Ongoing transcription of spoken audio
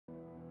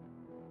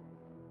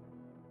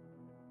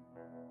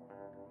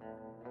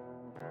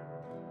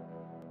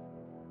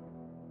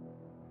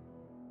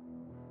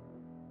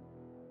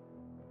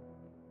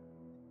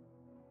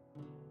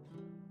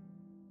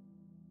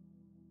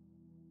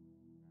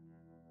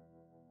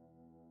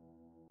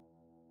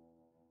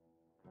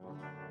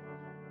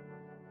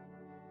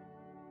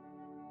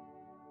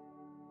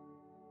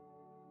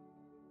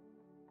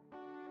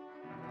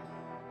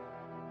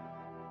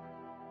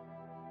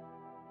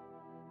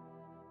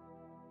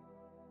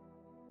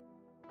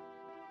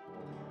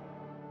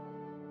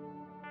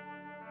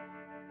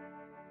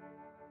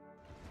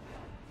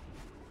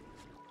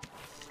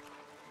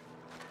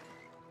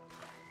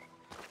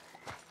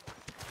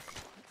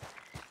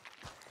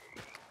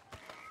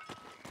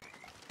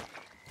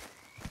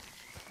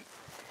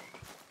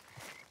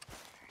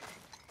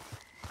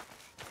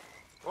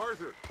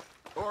Arthur!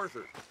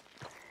 Arthur!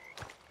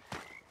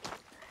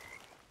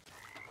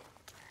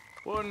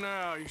 What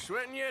now? You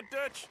sweating yet,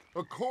 Dutch?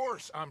 Of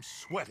course I'm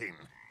sweating.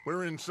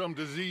 We're in some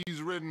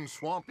disease-ridden,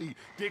 swampy,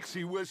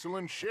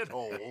 Dixie-whistling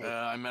shithole.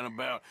 I meant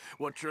about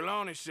what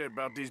Trelawney said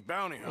about these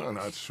bounty hunters.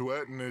 Well, not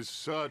sweating as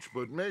such,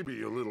 but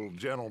maybe a little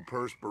gentle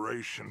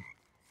perspiration.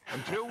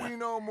 Until we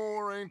know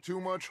more, ain't too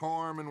much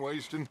harm in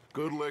wasting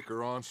good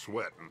liquor on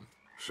sweating.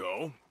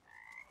 So?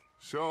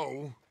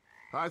 So,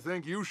 I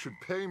think you should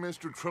pay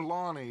Mr.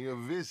 Trelawney a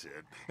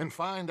visit and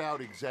find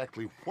out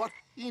exactly what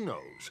he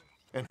knows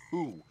and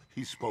who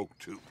he spoke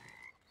to.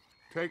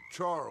 Take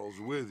Charles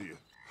with you.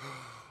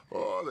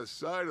 Oh, the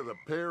sight of the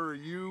pair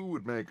of you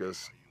would make a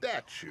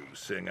statue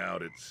sing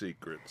out its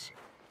secrets.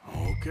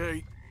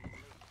 Okay.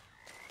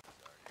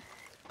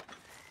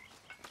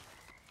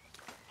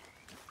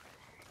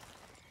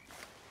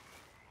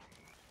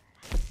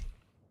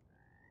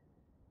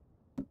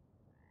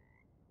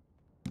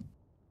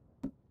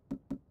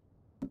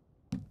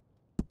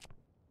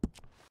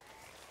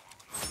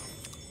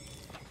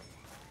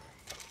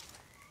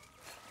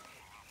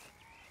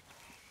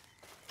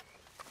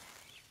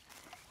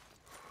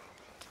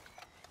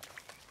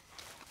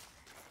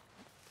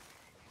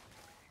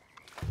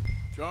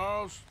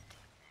 Charles,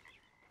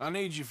 I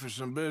need you for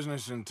some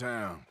business in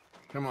town.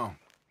 Come on.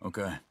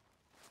 Okay.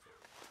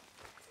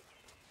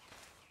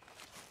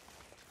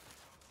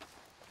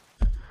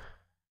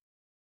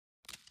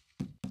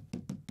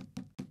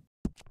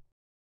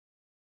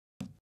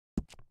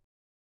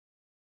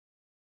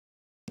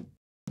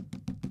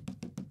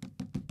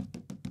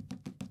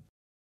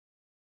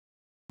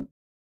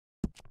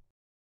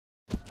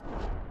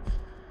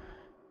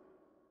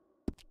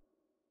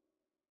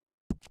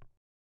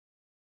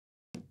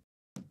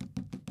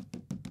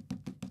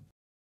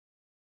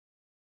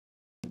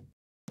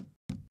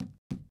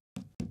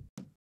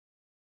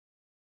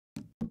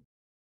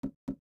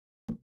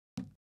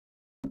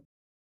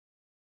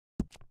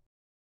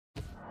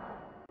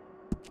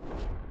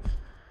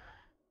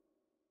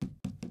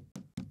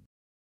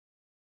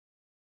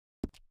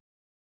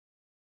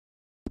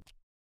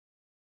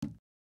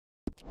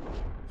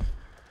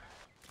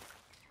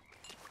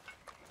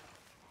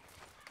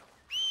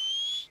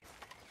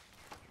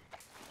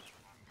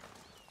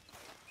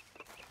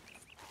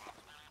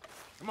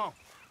 Come on.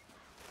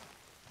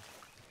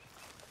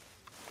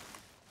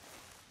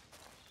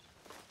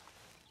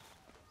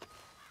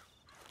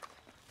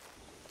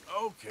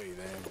 Okay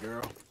then,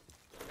 girl.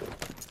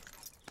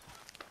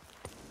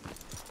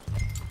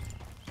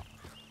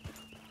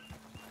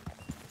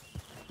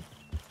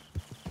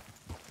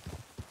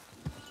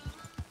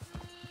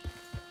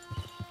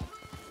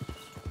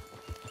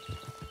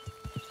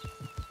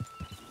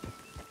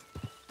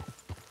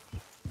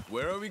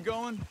 Where are we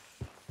going?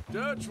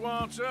 Dutch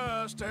wants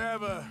us to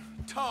have a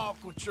talk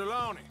with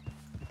Trelawney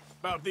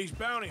about these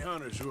bounty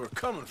hunters who are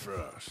coming for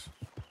us.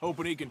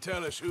 Hoping he can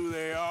tell us who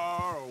they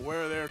are or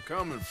where they're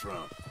coming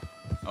from.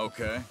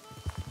 Okay.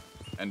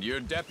 And you're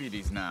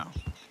deputies now.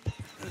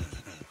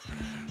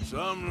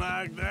 Something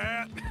like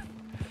that.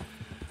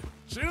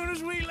 Soon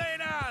as we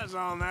laid eyes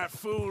on that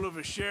fool of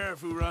a sheriff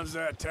who runs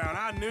that town,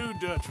 I knew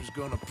Dutch was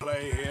gonna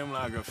play him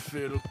like a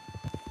fiddle.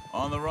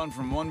 On the run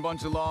from one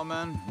bunch of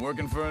lawmen,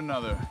 working for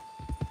another.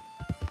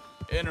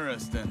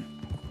 Interesting.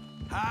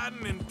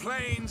 Hiding in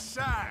plain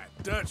sight,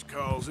 Dutch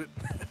calls it.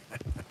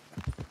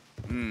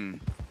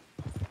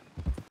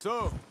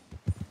 So,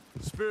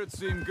 spirits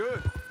seem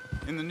good.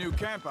 In the new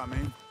camp, I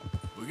mean.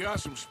 We got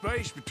some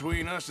space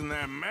between us and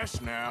that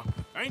mess now.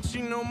 I ain't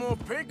seen no more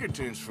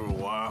Pinkertons for a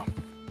while.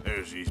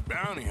 There's these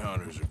bounty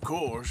hunters, of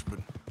course, but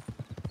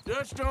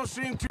Dutch don't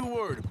seem too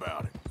worried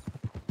about it.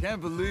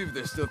 Can't believe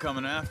they're still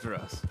coming after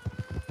us.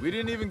 We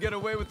didn't even get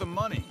away with the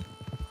money.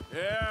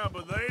 Yeah,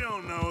 but they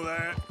don't know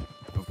that.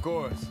 Of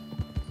course.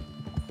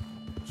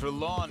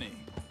 Trelawney.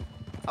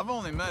 I've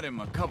only met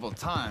him a couple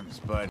times,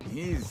 but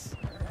he's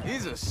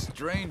a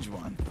strange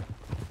one.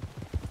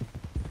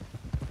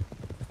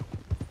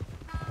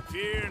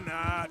 Fear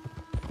not.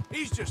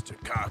 He's just a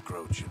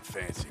cockroach in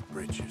fancy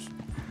breeches.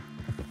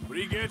 But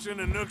he gets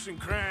into nooks and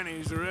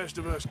crannies the rest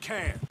of us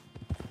can't.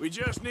 We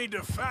just need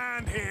to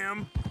find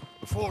him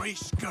before he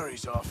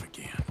scurries off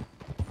again.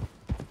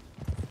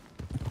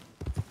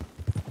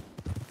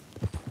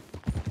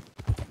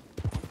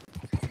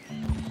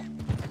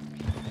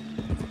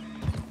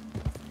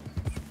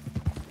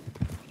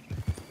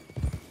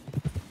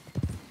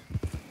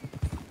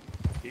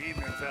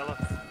 Evening, fella.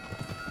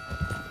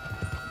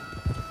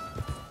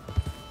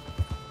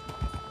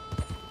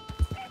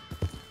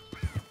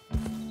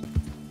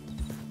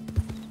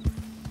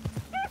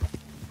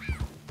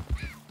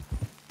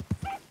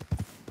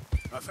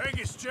 I think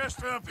it's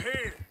just up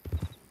here.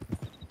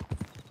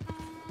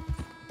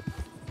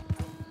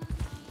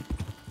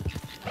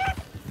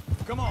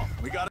 Come on,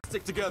 we gotta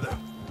stick together.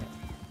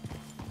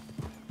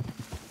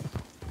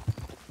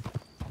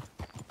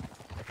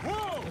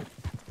 Whoa!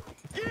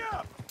 Get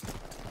up!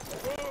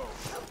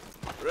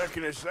 Whoa!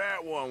 Reckon it's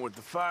that one with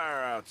the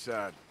fire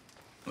outside.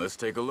 Let's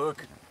take a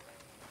look.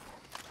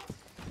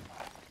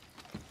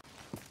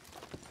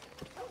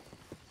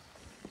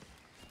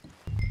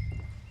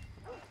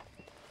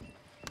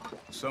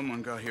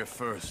 Someone got here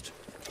first.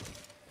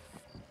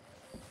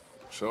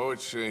 So it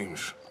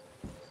seems.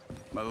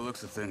 By the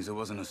looks of things, it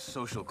wasn't a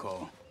social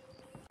call.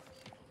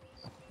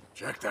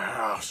 Check the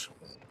house.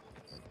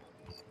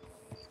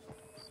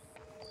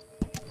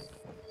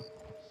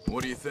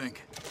 What do you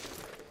think?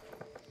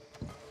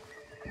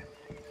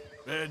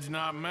 Bed's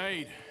not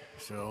made,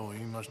 so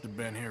he must have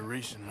been here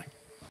recently.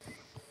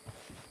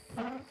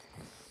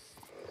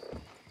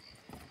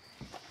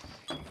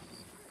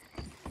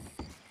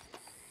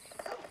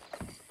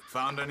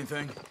 Found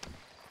anything?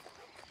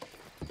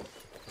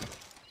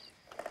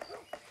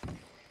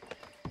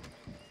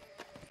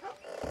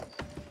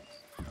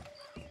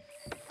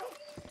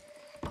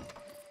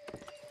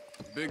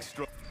 Big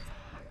straw.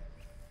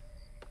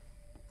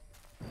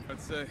 I'd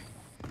say.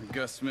 I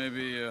guess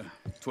maybe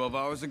 12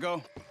 hours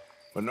ago?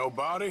 But no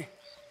body?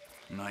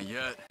 Not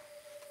yet.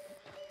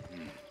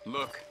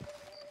 Look.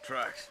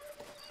 Tracks.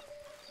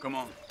 Come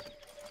on.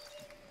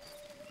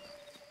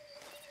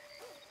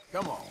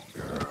 Come on,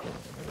 girl.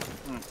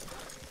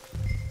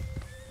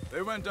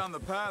 They went down the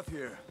path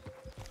here.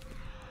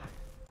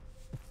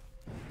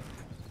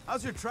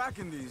 How's your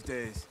tracking these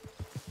days?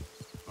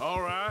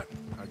 All right,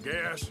 I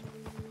guess.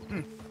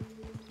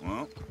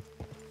 Well,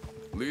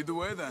 lead the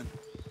way then.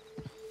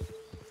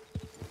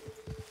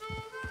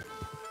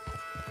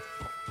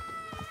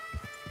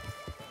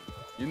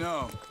 You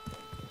know,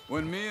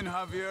 when me and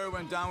Javier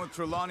went down with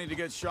Trelawney to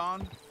get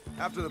Sean,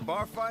 after the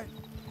bar fight,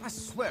 I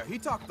swear, he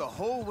talked the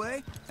whole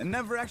way and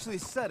never actually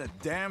said a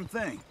damn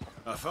thing.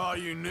 I thought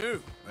you knew.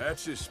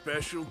 That's his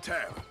special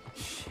talent.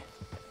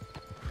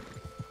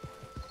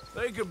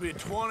 They could be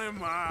 20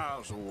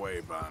 miles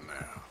away by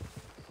now.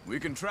 We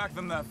can track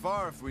them that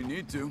far if we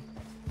need to.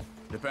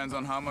 Depends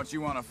on how much you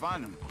want to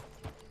find them.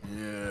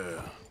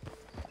 Yeah.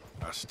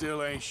 I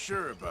still ain't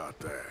sure about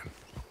that.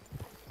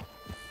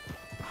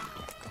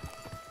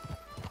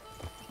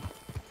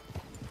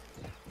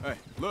 Hey,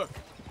 look.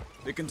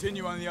 They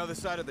continue on the other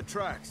side of the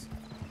tracks.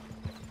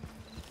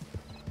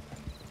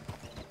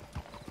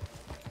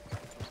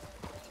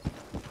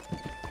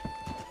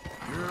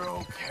 You're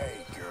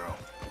okay, girl.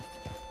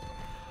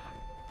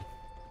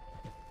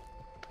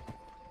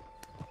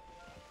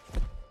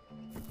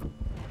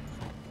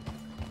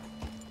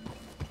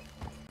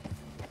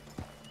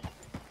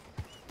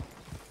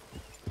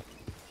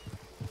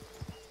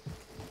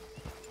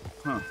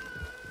 Huh.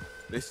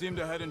 They seem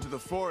to head into the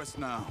forest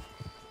now.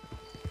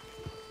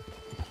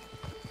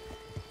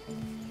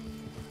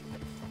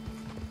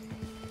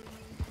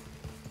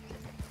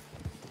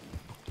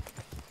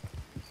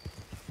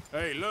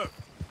 Hey, look.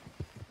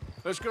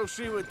 Let's go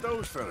see what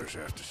those fellas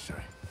have to say.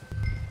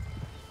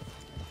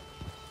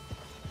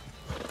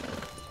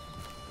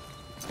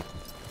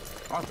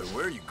 Arthur,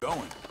 where are you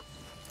going?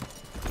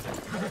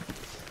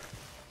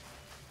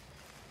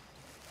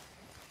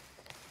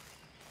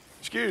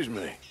 Excuse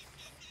me.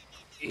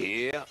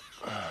 Yeah.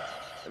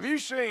 Have you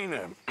seen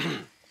him?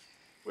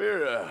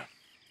 We're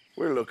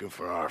looking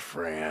for our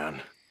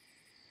friend.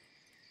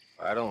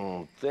 I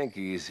don't think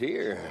he's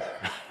here.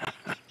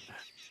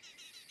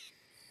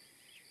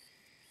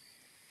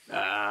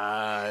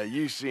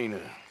 You seen a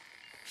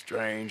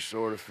strange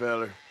sort of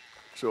feller?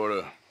 Sort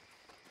of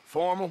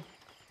formal?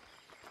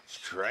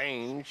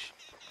 Strange?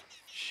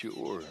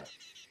 Sure.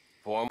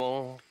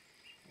 Formal?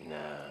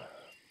 Nah.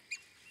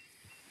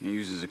 He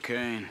uses a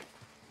cane.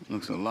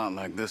 Looks a lot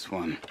like this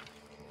one.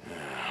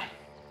 Yeah.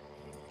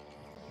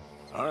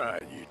 All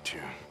right, you two.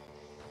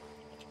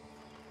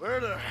 Where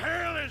the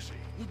hell is he?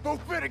 You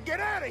both better get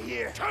out of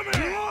here! Come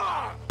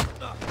here!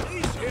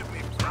 He's hit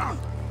me.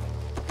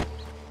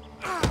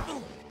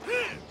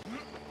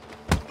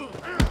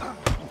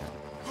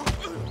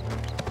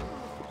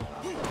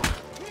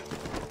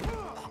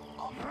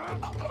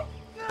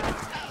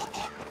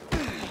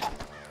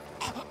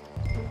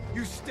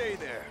 You stay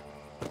there.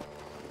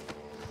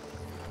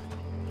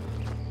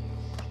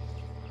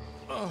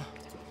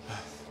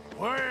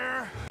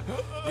 Where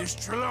is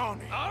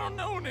Trelawney? I don't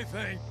know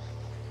anything.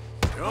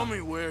 Tell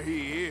me where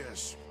he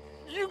is.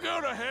 You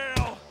go to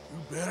hell.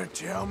 You better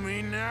tell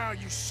me now,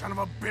 you son of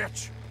a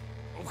bitch.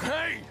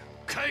 Okay,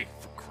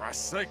 for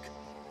Christ's sake.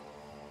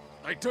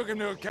 I took him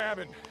to a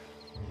cabin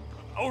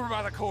over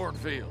by the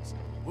cornfields.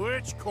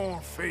 Which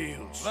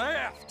cornfields?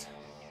 Left.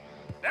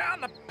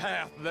 Down the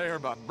path there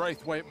by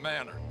Braithwaite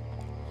Manor.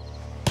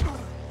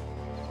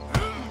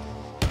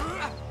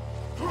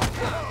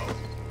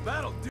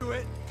 That'll do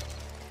it.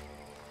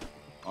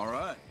 All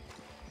right.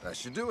 That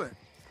should do it.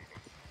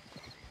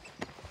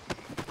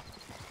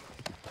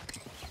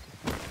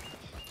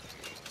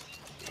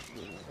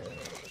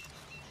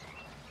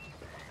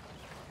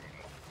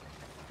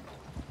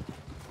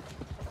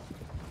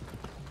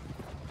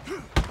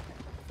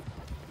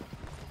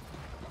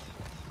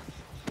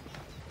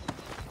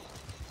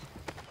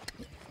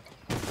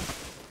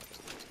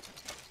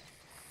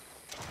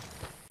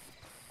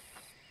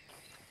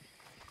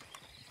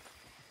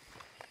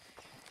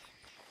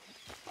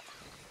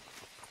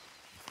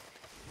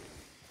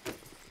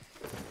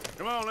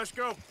 Come on, let's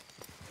go.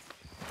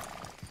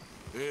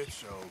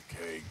 It's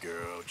okay,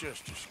 girl.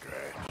 Just a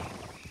scratch.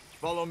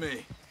 Follow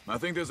me. I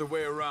think there's a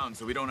way around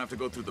so we don't have to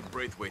go through the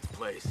Braithwaite's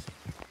place.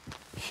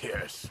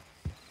 Yes.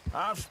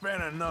 I've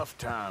spent enough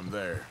time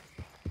there.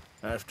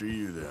 After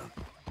you, then.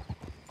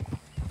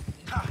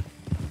 Ha!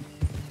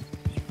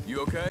 You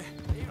okay?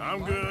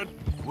 I'm good.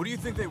 What do you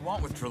think they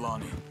want with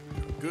Trelawney?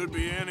 Could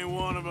be any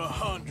one of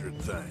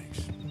 100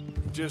 things.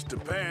 Just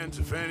depends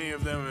if any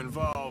of them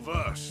involve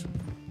us.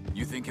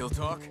 You think he'll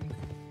talk?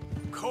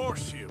 Of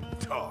course he'll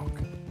talk.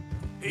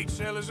 He'd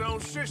sell his own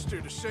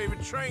sister to save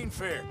a train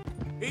fare.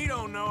 He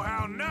don't know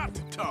how not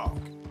to talk.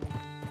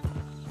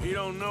 He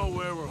don't know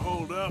where we're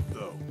holed up,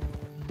 though.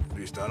 At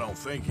least I don't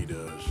think he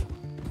does.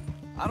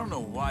 I don't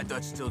know why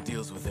Dutch still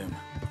deals with him.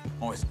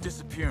 Always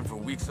disappearing for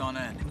weeks on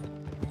end.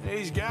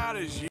 He's got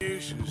his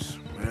uses,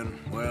 and,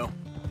 well,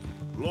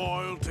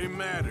 loyalty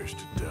matters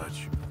to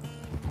Dutch.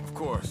 Of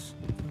course.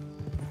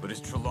 But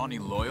is Trelawney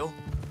loyal?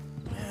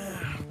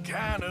 Yeah,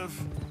 kind of.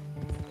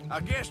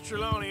 I guess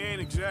Trelawney ain't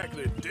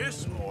exactly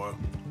disloyal.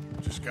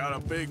 Just got a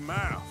big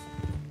mouth.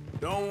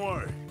 Don't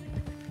worry.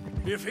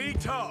 If he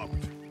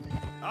talked,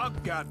 I'll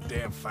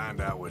goddamn find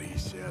out what he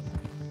said.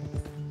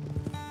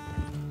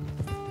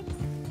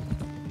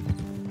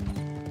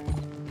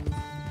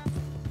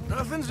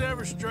 Nothing's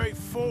ever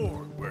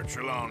straightforward where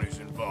Trelawney's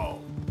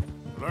involved.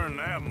 Learned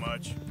that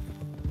much.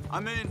 I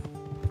mean,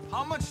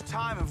 how much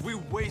time have we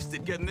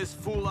wasted getting this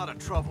fool out of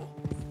trouble?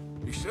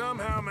 He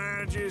somehow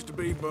manages to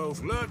be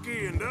both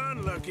lucky and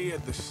unlucky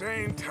at the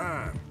same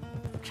time.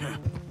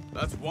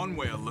 That's one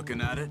way of looking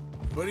at it.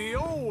 But he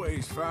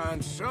always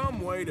finds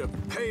some way to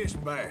pay us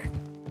back.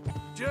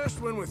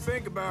 Just when we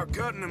think about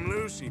cutting him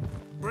loose, he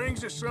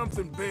brings us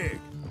something big.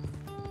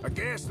 I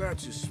guess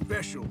that's his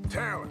special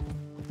talent,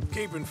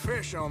 keeping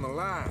fish on the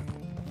line.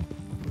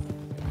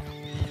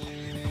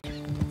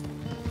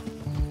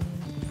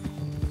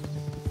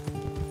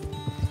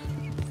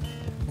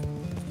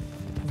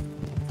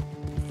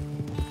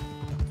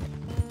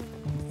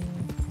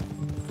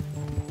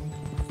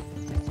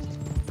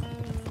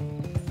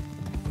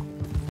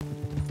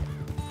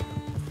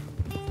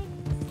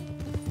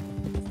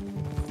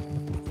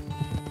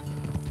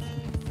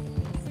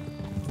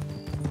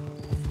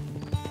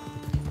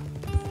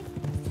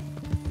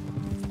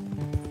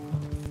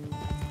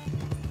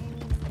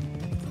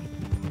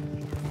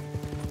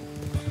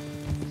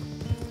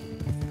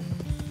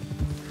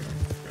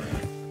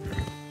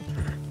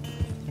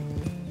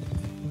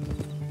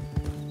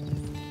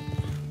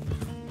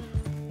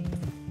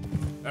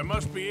 That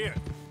must be it.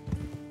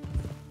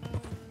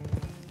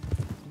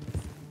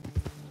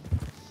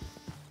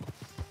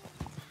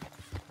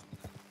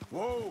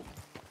 Whoa!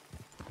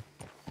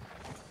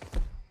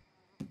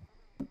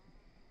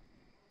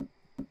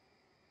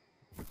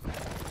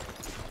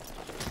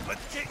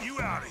 Let's get you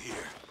out of here.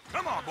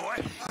 Come on, boy.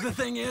 The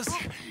thing is,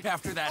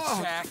 after that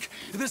shack,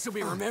 this will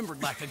be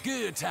remembered like a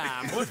good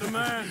time. Put the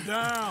man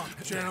down,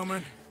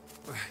 gentlemen.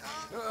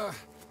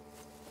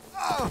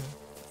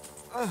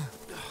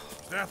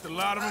 Is that the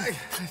lot of them? I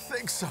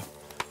think so.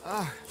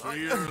 So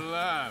you're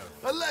alive.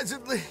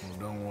 Allegedly. Well,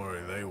 don't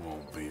worry, they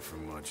won't be for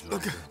much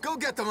longer. Look, go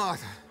get them,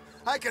 Arthur.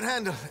 I can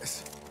handle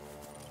this.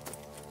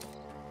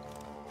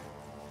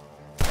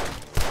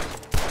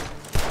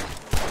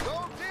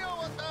 Don't deal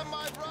with them,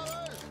 my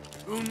brothers!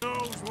 Who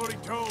knows what he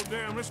told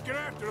them? Let's get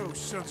after those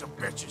sons of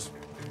bitches.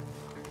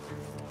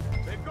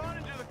 They've gone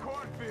into the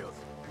cornfields.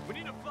 We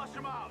need to flush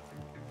them out.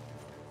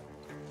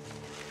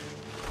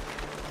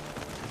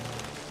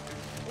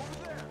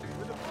 Over there,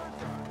 where the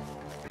birds are.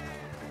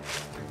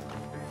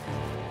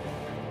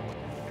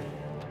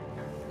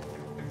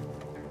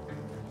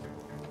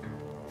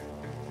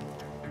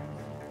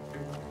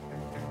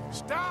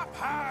 Stop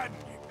hiding,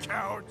 you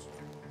cowards!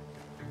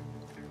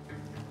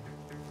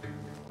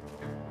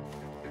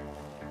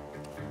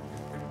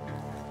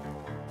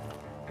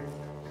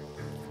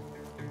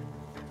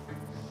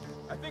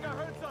 I think I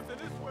heard something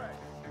this way.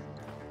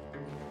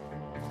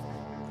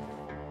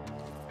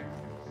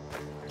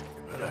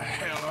 Where the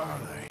hell are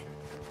they?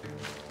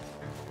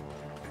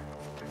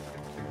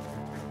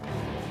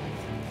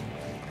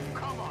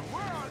 Come on,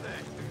 where are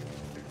they?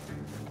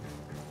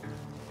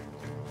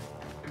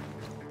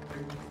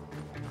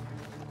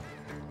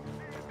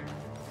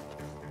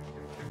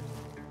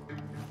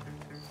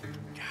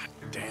 God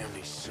damn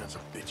these sons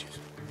of bitches.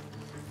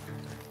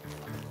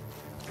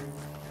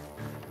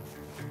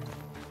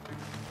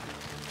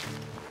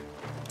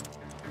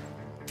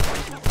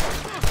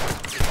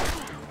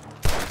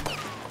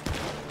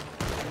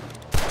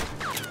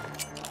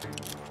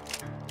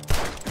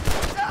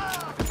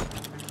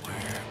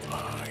 Where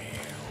are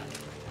you?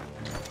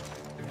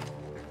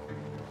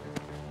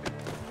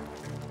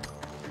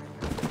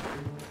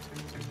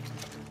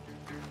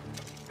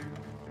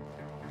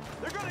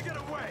 They're gonna get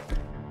away.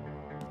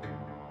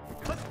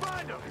 Let's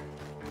find them.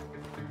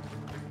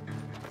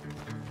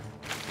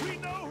 We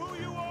know who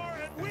you are,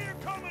 and we're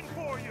coming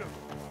for you.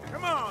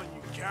 Come on,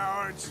 you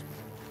cowards!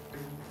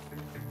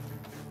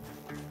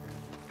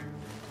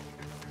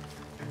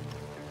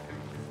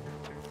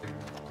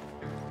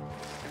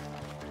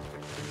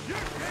 You're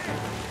dead.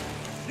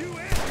 You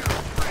and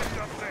your friend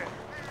up there.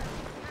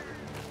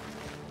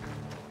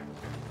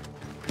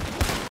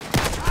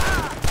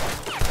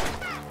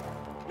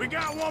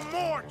 got one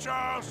more,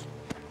 Charles.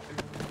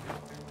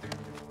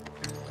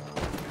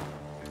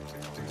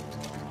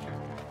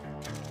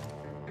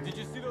 Did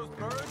you see those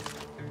birds?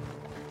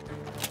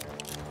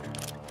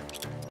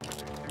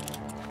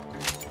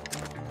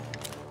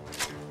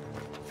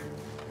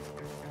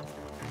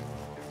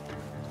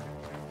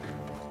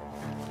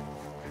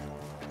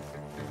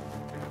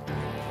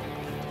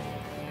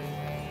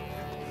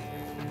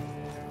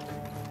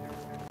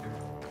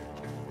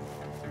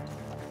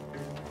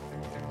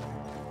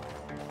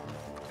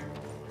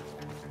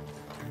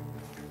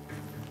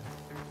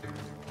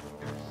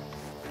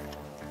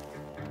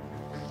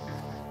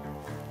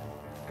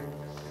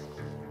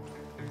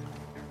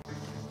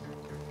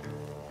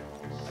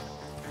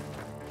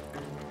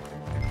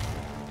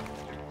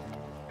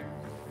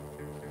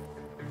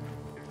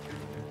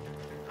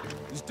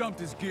 He's dumped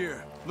his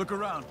gear. Look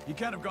around. He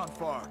can't have gone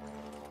far.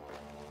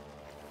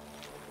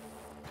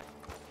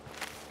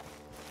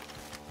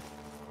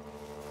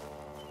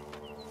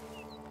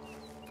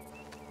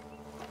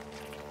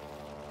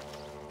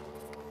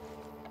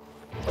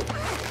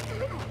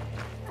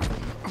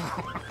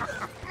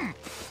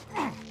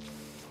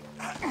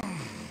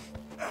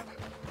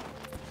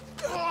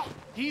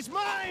 He's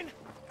mine!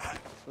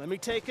 Let me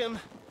take him.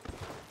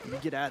 You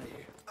get out of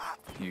here.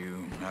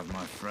 You have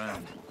my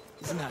friend.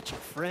 He's not your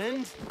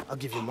friend. I'll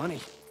give you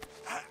money.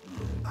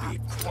 Be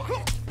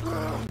quiet.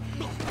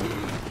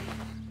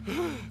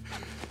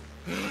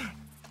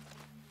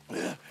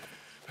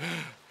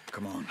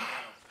 Come on.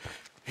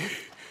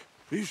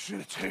 You should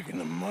have taken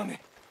the money.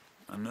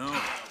 I know.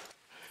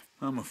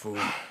 I'm a fool.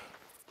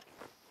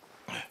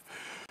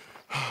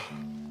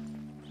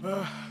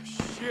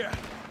 Shit.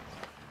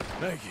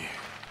 Thank you.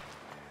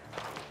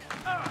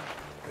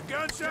 The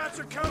gunshots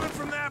are coming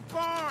from that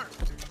barn.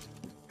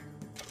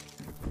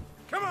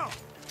 Come on.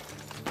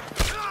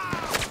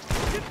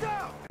 Get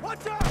down.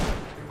 Watch out.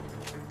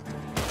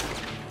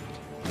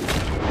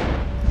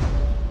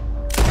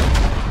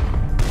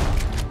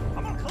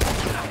 I'm gonna collect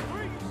that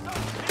free, you son of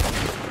a bitch.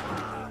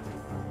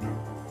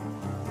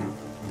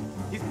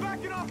 He's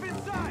backing off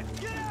inside.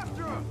 Get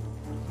after him.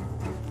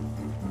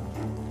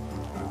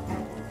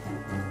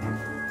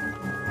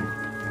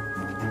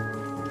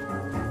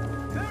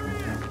 There he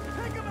is.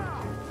 Take him out.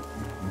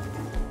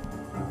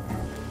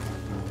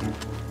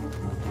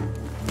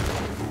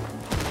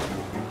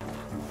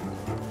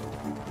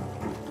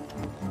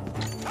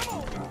 Come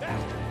on, you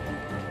bastard.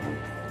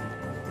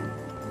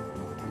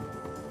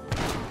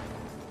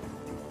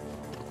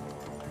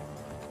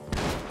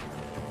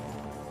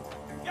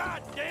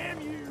 God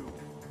damn you!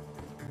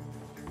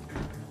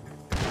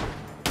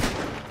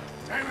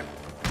 Damn it!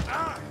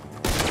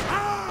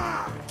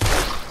 Ah!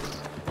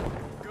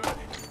 Good.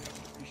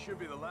 You should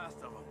be the last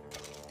of them.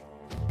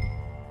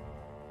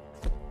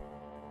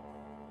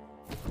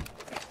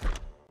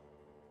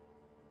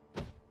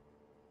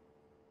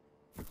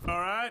 All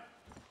right?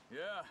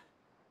 Yeah.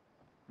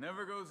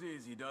 Never goes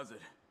easy, does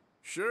it?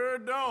 Sure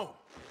don't.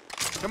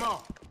 Come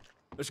on.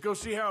 Let's go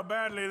see how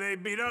badly they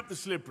beat up the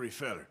slippery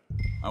feller.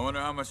 I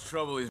wonder how much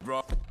trouble he's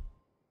brought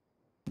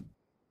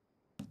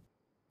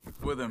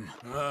with him.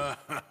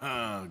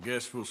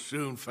 Guess we'll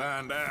soon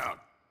find out.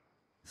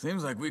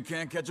 Seems like we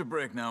can't catch a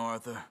break now,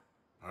 Arthur.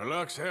 Our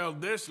luck's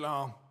held this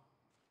long.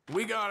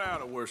 We got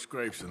out of worse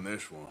scrapes than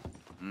this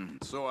one.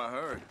 So I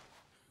heard.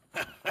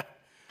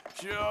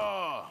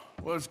 Sure.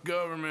 What's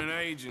government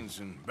agents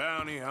and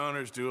bounty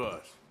hunters to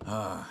us?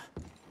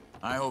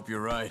 I hope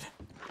you're right.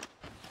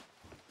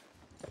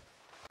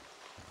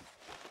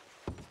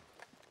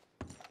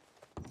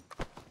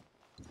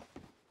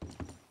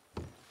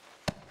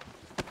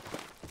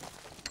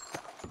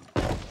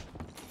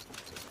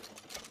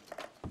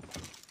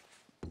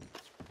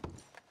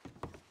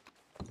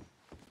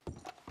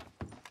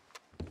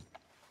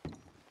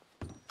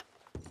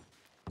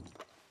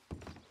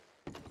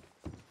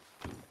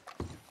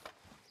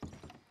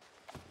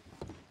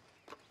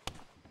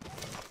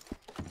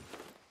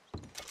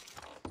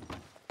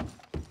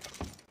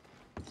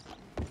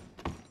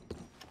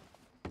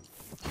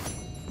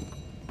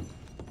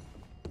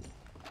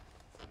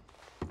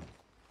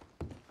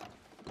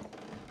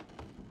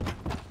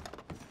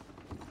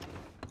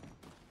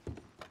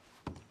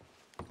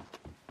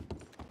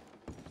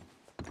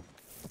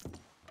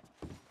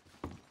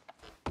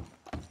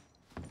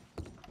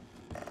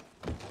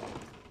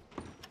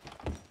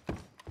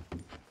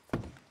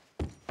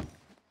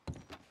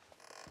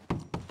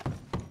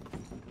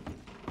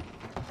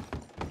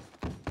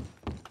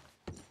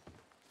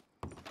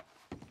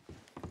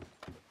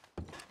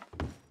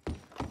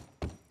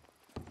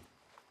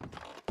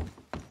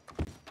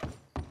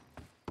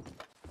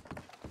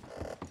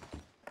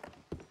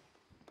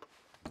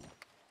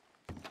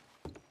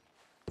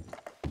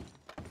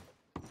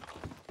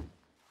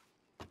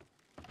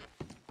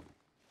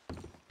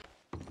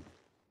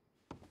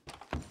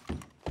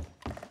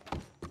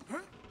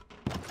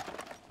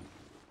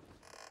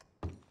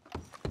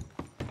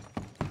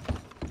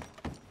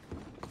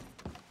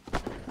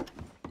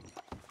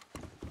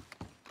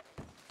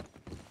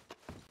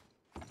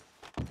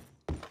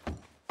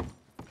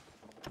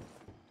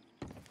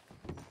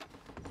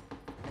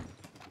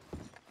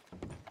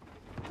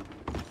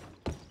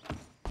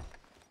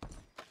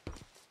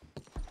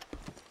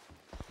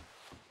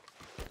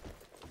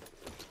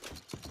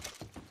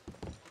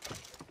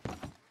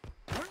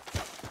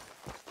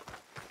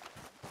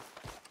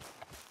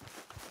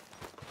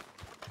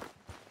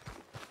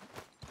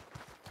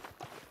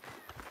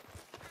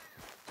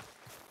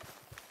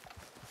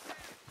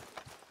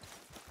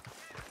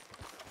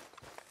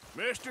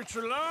 Mr.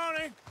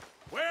 Trelawney,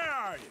 where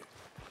are you?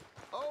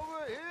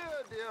 Over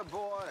here, dear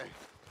boy.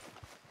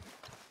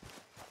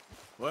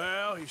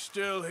 Well, he's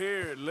still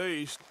here at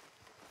least.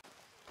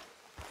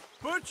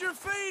 Put your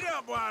feet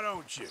up, why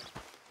don't you?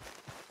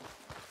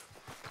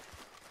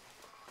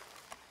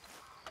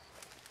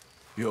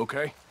 You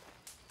okay?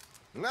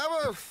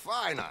 Never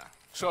finer.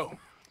 So,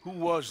 who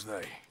was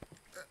they?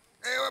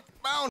 They were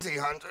bounty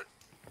hunter.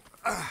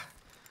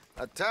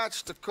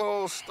 Attached to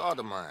Cole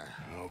Stoudemire.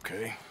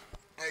 Okay.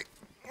 They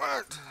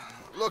weren't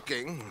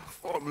looking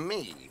for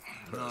me,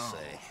 per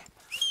se.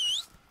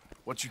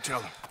 What you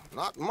tell them?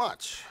 Not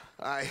much.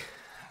 I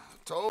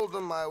told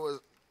them I was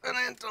an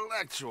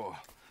intellectual.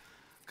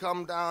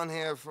 Come down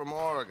here from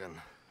Oregon,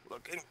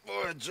 looking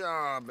for a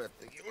job at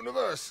the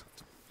university.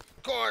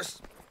 Of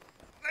course,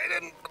 they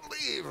didn't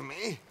believe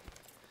me.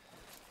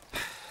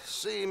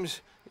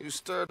 Seems you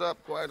stirred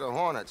up quite a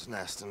hornet's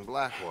nest in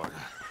Blackwater.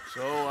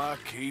 So I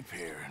keep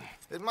hearing.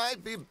 It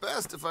might be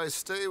best if I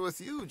stay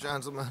with you,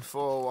 gentlemen,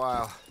 for a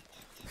while.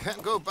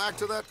 Can't go back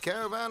to that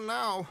caravan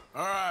now.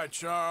 All right,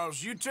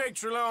 Charles. You take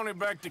Trelawney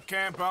back to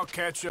camp. I'll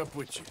catch up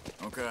with you.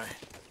 Okay.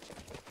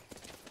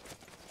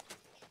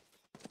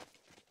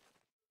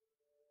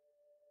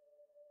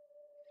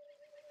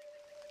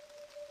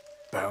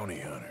 Bounty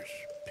hunters,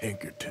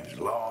 Pinkertons,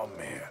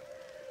 lawmen.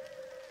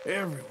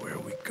 Everywhere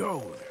we go,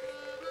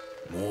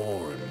 there's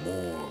more and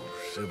more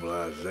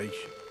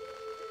civilization.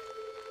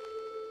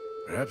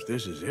 Perhaps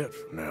this is it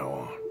from now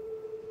on.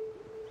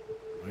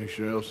 We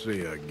shall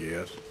see, I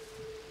guess.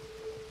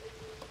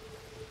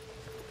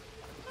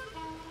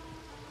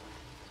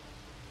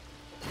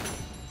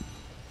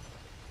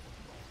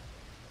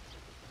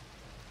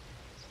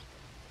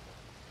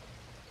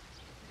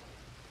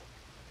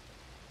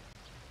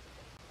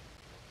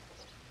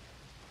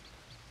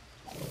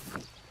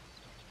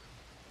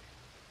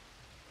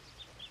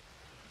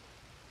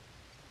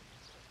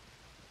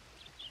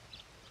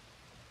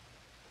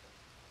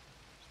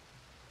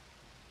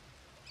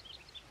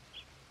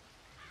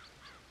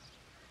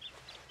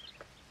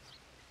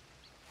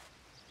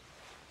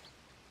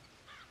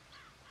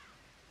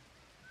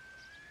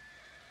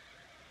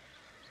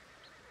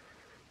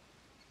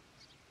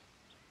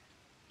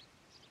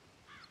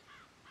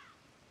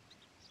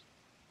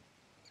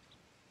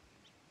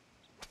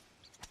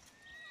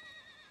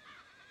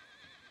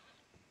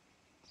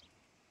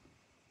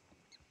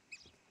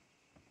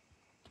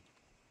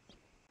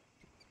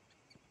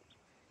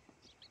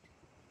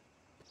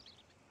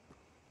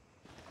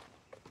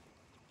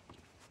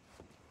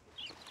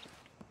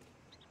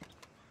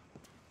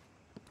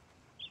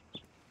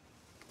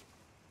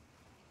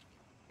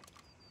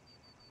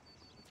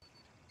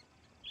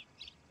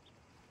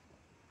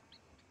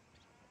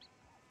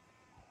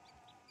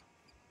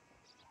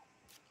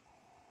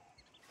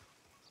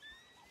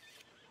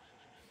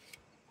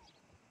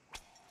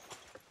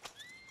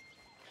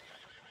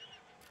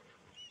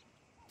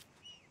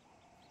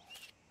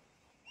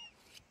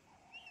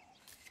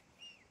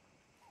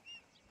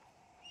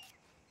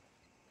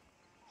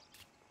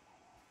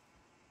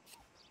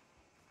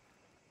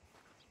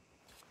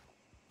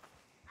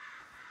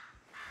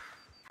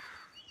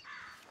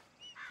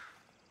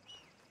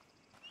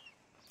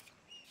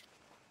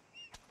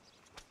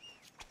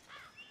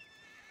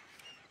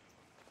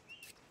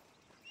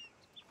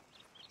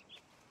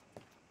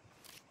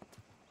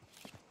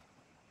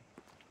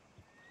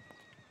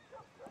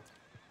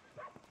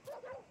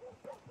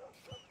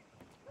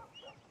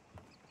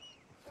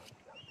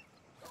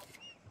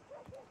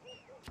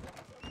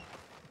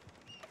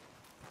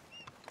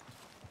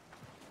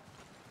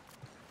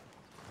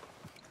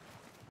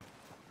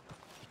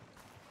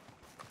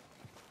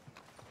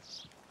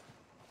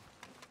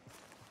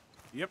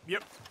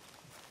 Yep.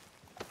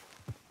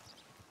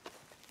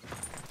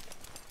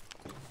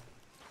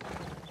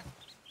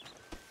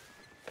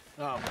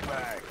 Oh,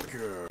 back,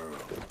 girl.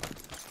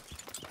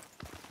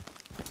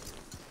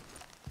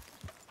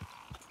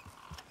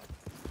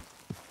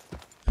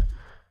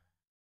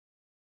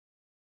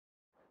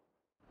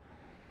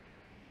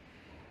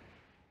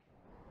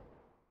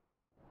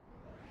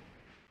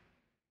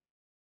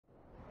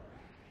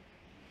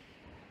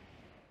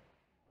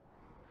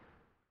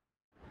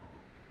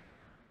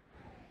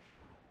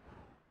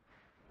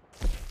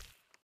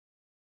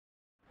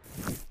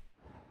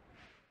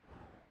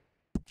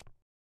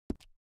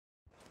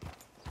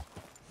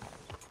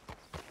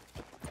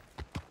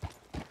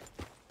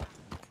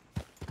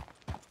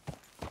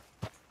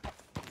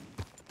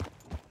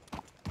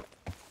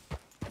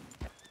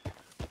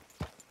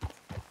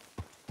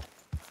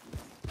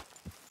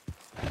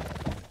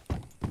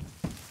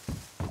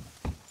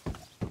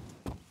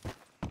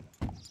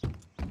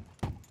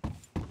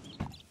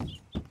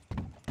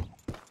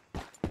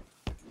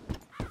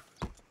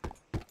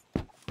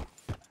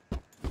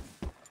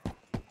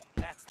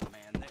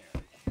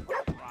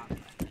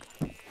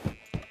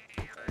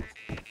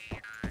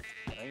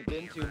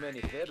 Been too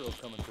many Federals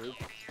coming through,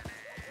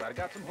 but I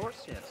got some horse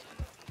sense.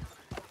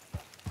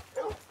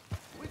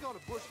 We gonna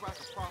bushwhack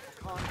a proper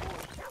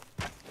convoy?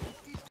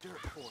 These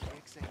dirt poor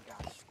dicks ain't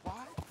got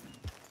squat.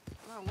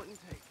 I wouldn't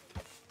take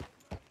it.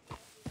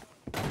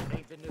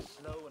 been this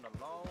slow in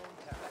a long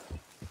time.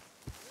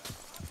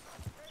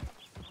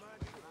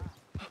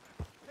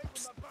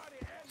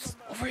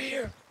 Over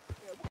here.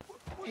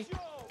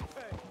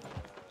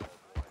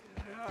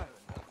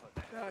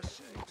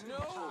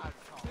 No,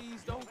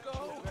 please don't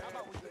go.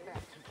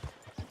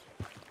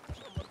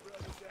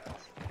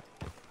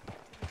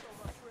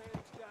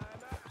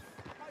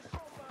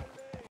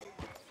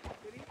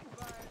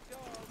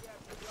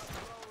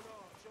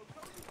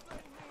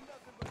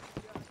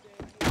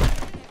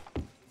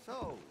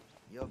 So,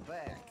 you're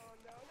back.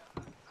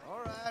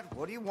 All right,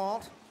 what do you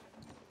want?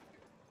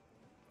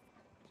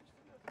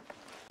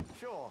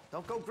 Sure,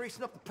 don't go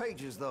greasing up the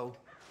pages, though.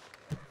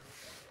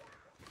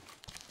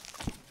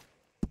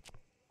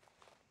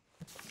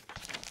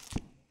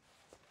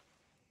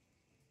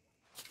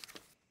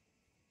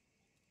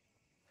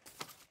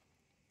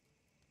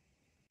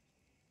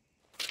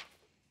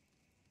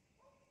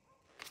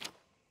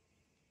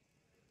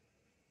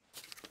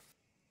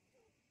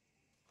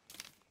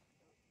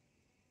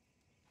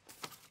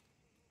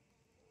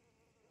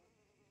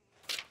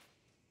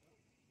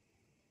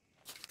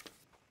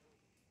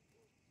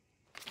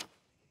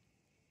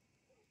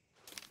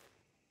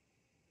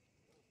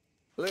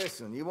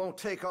 Listen, you won't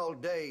take all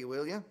day,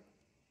 will you?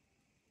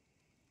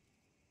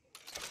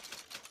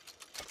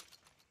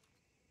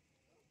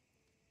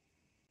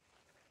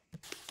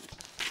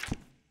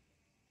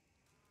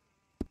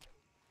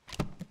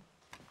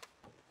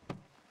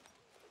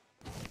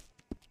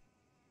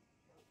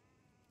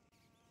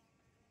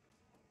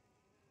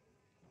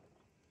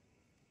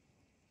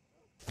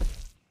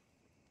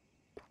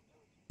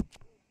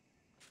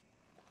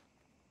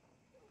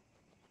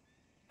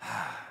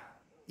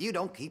 You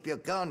don't keep your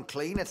gun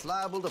clean, it's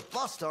liable to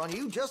bust on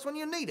you just when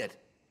you need it.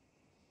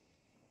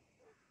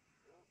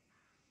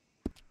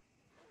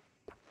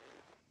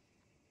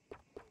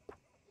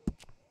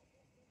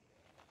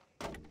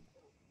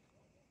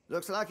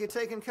 Looks like you're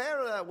taking care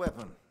of that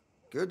weapon.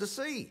 Good to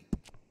see.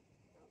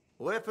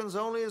 Weapon's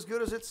only as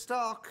good as its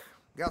stock.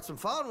 Got some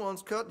fine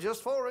ones cut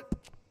just for it.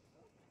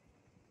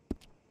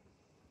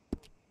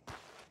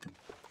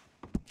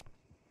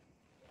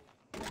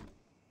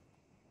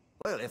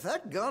 Well, if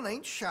that gun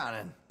ain't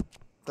shining,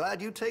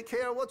 glad you take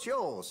care of what's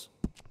yours.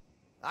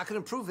 I can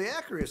improve the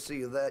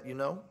accuracy of that, you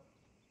know.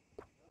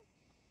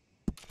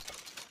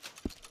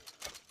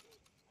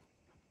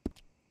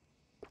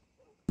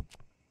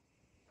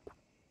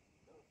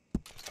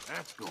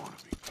 That's going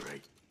to be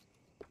great.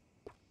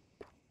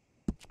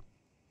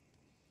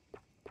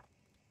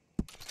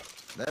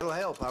 That'll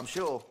help, I'm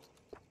sure.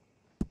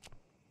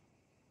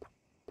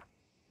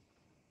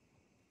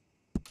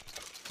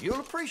 You'll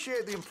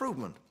appreciate the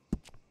improvement.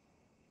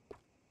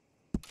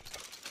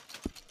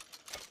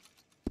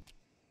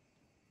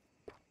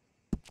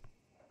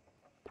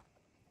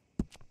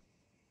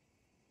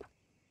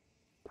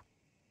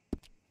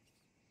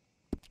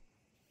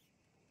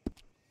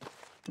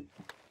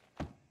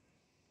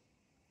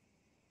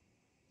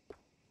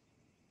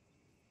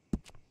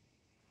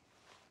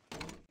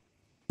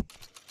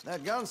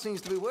 That gun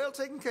seems to be well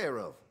taken care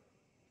of.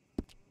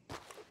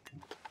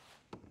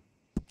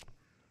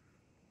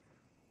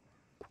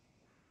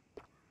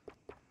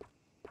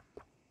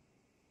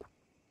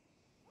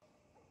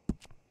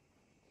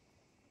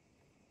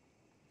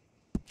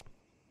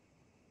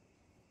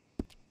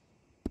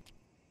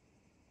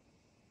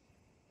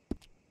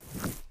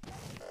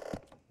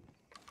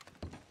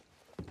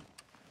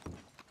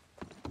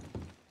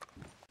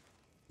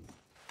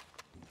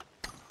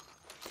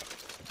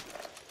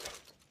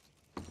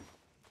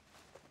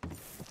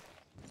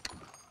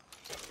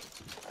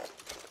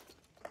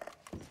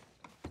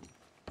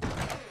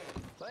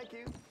 Thank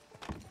you.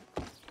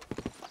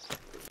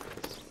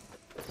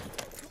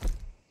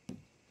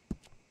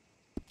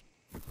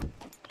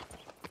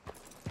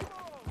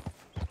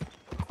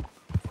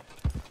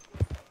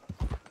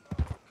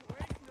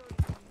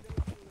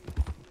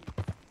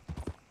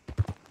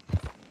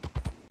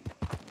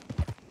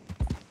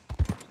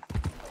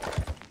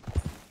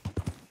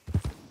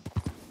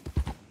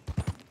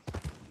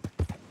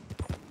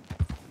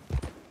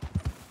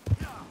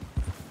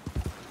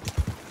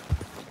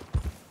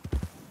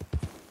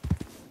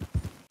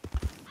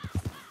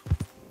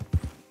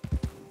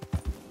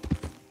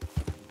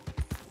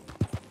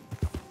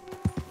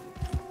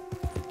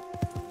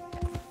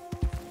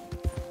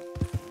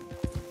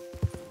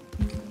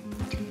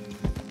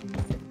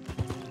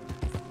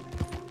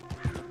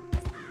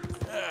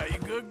 You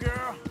good,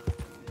 girl?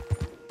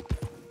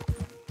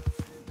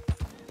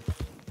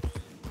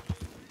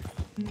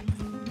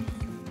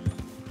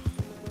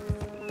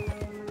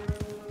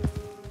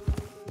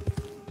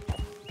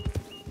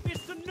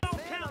 Mr. No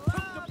Count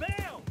took the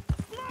bell!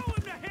 Blow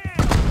him to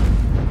hell!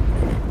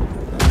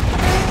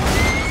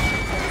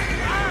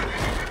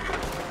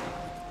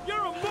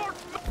 You're a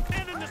marked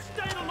man in the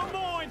state of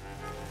Lemoyne!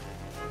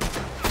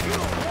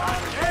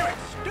 Damn it,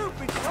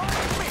 stupid son of a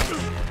bitch!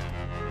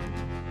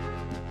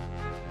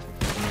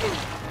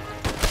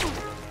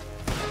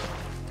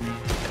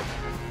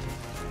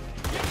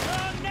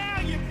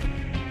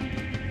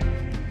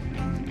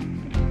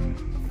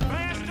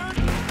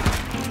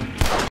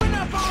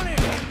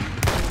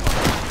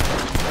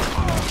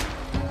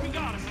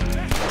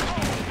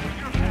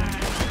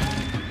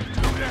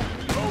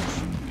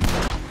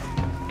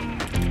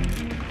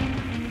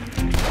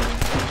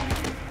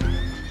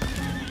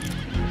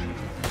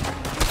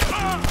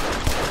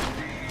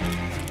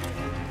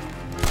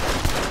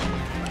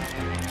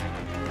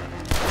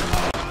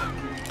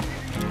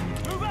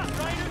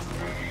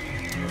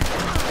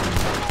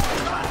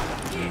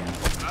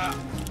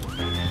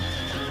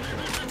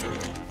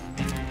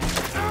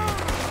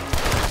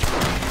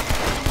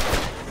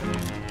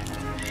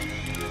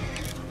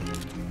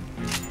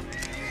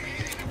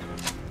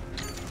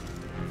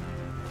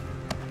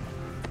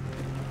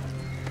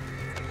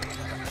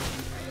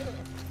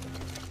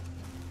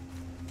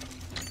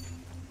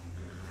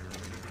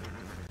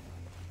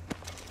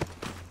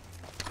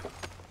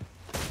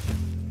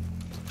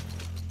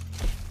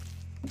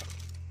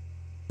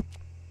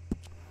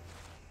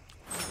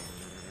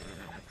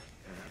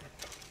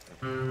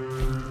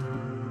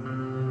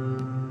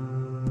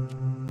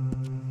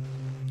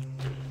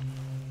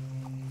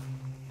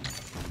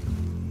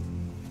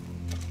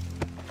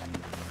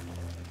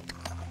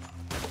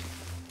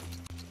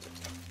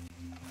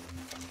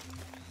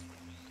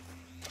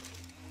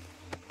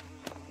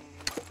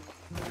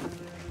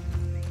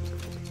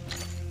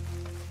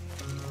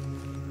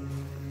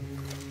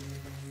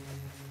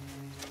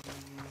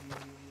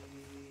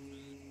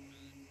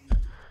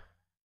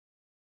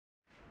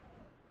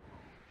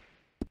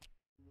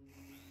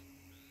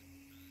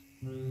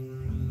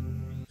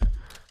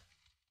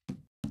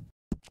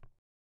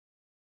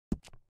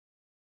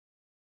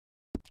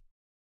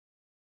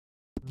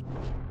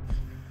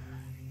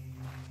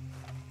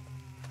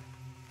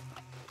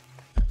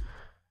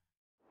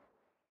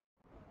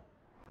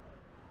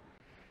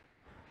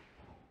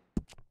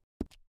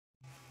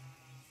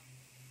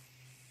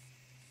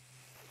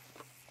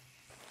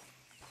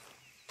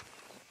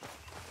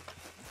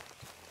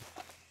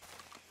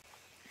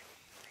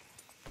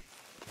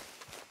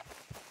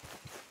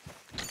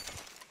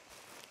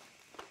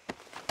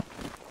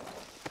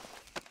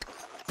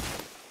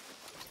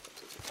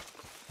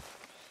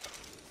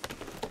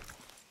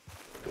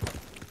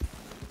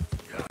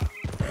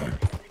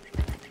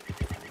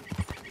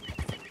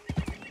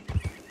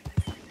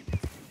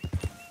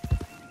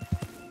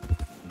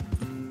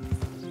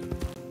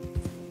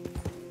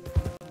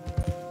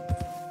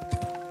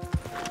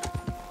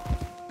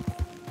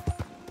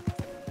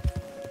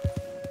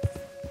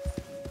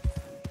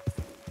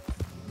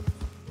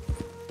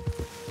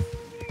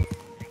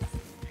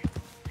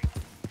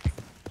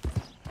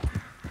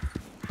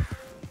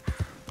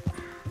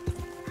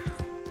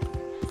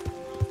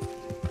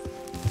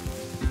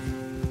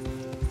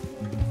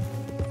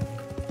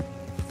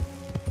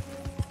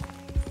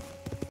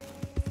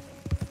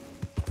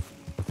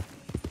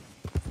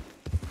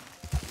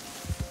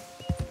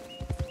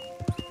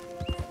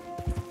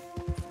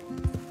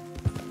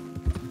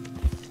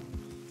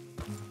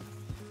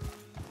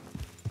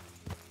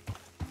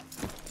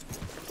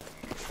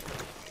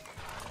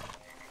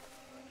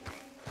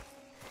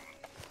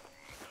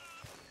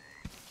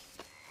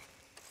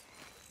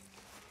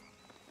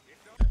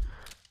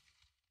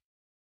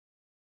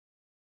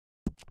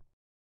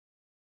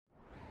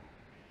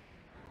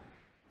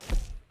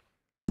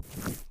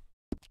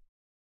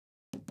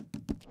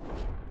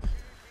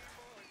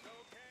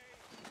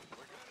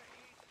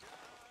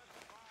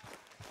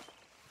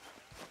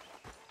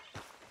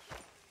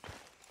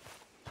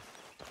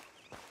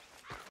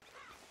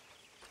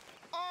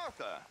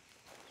 Arthur.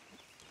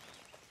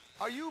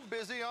 Are you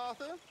busy,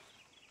 Arthur?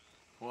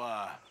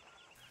 Why?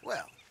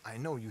 Well, I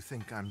know you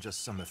think I'm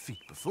just some effete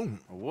buffoon.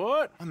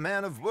 What? A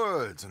man of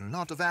words and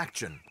not of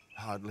action.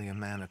 Hardly a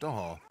man at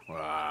all. Well,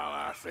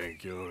 I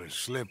think you're as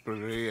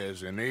slippery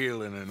as an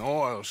eel in an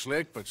oil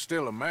slick, but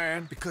still a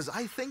man. Because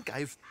I think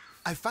I've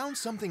found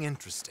something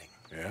interesting.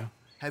 Yeah?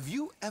 Have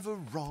you ever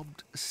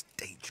robbed a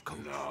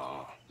stagecoach?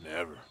 No,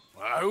 never.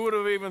 Well, who would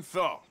have even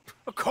thought?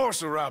 Of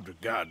course I robbed a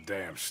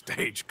goddamn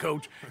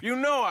stagecoach. You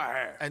know I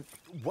have. And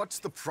what's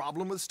the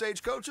problem with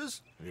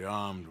stagecoaches? The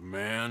armed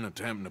man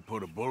attempting to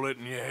put a bullet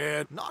in your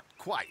head? Not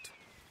quite.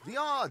 The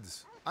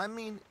odds. I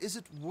mean, is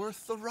it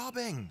worth the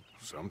robbing?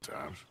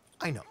 Sometimes.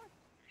 I know.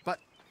 But,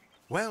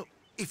 well,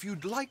 if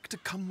you'd like to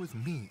come with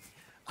me,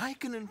 I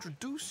can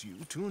introduce you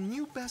to a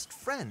new best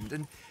friend,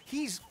 and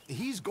he's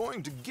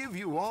going to give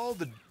you all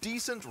the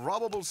decent,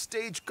 robbable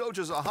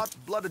stagecoaches a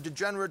hot-blooded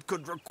degenerate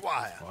could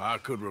require. Well, I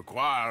could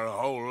require a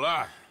whole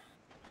lot.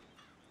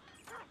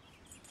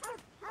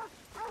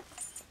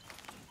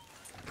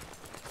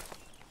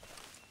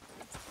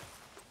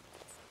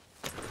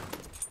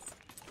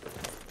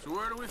 So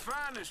where do we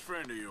find this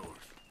friend of yours?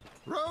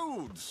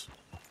 Roads.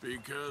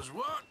 Because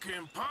what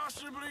can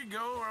possibly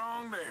go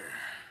wrong there?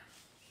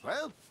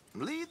 Well,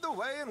 lead the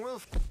way and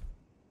we'll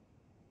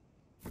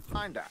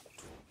find out.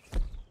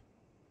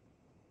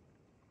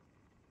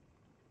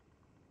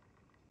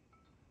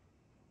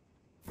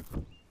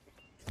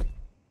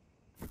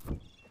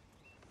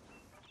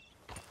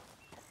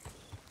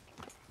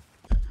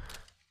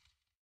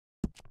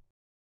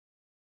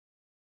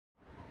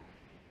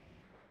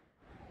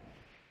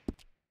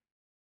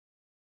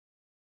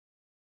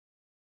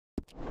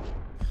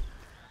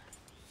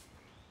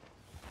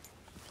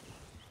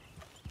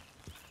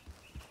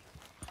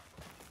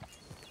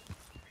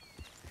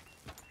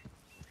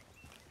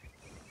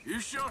 You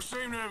sure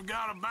seem to have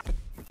got a back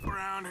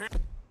around here.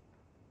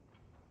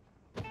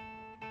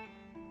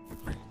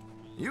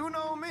 You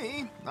know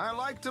me. I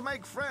like to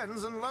make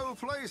friends in low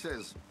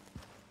places.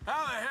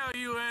 How the hell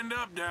you end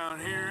up down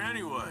here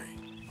anyway?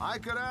 I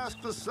could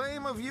ask the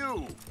same of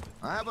you.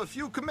 I have a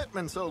few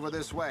commitments over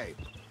this way.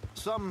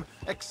 Some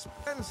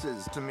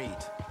expenses to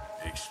meet.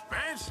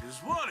 Expenses?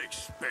 What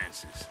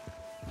expenses?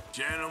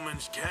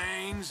 Gentlemen's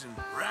canes and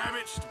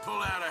rabbits to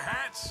pull out of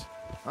hats?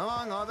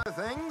 Among other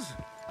things,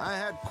 I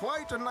had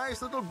quite a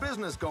nice little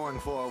business going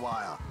for a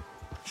while.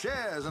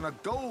 Shares in a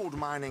gold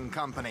mining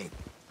company.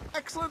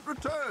 Excellent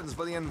returns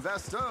for the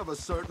investor of a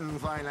certain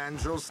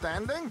financial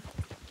standing.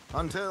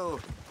 Until,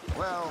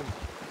 well,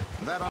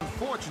 that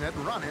unfortunate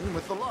run-in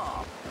with the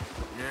law.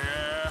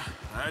 Yeah,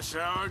 that's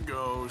how it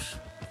goes.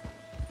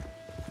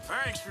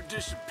 Thanks for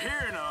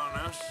disappearing on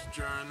us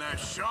during that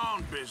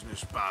Sean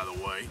business, by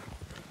the way.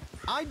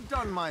 I'd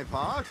done my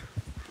part.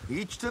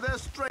 Each to their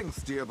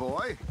strengths, dear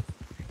boy.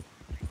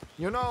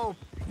 You know,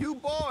 you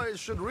boys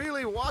should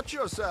really watch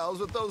yourselves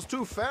with those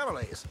two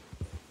families.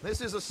 This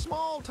is a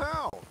small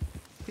town.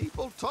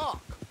 People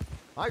talk.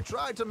 I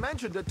tried to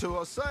mention it to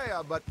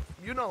Hosea, but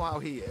you know how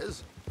he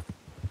is.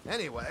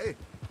 Anyway,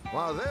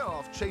 while they're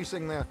off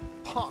chasing their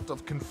pot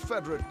of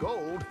Confederate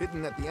gold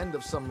hidden at the end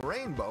of some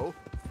rainbow,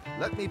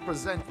 let me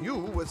present you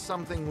with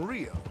something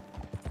real.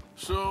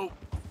 So,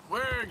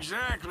 where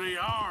exactly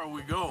are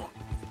we going?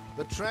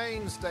 The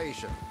train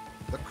station.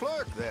 The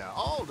clerk there,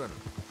 Alden,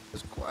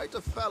 is quite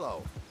a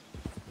fellow.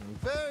 And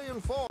very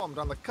informed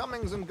on the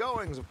comings and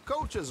goings of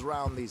coaches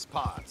round these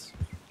parts.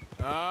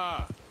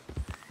 Ah,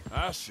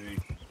 I see.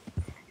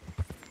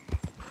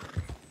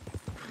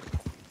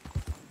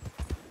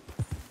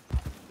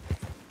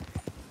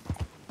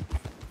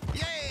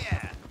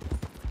 Yeah!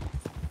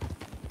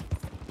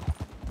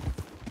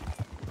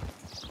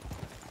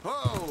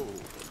 Oh!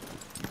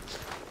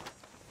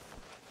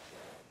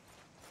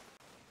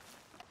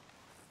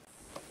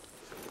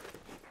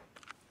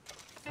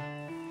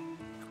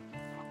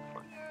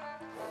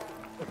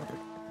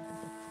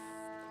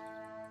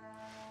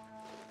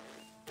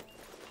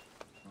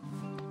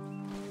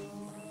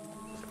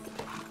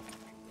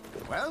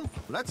 Well,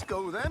 let's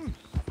go then.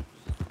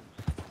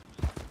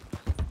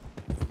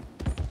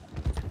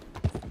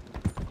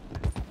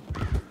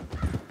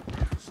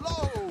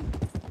 Slow!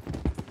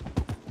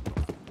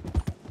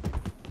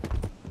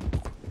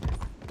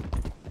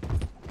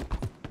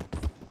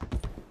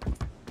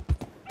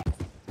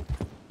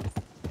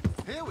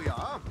 Here we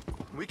are.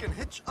 We can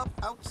hitch up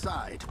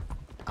outside.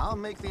 I'll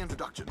make the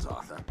introductions,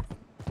 Arthur.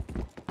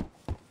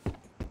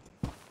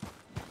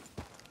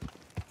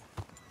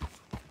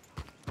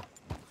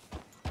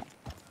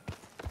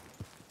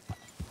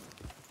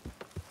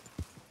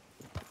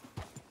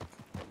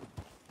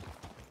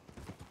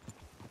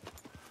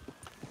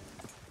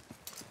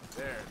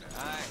 There now.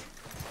 Hi.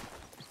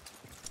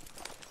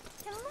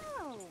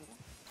 Hello.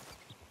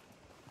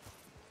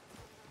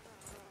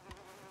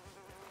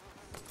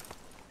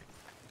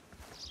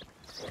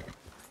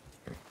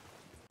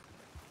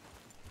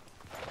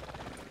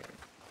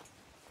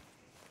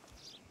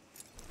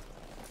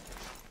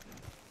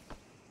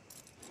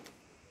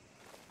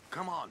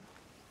 Come on.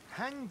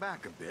 Hang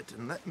back a bit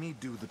and let me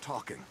do the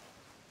talking.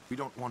 We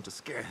don't want to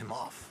scare him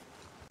off.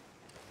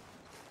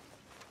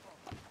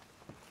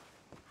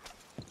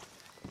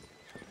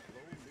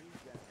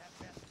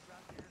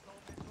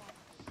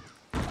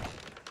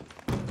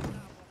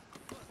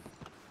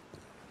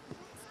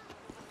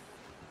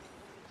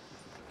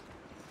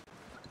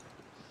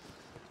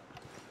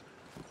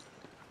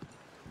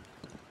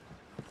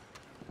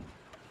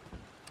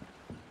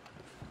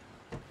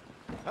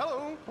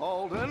 Hello,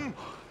 Alden.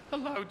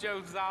 Hello,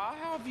 Josiah.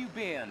 How have you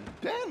been?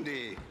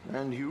 Dandy.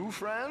 And you,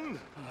 friend?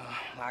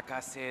 Like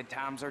I said,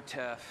 times are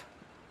tough.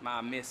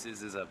 My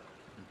missus is a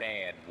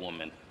bad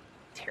woman.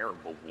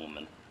 Terrible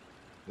woman.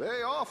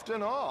 They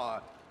often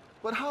are.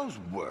 But how's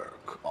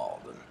work,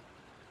 Alden?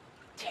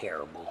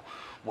 Terrible.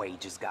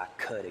 Wages got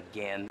cut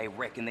again. They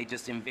reckon they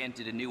just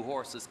invented a new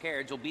horseless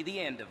carriage will be the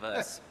end of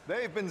us.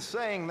 They've been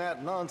saying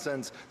that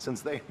nonsense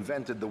since they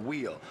invented the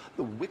wheel.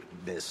 The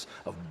wickedness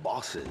of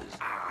bosses.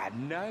 I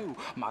know.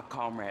 My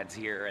comrades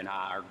here and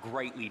I are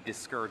greatly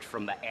discouraged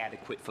from the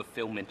adequate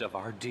fulfillment of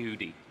our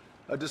duty.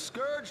 A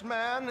discouraged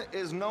man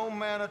is no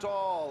man at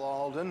all,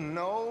 Alden.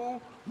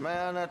 No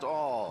man at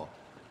all.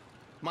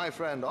 My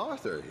friend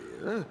Arthur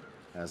here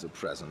has a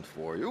present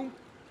for you.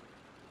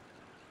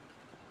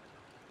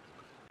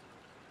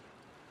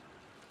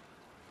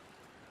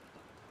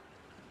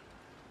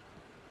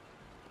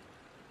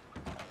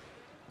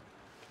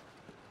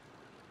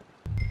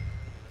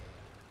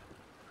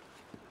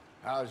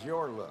 How's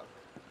your luck?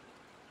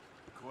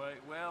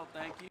 Quite well,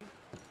 thank you.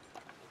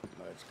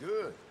 That's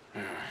good.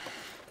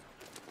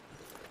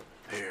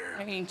 Here.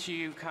 Ain't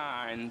you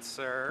kind,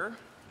 sir?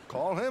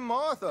 Call him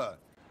Arthur.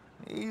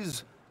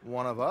 He's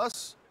one of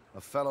us,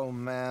 a fellow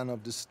man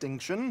of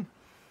distinction.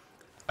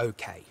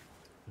 Okay,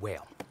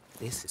 well,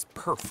 this is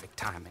perfect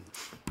timing.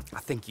 I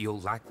think you'll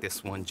like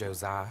this one,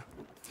 Josiah.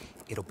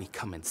 It'll be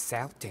coming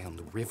south down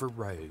the river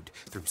road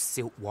through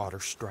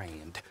Siltwater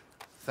Strand.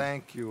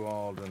 Thank you,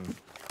 Alden.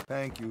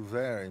 Thank you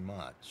very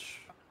much.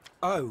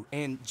 Oh,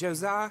 and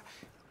Josiah,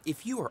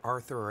 if you or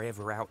Arthur are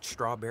ever out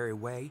Strawberry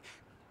Way,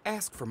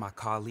 ask for my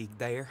colleague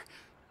there,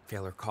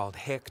 feller called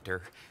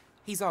Hector.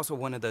 He's also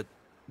one of the,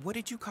 what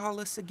did you call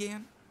us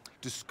again?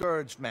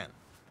 Discouraged men,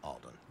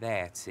 Alden.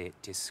 That's it,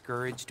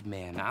 discouraged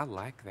men. I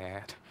like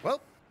that.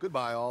 Well,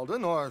 goodbye,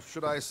 Alden, or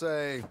should I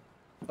say,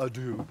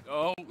 adieu.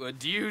 Oh,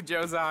 adieu,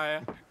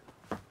 Josiah.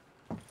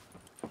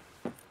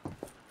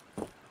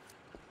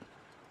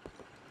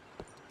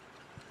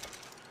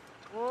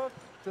 What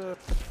the...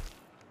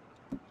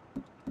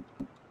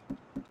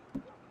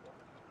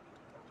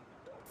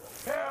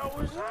 hell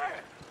was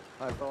that?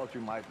 I thought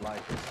you might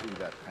like to see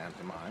that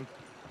pantomime.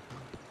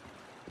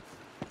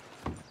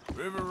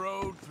 River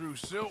Road through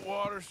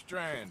Siltwater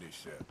Strand, he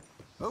said.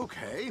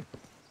 Okay.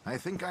 I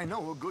think I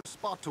know a good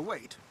spot to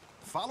wait.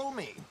 Follow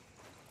me.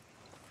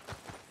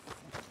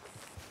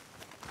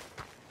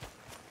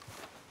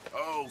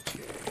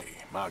 Okay,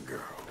 my girl.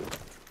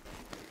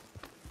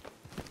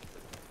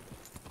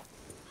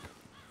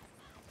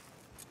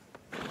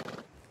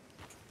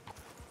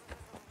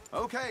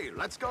 Okay,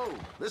 let's go.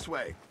 This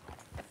way.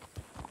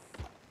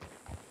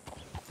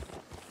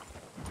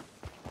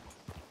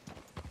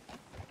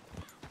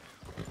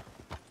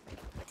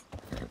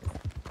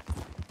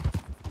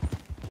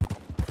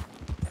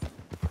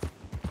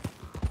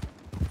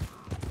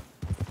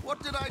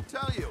 What did I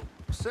tell you?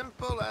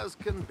 Simple as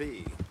can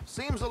be.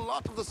 Seems a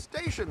lot of the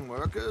station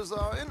workers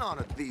are in on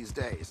it these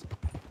days.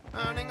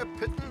 Earning a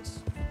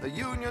pittance, the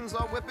unions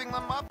are whipping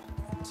them up,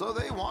 so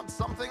they want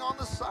something on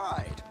the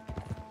side.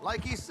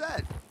 Like he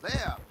said,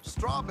 there,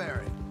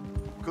 Strawberry.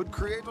 Could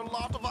create a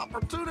lot of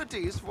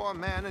opportunities for a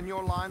man in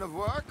your line of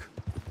work.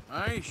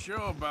 I ain't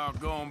sure about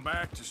going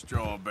back to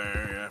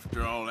Strawberry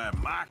after all that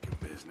mocking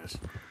business.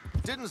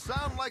 Didn't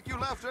sound like you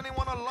left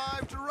anyone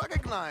alive to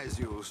recognize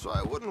you, so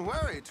I wouldn't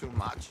worry too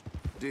much,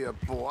 dear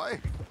boy.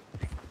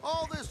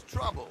 All this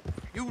trouble,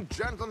 you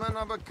gentlemen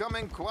are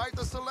becoming quite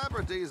the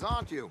celebrities,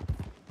 aren't you?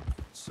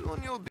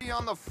 Soon you'll be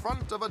on the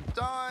front of a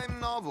dime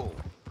novel.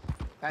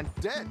 And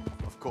dead,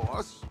 of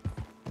course.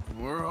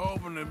 We're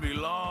hoping to be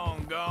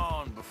long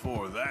gone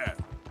before that.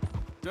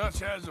 Dutch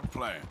has a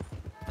plan.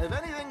 If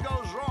anything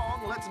goes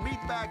wrong, let's meet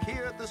back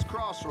here at this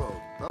crossroad,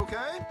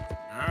 okay?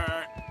 All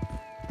right.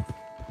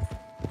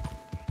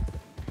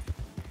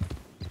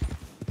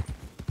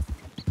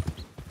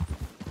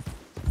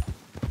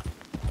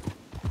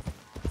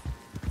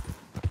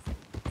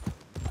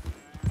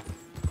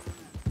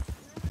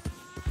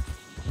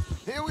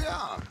 Here we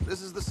are.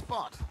 This is the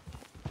spot.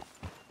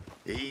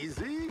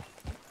 Easy.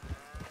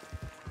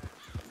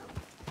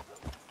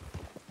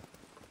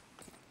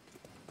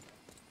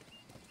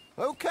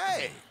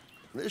 Okay.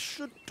 This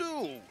should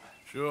do.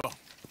 Sure.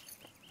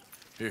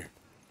 Here.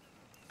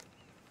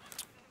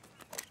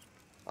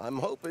 I'm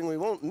hoping we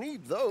won't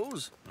need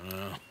those.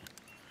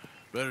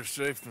 Better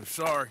safe than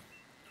sorry.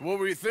 So what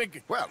were you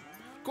thinking? Well,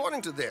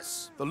 according to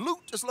this, the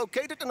loot is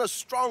located in a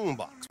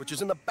strongbox, which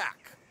is in the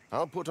back.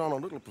 I'll put on a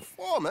little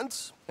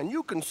performance, and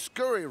you can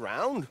scurry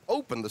around,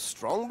 open the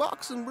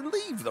strongbox, and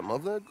relieve them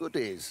of their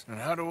goodies. And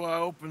how do I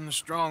open the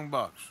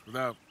strongbox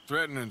without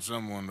threatening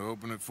someone to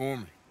open it for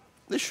me?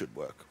 This should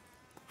work.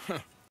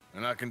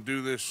 And I can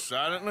do this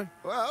silently?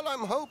 Well,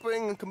 I'm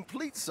hoping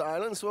complete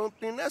silence won't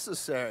be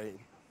necessary.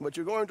 But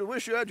you're going to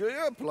wish you had your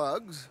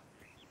earplugs.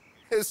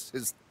 This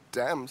is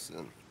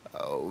Damson.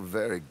 Oh,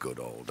 very good,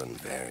 Alden,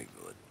 very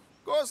good.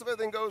 Of course, if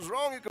anything goes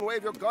wrong, you can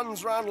wave your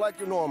guns around like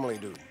you normally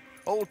do.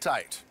 Hold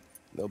tight.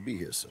 They'll be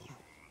here soon.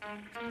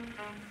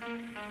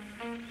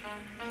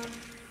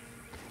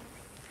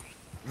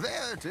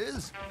 There it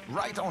is.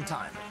 Right on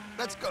time.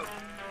 Let's go.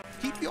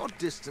 Keep your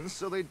distance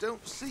so they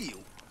don't see you.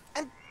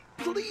 And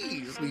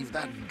please leave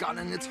that gun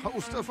in its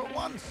holster for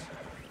once.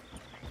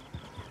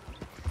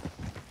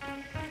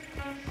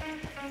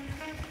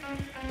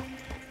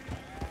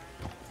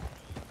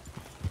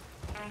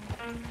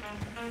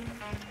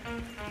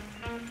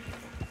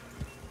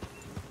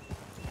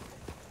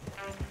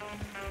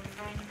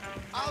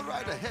 I'll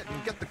ride ahead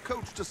and get the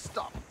coach to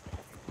stop.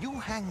 You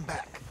hang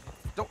back.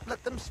 Don't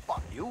let them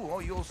spot you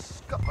or you'll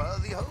scupper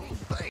the whole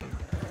thing.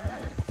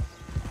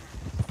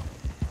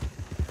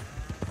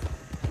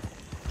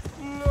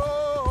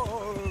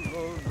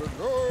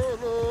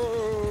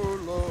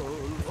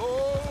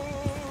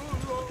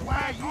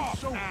 Why you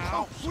so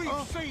close?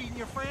 We've seen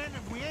you, friend,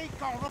 and we ain't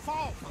gonna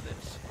fall for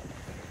this.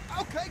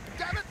 Okay,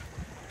 damn it.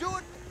 Do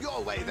it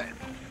your way then.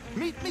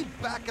 Meet me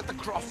back at the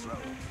crossroads.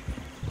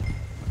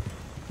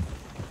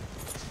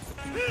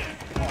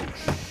 Oh,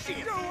 shit!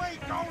 You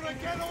ain't gonna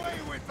get away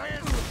with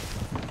this!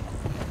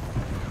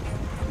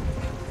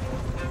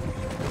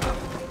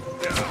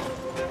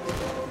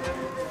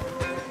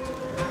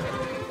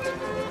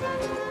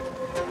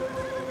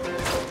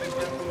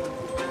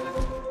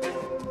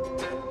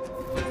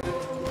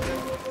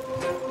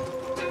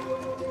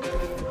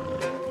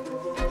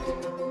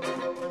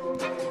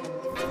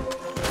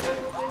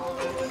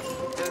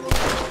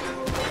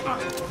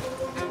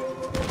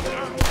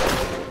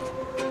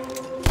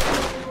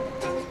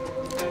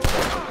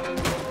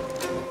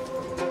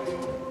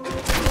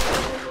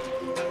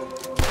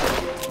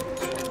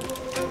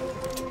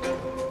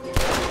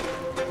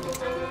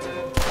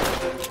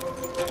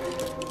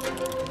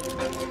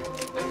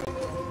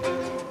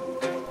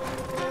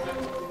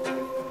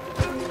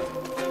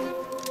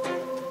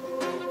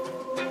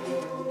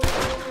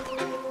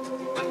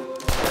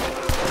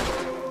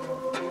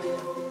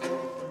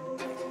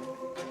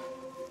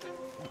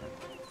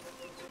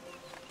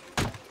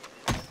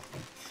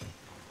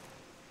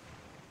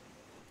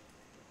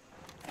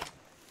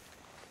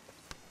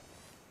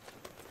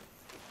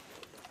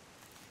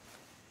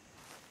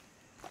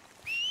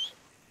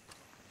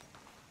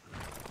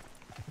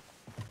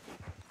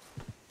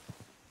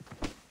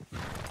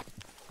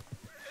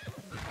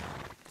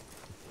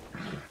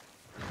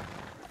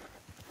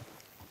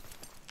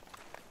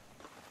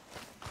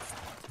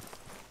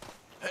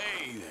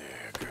 Hey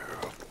there,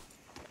 girl.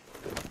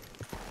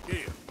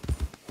 Here.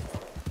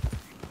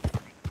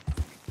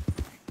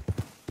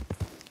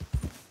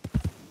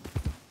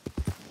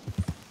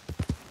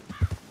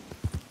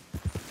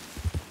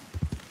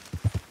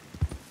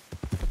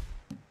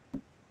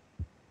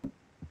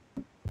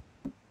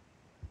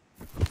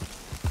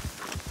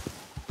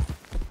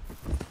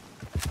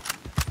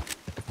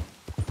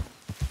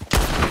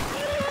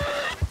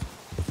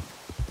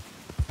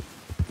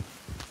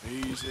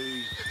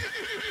 Easy.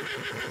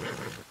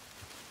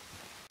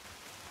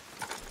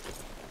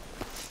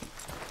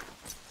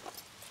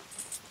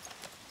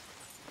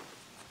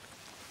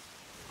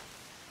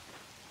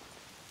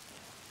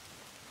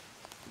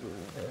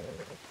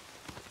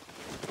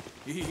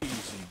 Easy,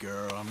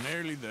 girl. I'm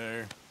nearly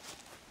there.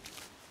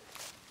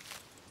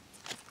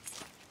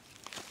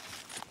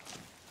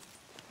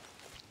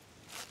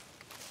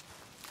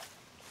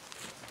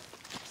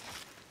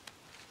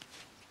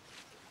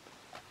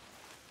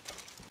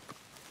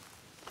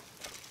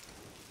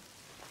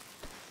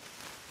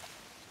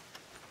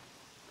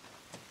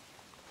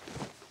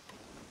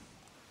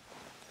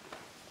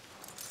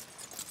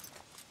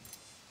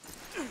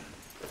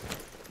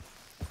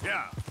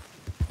 Yeah.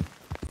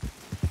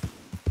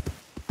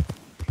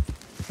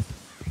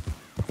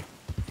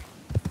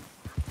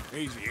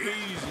 Easy,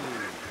 easy.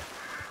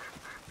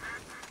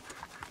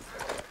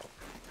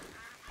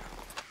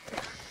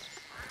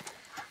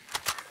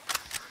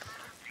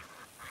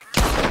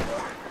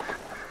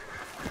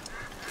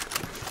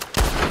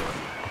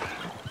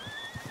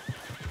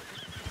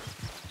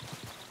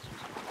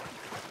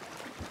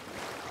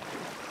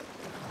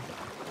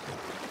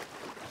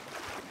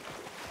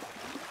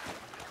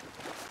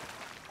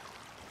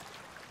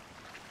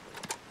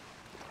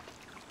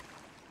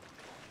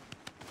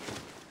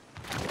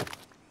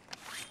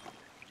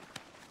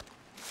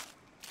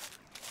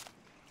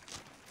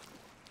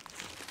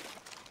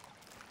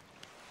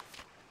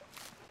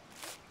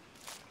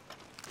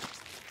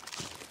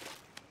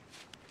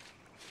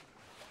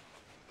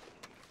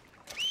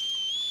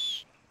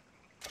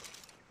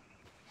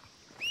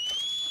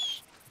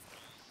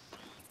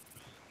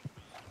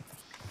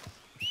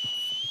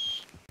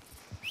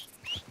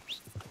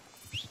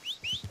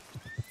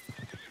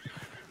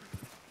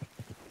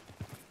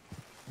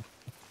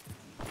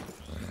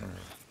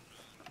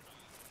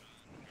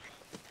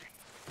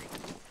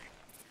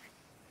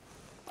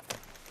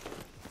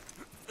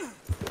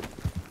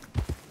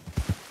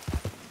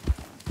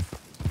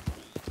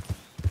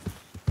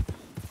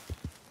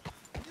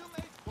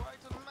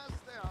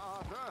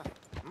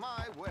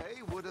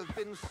 Would have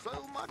been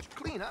so much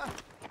cleaner,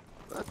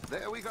 but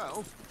there we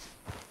go.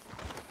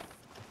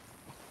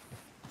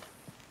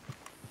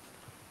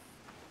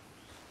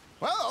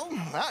 Well,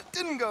 that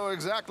didn't go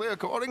exactly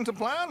according to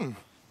plan.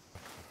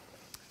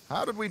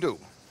 How did we do?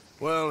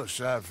 Well,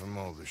 aside from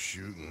all the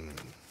shooting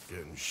and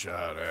getting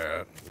shot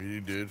at,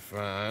 we did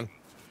fine.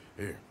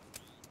 Here.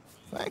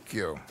 Thank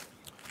you.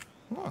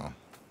 Well,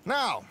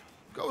 now,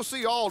 go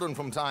see Alden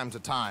from time to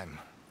time.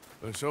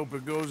 Let's hope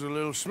it goes a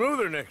little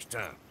smoother next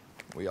time.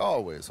 We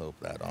always hope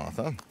that,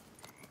 Arthur.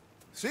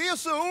 See you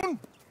soon!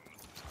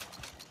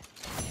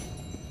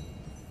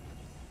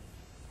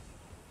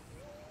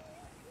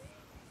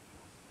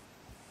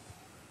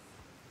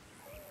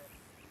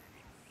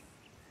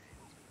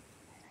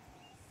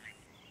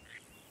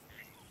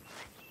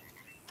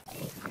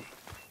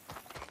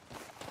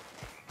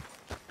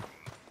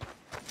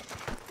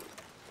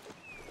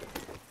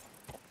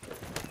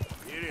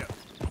 Giddy up.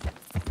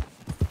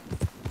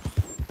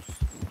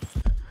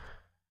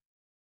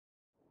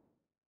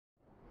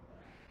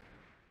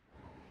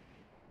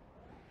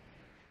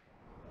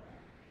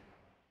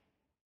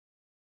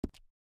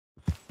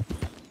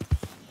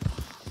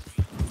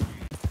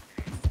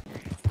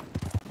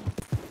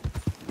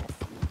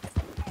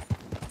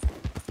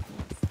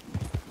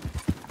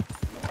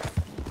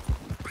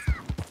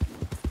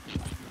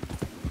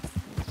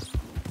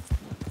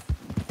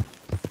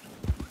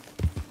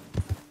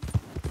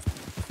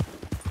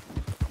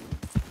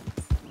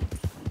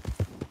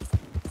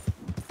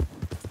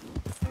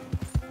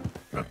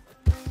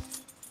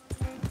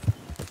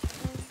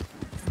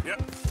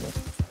 Yep.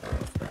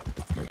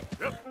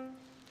 Yep.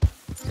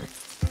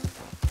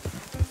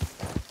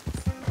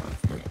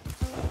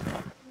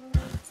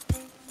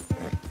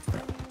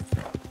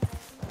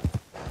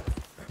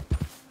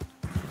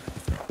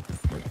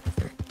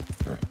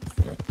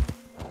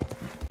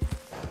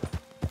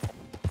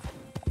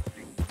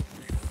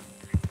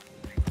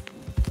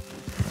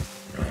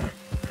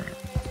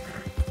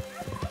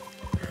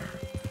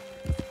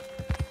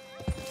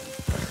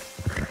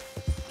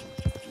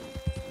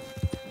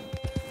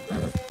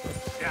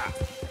 Yeah.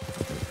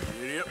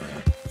 Giddy up.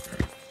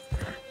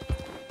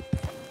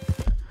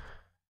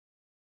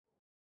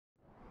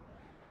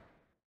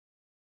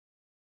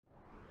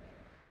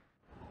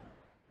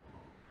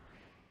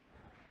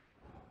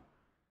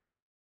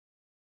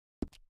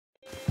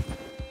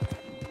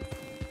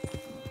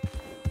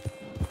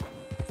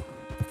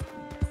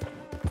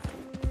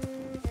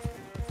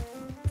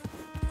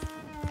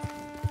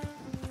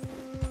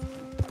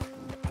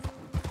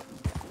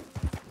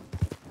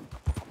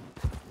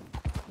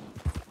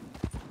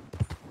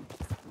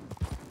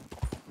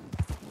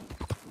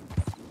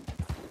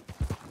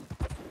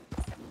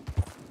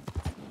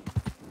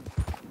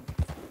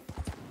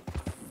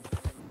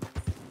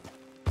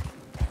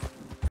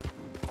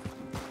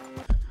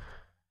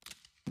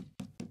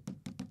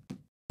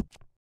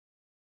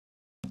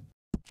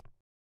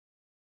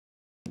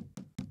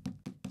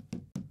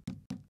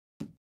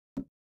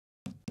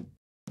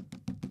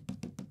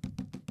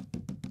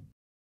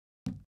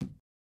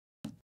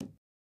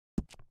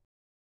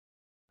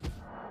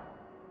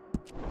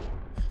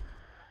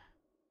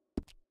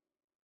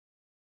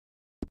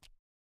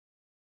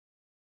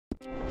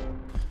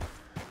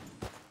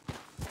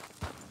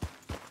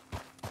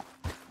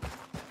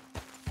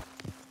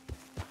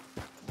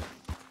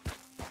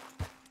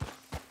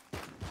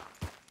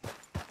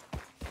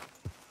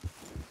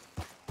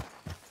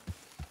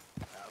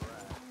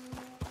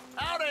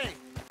 Howdy!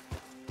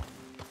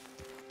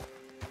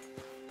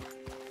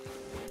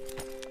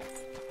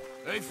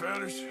 Hey,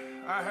 fellas.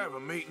 I have a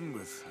meeting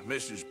with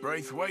Mrs.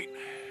 Braithwaite.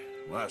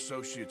 My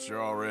associates are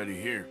already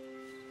here.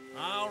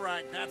 All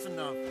right, that's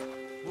enough.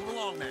 Move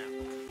along now.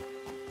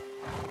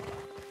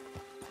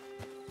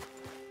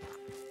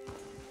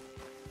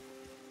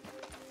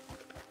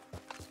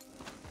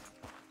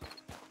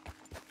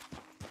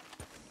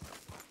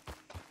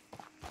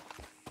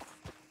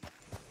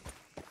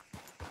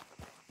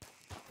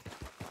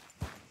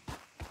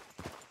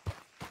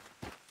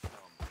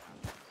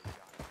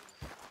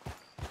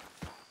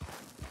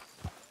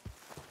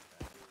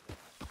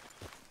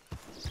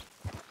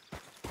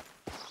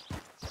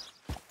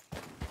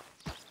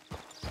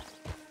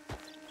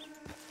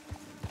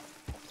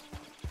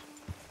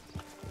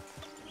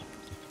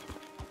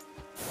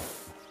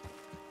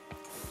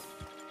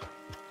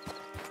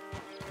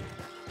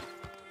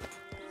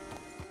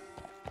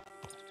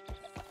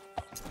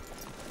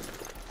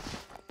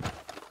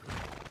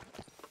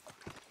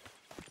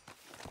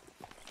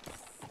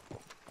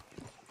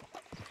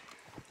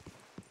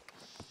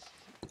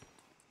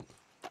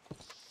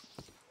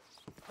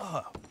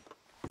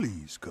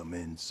 Please come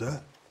in,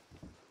 sir.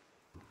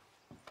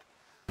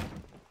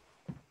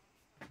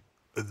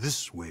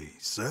 This way,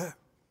 sir.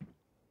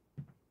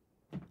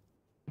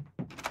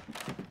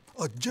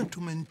 A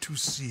gentleman to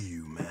see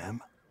you,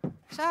 ma'am.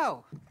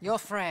 So, your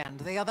friend,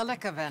 the other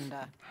liquor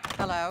vendor.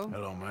 Hello.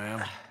 Hello,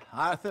 ma'am.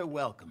 Arthur,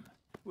 welcome.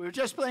 We were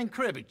just playing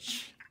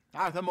cribbage.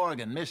 Arthur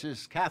Morgan,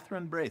 Mrs.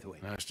 Catherine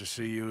Braithwaite. Nice to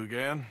see you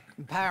again.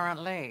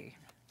 Apparently.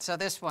 So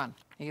this one,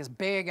 he is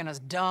big and as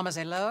dumb as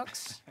he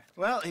looks?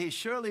 Well, he's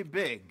surely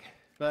big,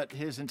 but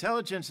his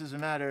intelligence is a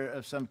matter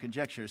of some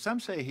conjecture. Some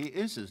say he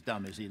is as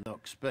dumb as he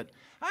looks, but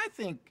I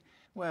think,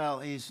 well,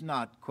 he's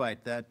not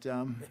quite that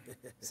dumb.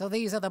 So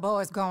these are the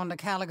boys going to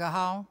Caliga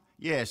Hall?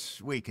 Yes,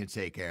 we can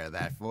take care of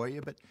that for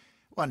you, but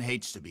one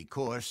hates to be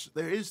coarse.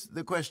 There is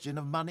the question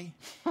of money.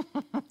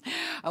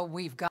 Oh,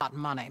 we've got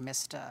money,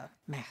 Mr.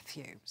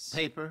 Matthews.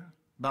 Paper,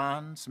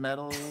 bonds,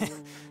 metal.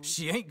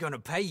 She ain't gonna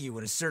pay you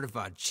with a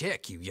certified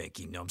check, you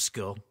Yankee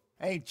numbskull.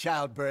 Ain't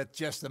childbirth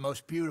just the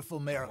most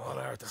beautiful miracle? Come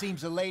on, Arthur.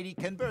 Seems a lady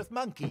can birth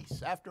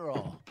monkeys, after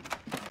all.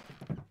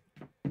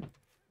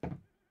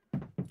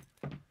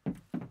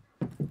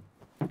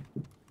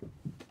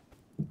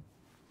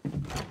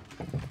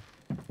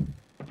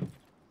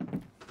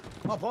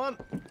 Hop on.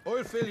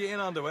 I'll fill you in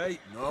on the way.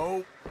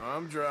 No,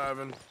 I'm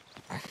driving.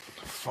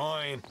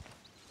 Fine.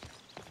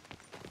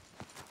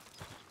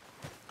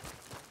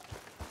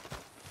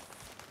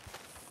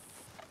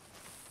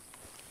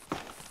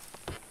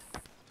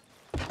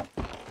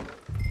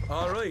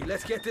 All right,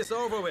 let's get this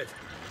over with.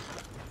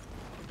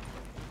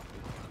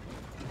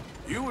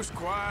 You was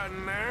quiet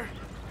in there.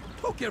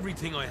 Took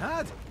everything I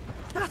had.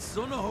 That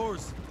son of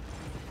hers.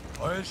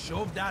 I'll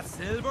shove that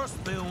silver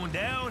spoon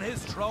down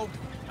his throat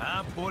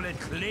and pull it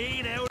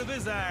clean out of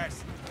his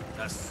arse.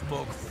 The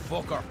smug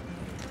fucker.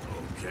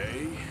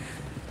 Okay.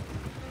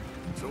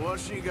 So what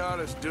she got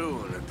us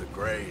doing at the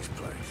Gray's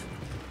place?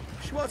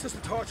 She wants us to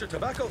torture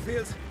tobacco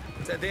fields.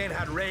 Said they ain't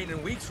had rain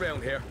in weeks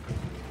round here.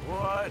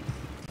 What?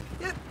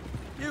 Yep,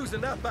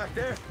 using that back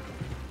there.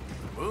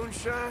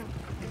 Moonshine?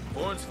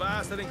 Burns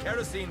faster than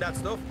kerosene, that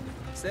stuff.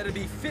 Said it'd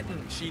be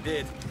fitting, she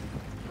did.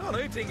 All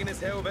I'm thinking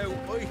is how about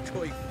I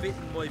try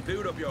fitting my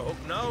boot up your hook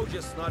now,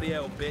 you snotty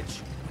old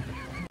bitch.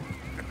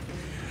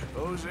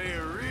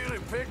 Hosea really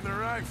picked the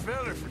right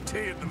feller for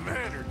tea at the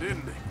manor,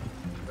 didn't he?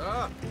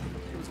 Ah,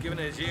 he was giving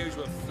it his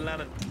usual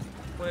flannin'.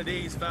 One of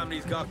these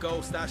families got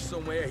gold stashed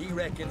somewhere, he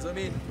reckons. I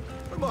mean,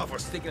 I'm all for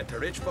sticking it to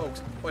rich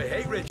folks. I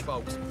hate rich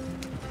folks.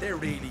 There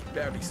really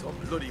better be some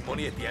bloody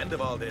money at the end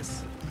of all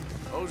this.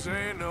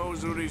 Hosea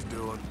knows what he's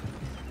doing.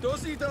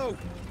 Does he, though?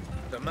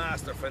 The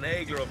master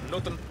finagler of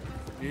nothing.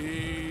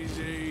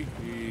 Easy,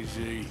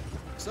 easy.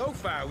 So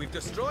far, we've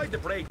destroyed the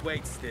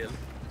Braithwaite still,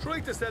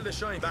 tried to sell the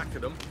shine back to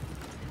them.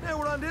 Now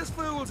we're on this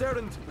fool's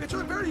errand, which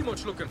I'm very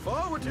much looking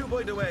forward to,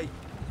 by the way.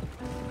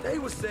 They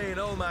was saying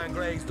old man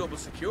Gray's double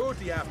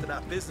security after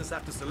that business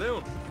at the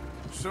saloon.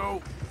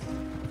 So,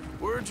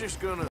 we're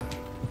just gonna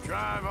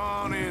drive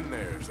on in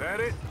there, is that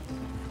it?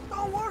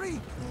 Don't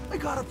worry, I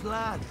got a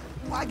plan.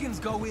 Wagons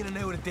go in and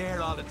out of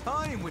there all the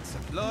time with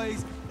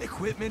supplies,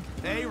 equipment,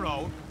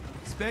 payroll.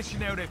 Especially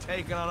now they've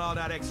taken on all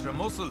that extra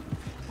muscle.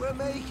 We're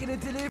making a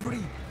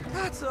delivery,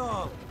 that's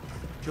all.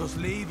 Just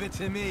leave it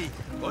to me.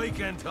 I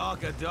can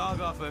talk a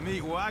dog off a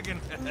meat wagon.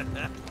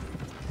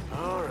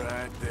 All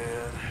right,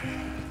 then.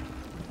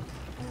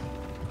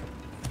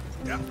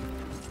 Yeah.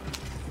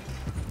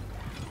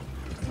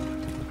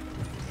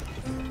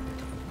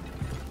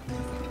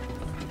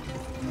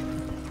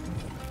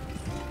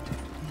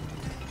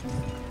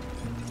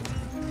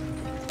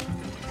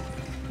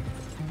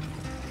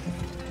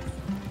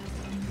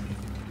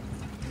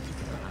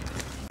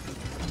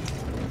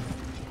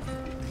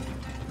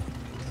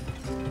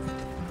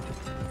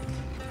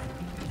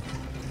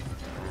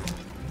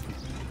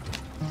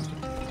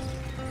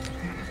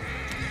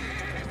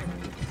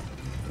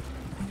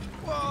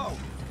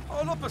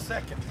 Hold up a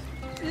second.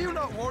 You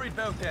not worried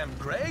about them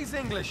Greys,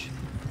 English?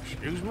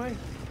 Excuse me?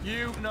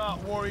 You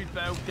not worried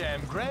about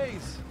them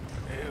Greys?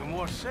 In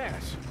what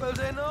sense? Well,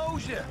 they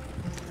knows you.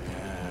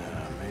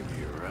 Yeah,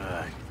 maybe you're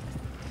right.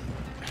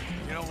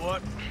 You know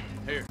what?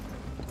 Here,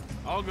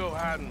 I'll go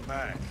hiding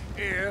back.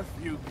 If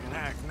you can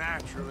act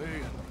naturally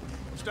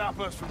and stop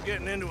us from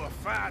getting into a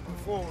fight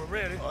before we're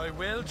ready. I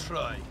will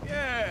try.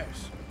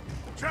 Yes.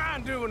 Try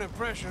and do an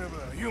impression of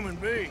a human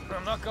being.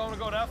 I'm not going to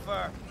go that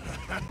far.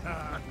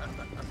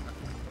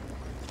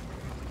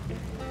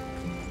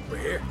 We're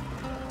here.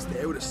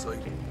 Stay out of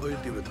sight.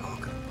 I'll do the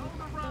talking.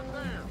 Right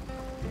there.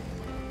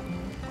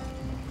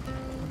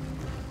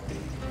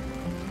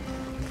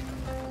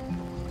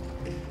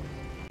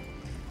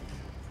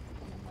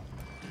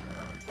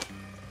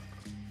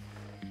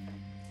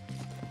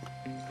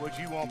 What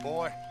you want,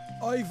 boy?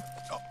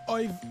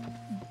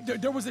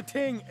 There was a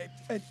thing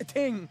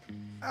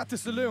at the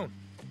saloon.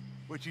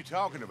 What you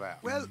talking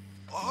about? Well,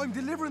 I'm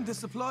delivering the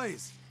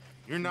supplies.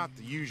 You're not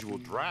the usual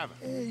driver.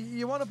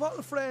 You want a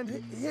bottle,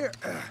 friend? Here.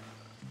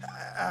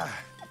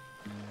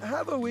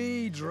 Have a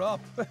wee drop.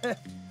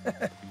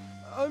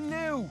 I'm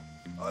new.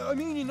 I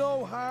mean you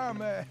no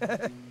harm.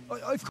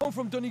 I've come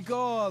from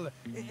Donegal,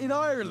 in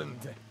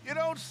Ireland. You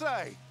don't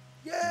say.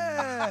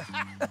 Yeah.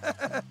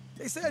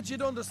 They said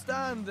you'd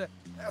understand.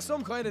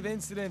 Some kind of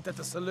incident at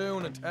the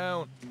saloon in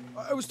town.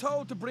 I was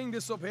told to bring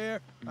this up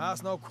here.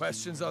 Ask no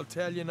questions, I'll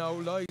tell you no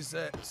lies,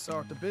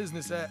 sort of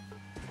business.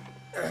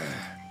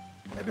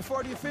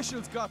 Before the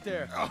officials got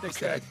there, they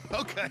said.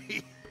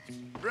 Okay.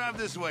 Drive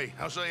this way.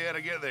 I'll show you how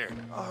to get there.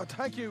 Oh,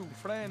 thank you,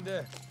 friend.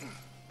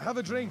 Have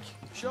a drink,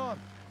 Sean.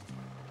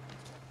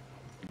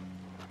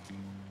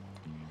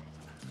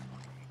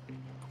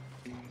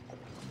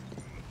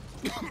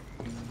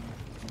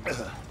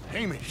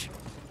 Hamish.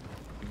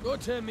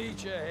 Good to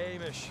meet you,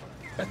 Hamish.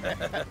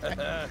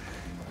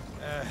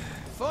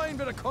 Fine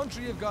bit of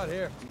country you've got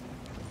here.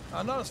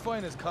 Not as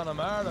fine as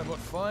Connemara, but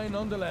fine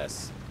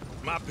nonetheless.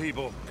 My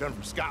people come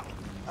from Scotland.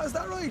 Is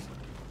that right?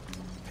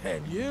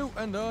 And you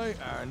and I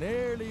are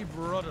nearly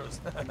brothers.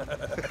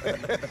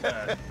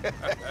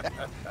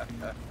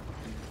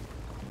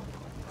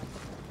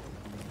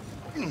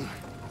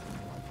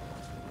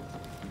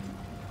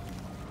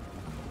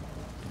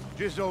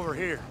 Just over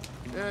here.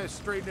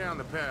 Straight down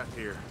the path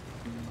here.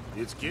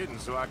 It's getting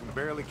so I can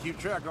barely keep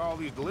track of all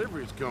these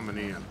deliveries coming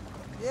in.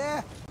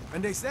 Yeah,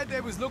 and they said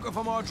they was looking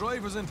for more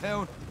drivers in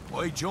town.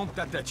 I jumped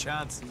at the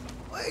chance.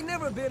 I ain't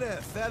never been a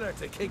feller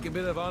to kick a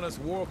bit of honest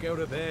work out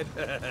of bed.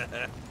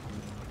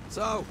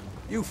 So,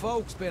 you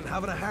folks been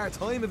having a hard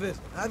time of it,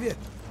 have you?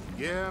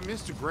 Yeah,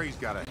 Mr. Gray's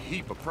got a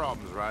heap of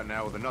problems right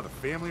now with another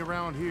family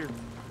around here.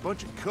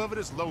 Bunch of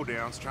covetous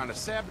lowdowns trying to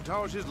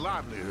sabotage his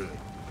livelihood.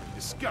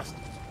 Disgusting.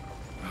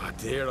 Oh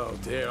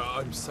dear,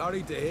 I'm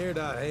sorry to hear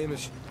that,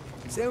 Hamish.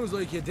 Sounds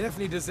like you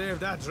definitely deserve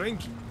that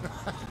drink.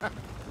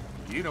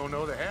 You don't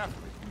know the half of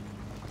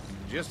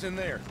it. Just in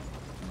there.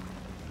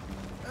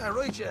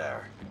 Right you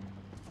are.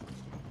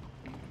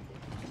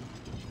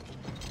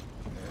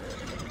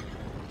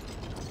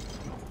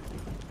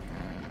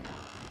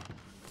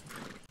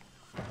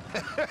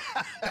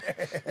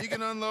 You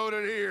can unload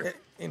it here.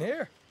 In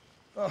here?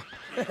 Oh,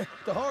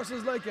 the horse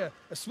is like a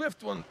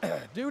swift one,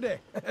 do they?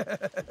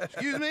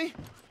 Excuse me?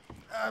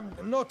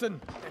 Nothing.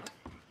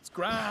 It's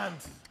grand.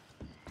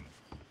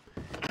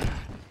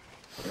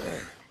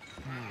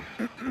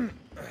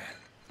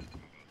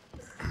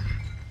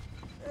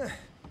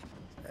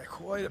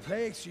 Quite a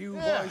place you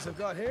boys have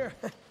got here.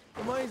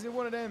 Reminds me of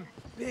one of them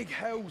big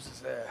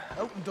houses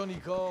out in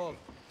Donegal.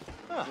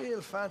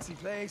 Real fancy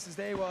places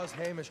they was,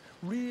 Hamish.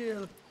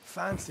 Real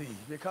fancy.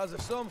 Because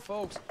if some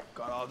folks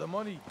got all the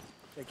money,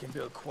 they can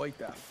build quite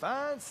the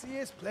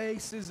fanciest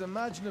places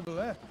imaginable,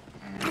 eh?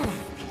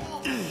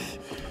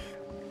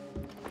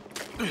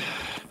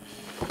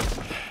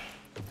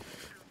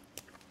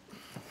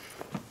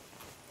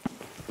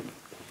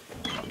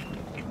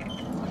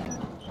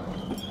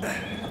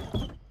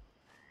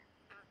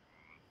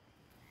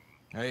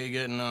 How you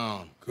getting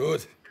on?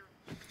 Good.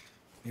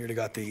 Nearly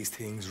got these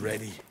things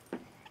ready.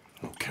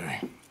 Okay.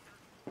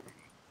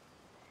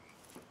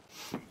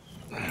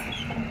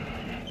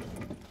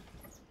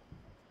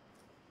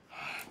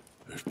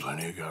 There's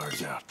plenty of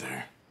guards out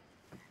there.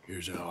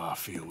 Here's how I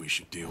feel we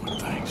should deal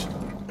with things.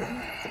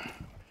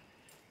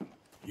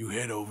 You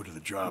head over to the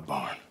dry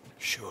barn.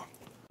 Sure.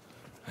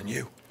 And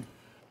you?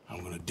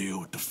 I'm gonna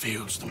deal with the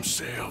fields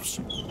themselves.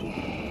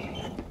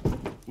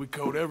 We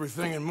coat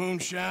everything in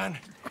moonshine,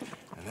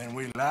 and then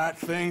we light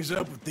things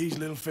up with these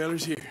little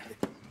fellas here.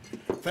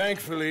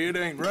 Thankfully, it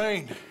ain't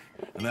rained,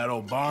 and that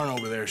old barn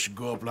over there should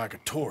go up like a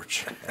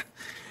torch.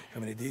 How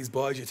many of these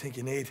boys you think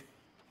you need?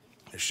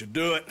 This should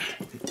do it.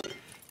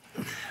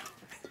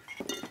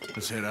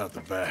 Let's head out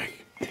the back.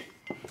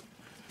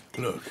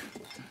 Look,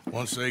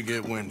 once they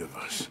get wind of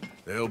us,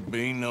 there'll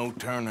be no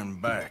turning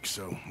back,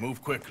 so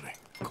move quickly.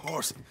 Of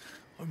course.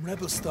 I'm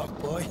rebel stock,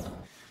 boy.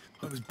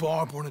 I was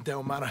born burning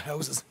down manor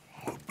houses.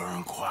 We'll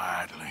burn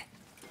quietly.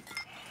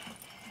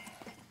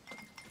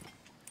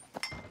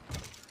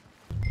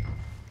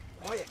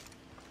 Quiet.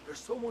 There's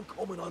someone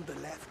coming on the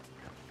left.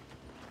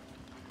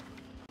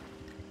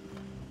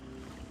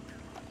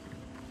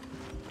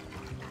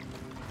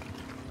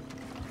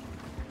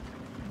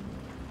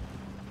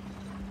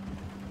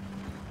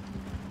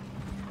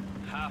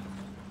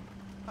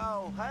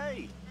 Oh,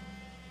 hey.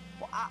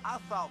 Well, I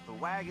thought the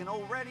wagon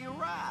already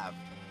arrived.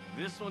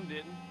 This one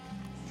didn't.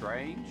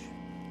 Strange.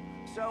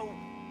 So,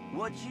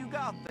 what you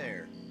got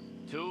there?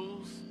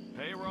 Tools,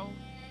 payroll.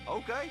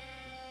 Okay.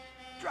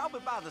 Drop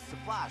it by the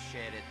supply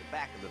shed at the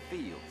back of the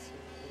fields.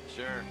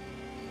 Sure.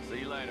 See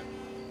you later.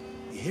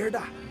 You hear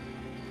that?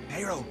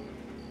 Payroll.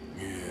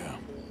 Yeah.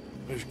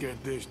 Let's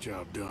get this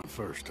job done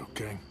first,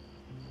 okay?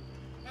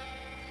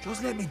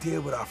 Just let me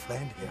deal with our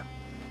friend here.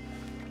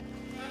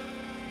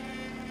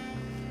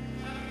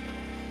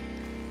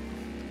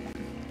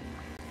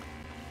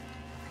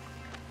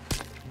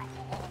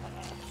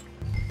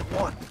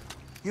 One,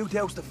 you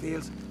douse the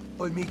fields.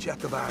 I'll meet you at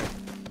the barn.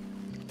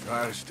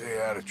 Try to stay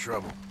out of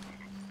trouble.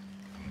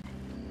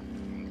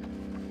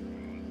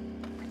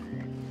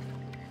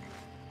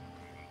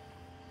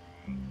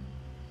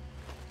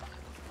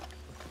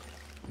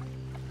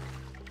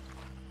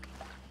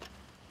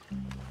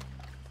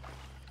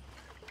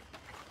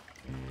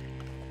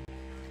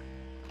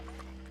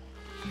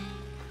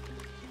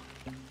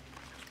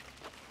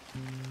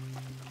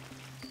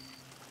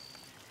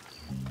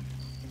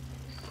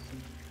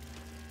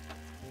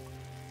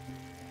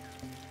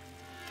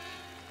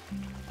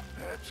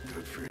 That's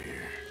good for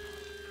here.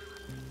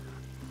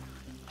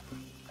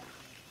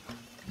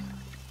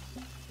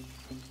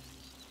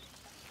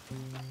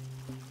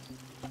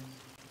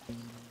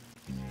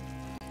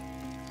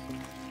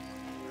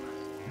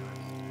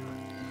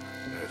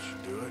 That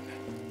should do it.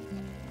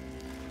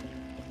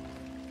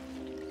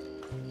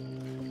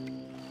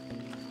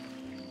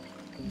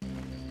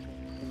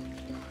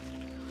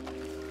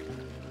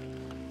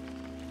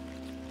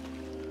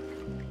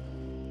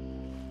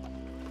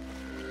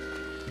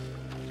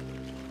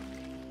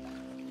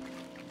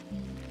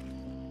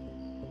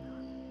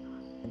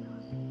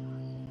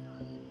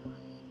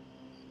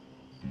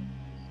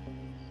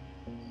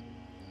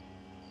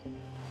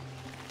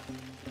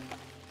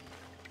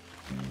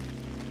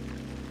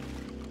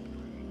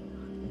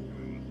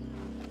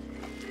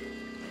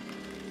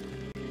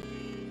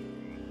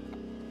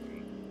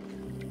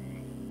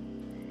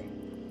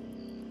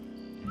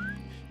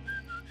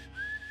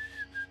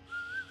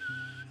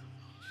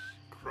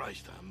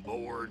 Christ, I'm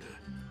bored.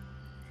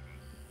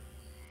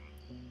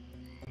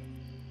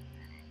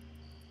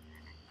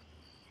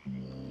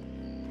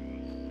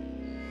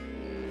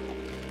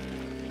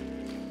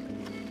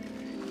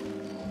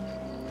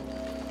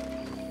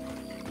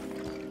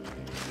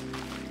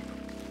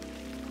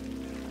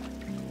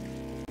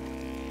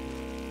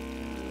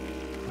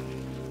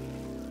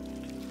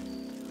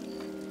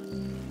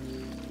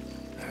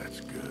 That's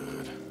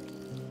good.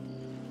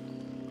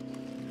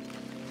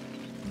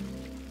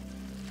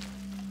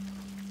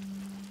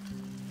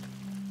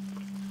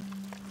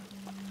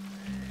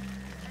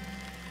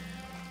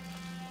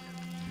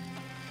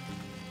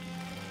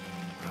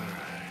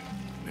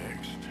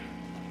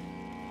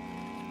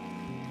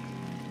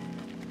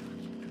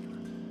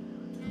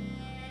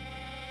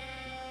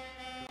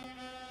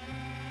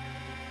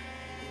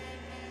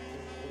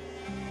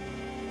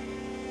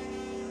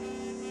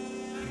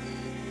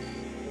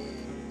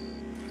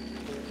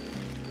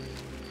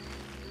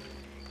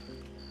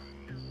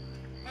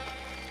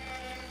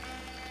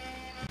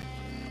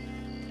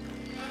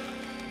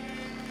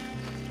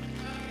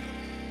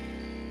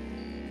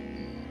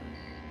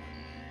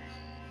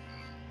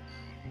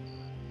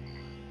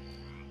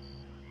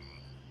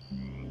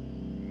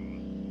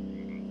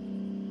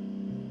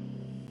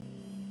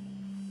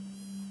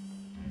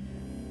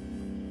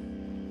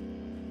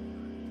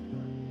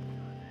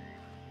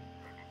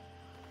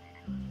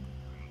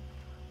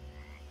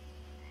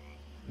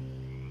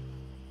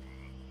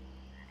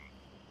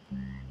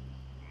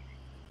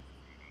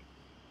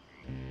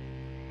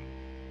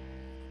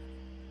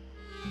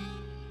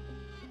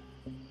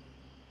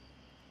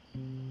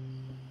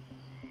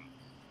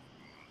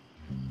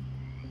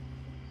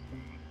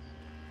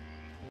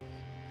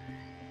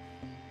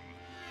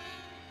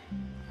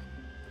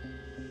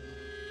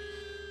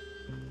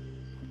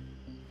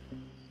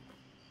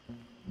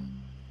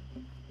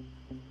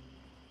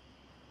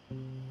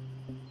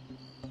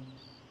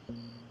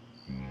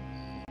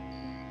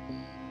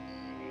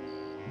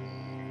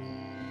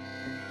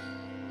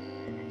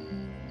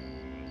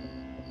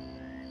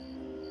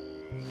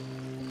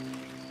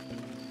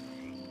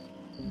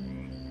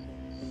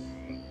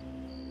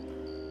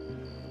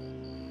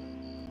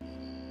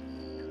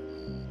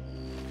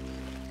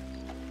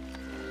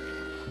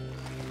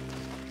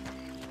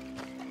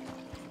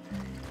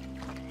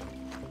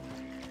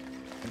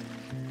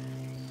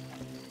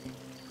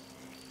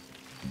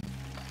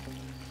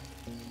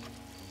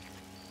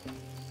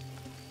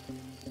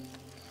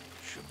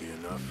 Should be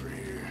enough for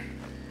here.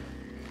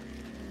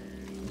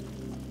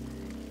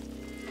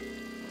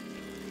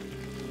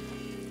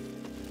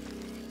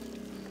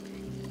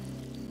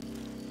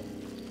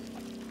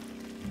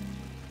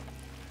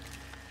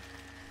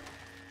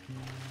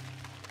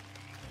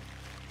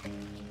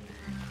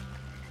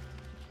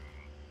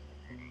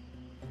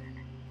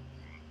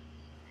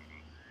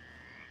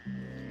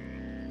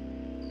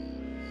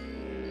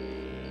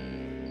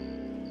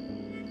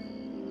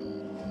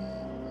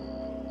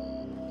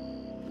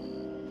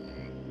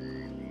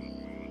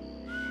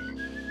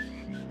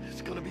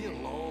 It's gonna be a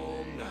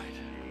long night.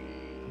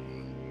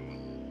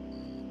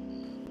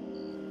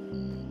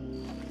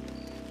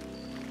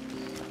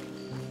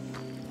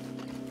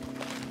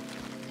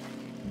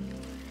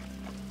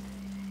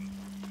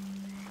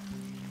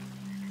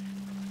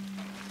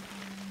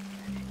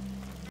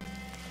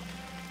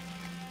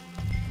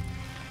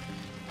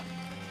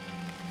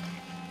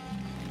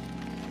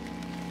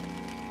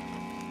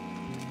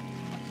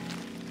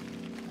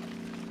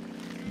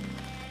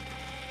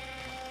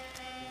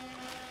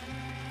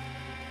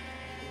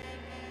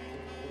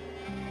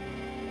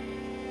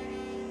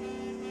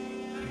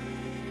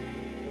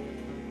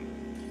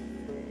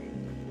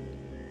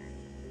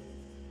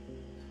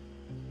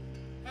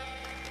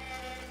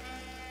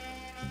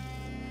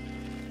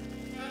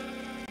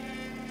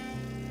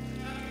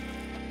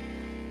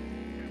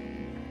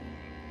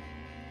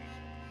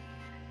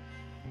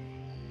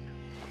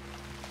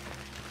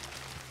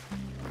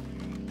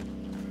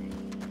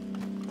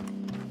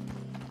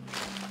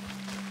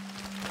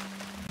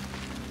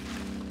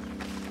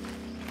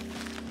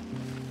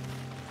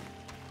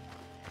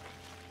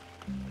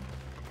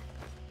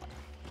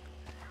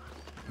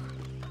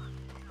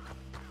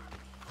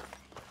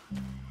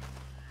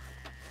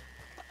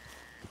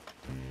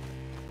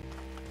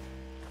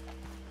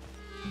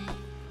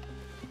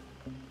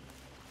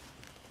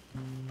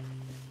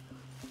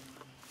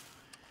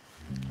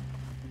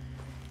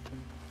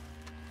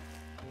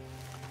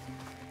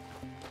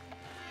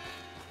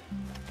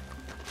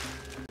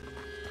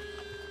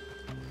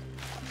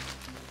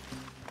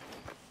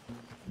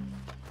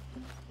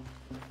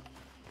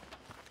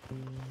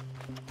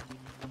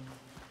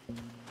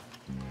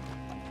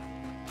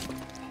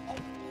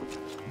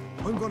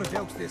 I'm gonna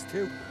douse this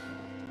too.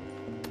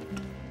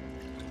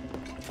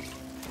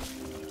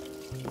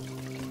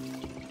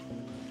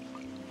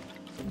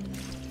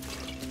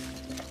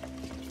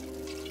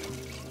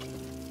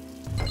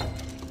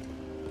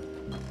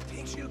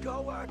 Think she'll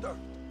go, Arthur?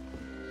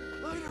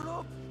 Light her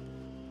up.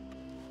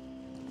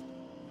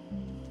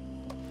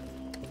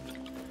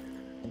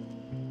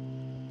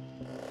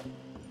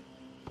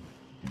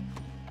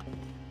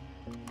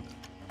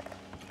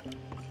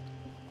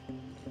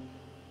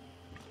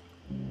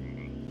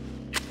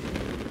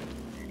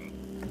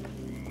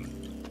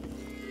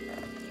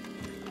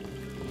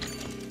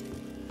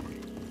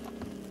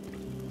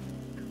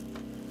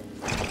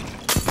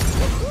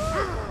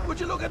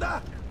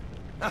 that?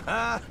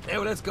 Haha,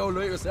 now let's go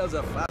light yourselves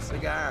a fat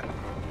cigar.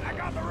 I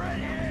got the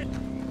redhead!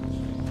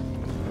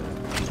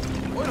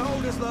 We'll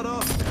hold this lot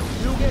off.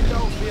 You get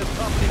those fields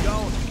properly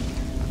going.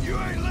 You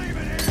ain't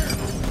leaving here!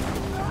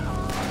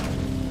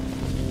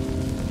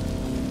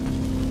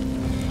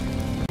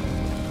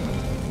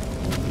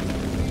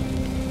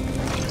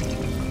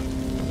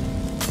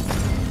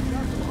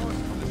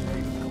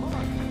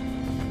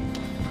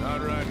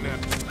 Not right now.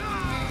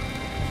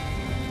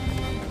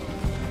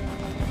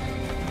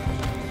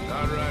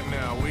 Not right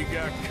now. We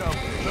got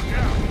company. Look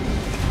out!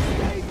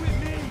 Stay with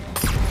me!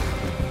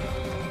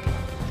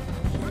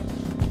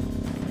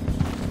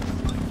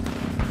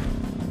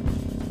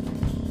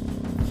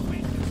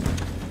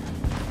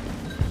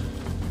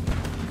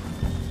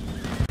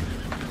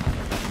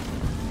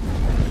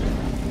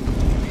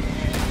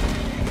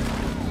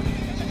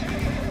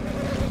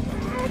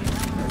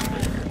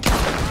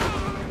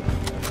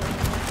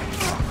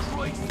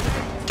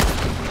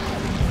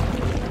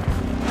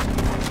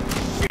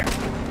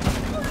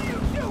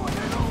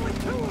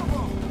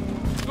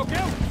 Look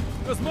out!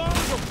 There's more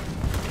of them!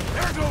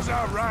 There goes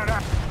our rider!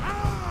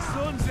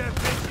 Sons of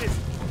bitches!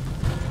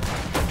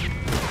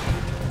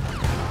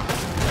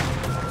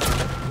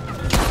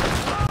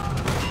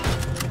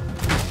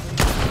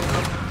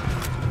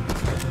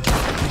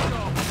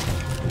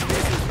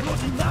 This is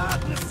bloody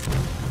madness!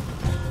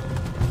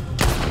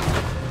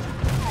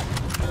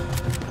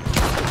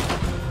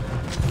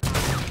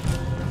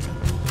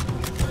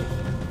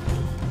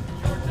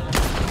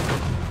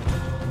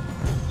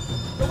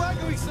 The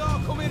wagon we saw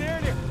come in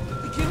earlier.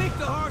 We can nick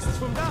the horses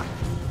from that.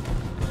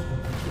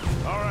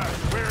 All right,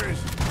 where is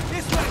it?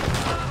 This way.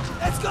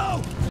 Let's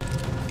go.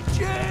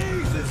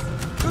 Jesus,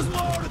 there's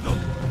more of them.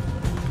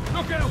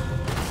 Look out!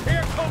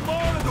 Here come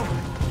more of them!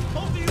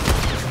 Hold you.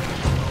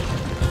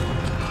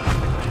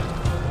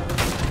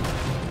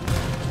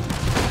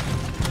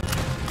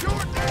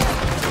 You're dead!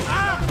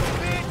 Ah!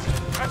 Bitch!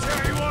 That's how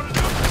you want to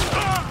do it!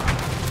 Ah!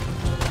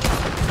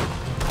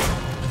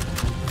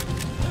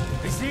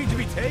 They seem to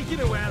be taking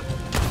it well.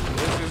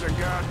 This is a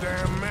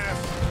goddamn mess.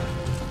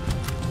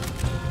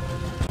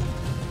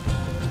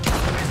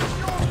 This is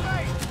your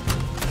fate!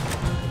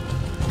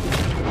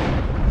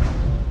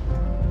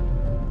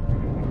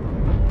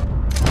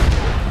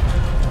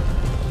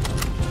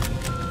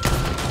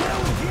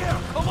 Down here,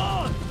 come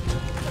on.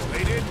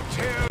 They didn't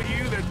tell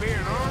you there'd be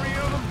an army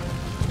of them?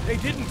 They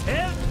didn't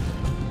tell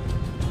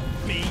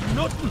me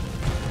nothing.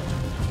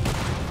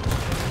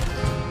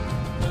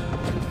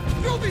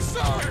 You'll be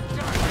sorry!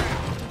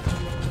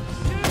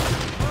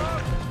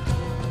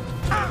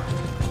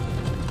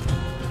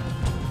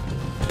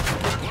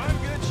 One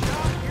good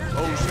shot, you're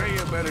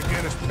Hosea better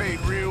get us paid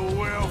real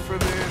well for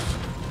this.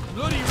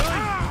 Bloody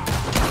right.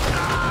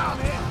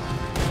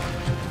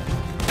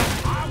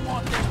 I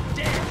want them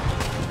dead!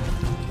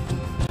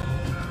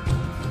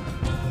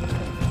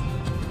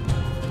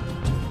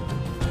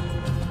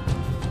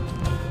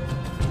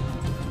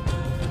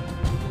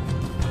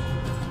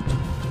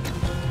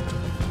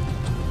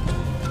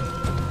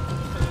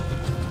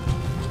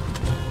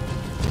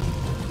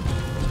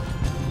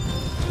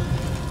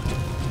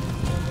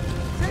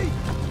 See,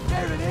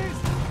 there it is.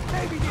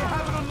 Maybe you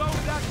haven't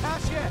unloaded that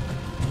cash yet.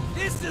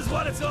 This is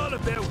what it's all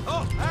about.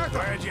 Oh, Arthur.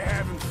 Glad you're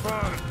having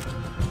fun.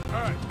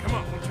 All right, come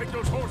on, we'll take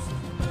those horses.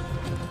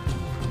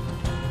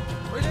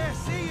 We're there.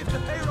 See if the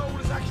payroll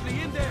is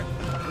actually in there.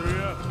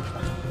 Hurry up.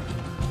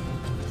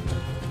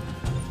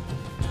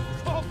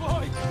 Oh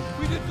boy,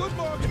 we did good,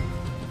 Morgan.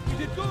 We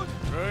did good.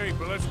 Great,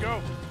 but let's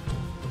go.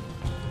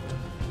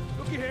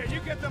 Looky here, you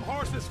get them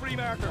horses free,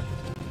 Martha.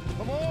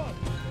 Come on.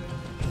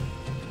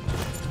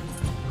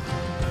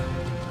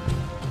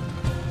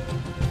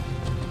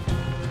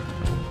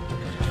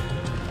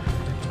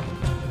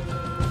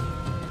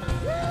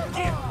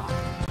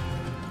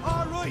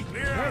 All right,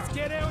 Yeah. let's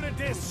get out of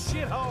this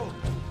shithole.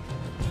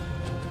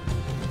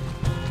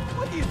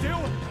 What are you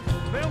doing?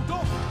 Mount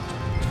up.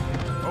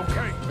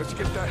 Okay, let's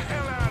get the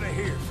hell out of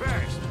here,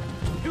 fast.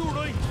 You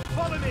right,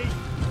 follow me.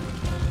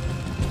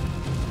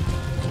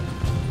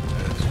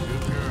 That's a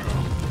good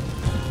girl.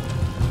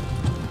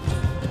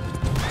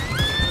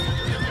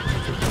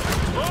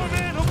 More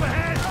men up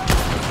ahead.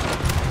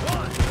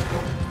 One.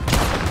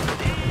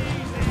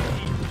 Easy.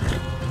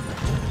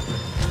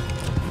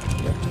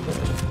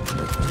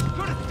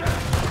 Good as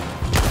that.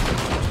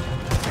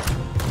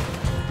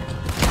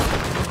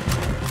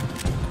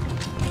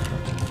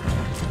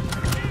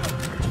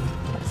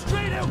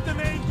 Straight out the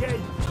main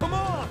gate. Come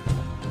on.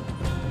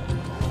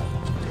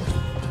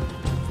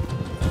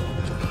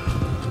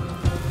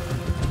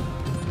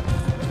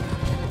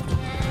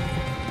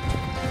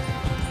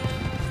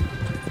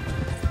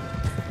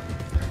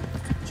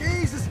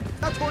 Jesus,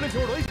 that turned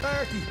into a right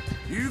party.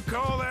 You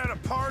call that a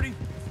party?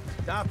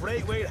 That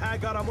Braithwaite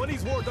had got our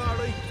money's worth, all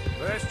right.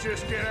 Let's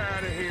just get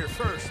out of here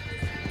first.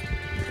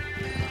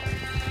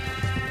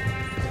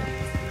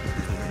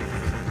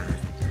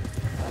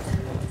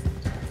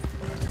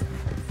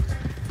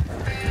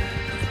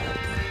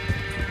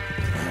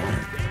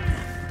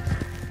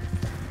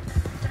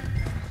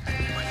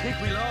 I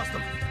think we lost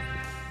them.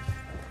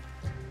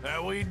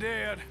 he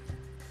did.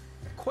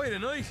 Quite a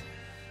night.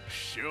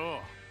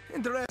 Sure.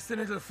 Interesting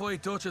little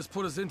fight Dutch has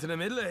put us into the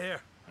middle of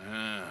here.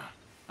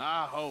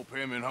 I hope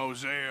him and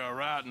Jose are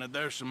right and that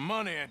there's some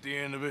money at the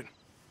end of it.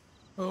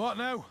 Well, what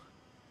now?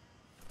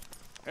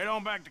 Head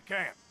on back to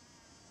camp.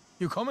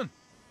 You coming?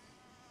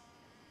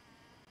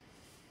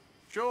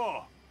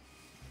 Sure.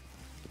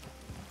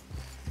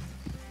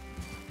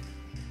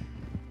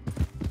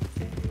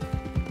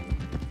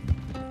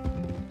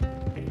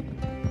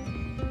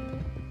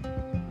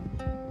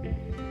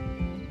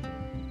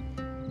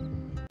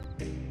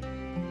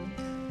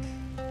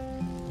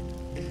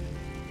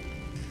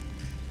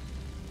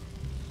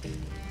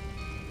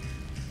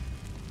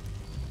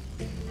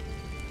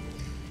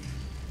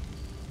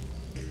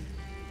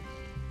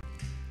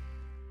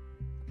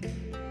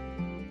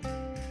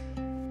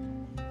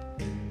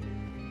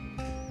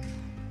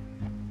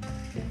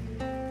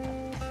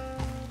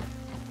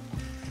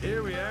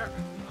 Here we are.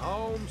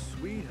 Home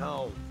sweet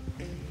home.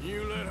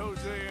 You let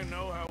Hosea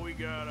know how we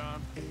got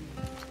on.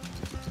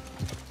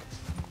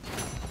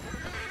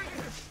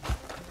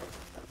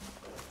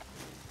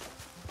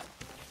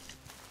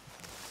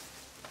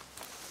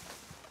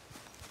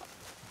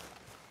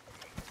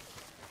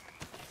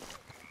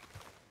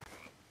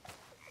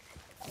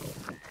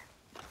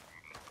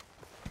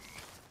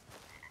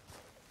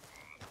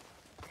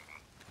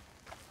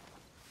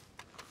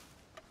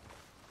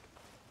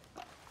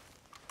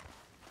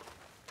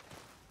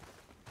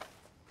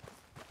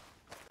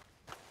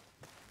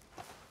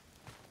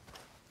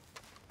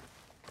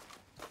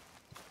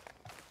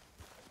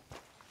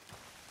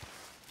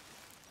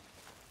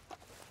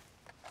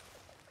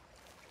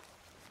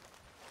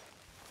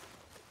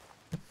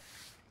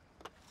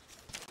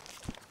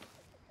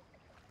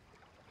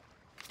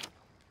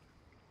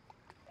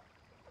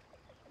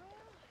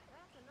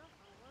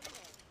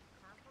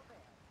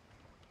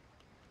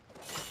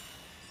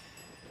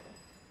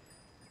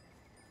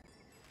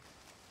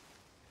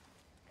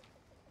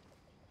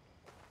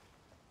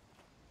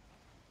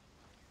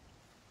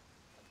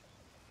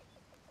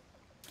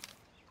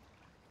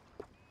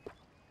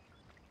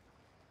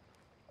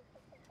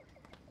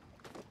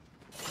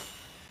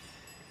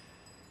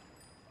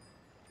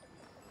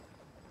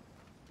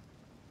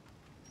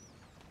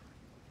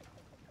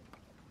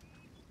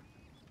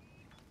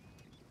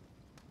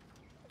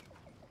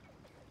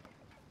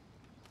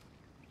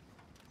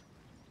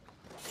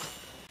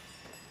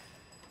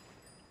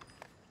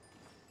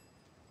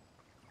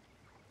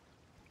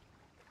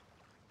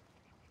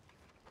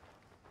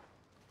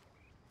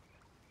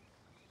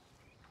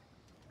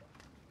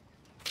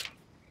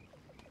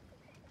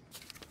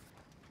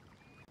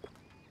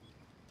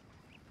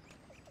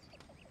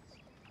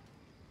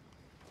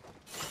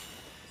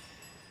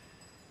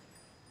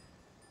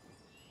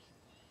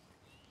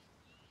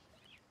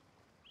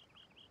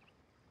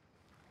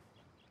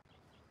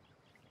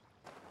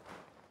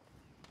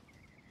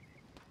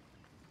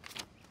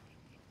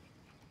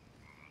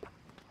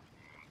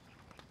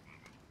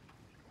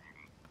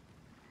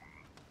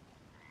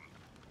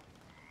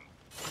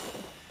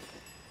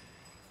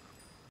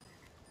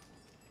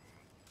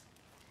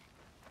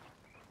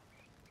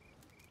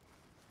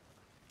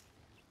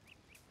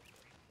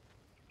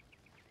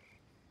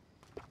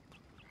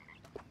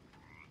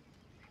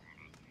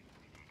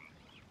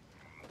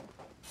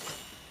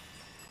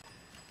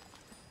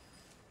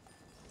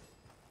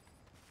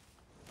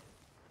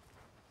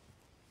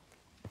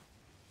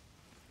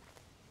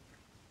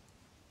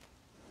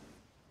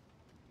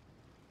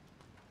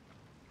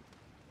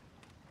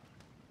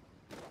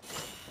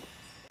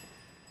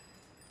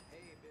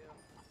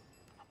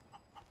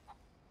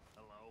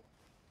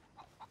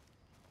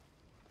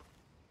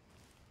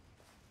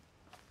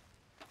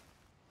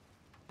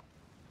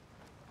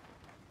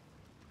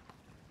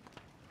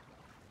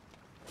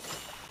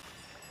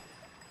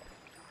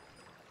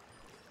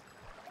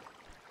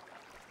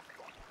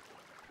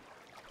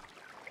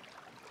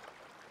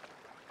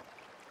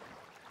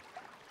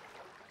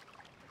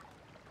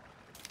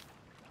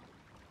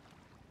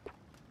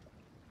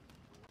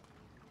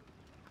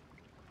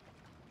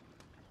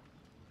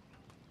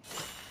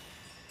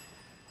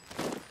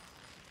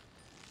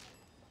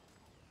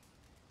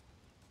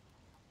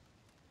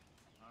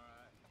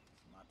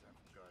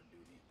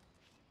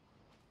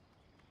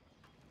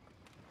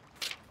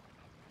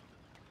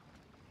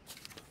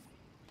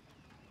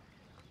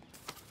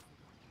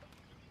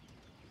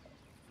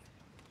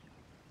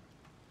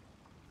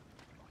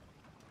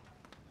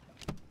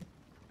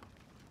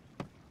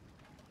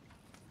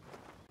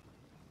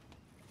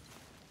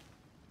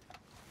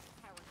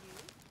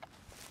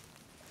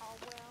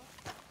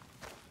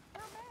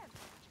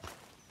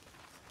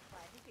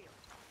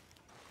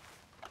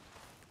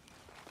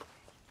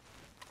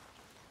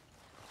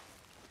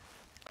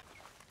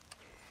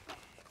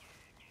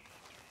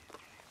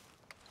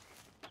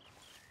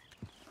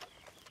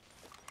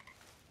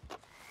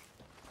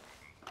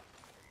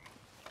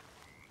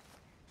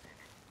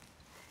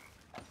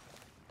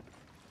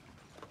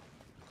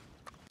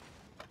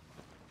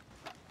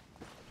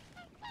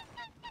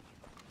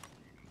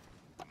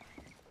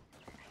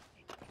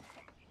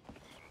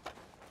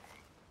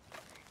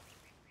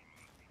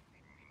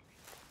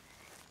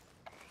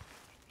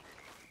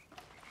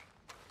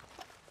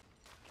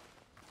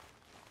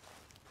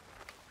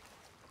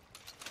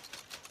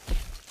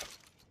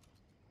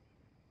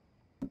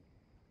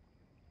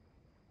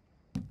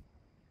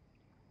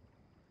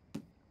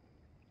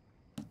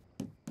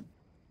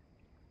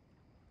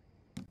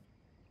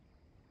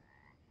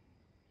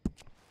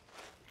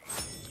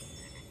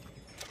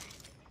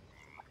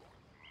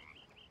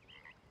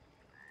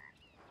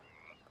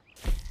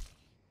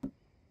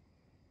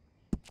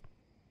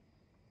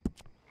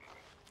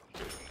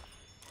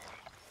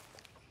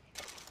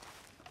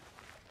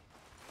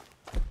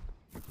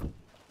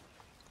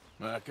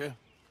 Micah?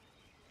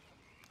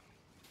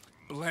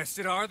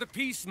 Blessed are the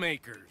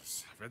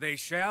peacemakers, for they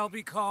shall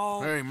be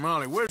called... Hey,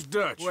 Molly, where's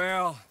Dutch?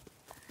 Well,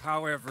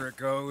 however it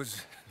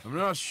goes. I'm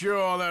not sure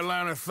all that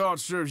line of thought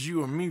serves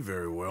you and me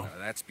very well.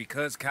 That's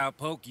because,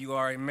 Cowpoke, you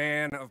are a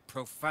man of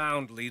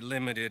profoundly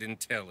limited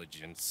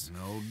intelligence.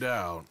 No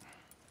doubt.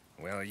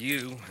 Well,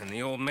 you and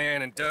the old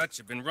man and Dutch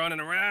have been running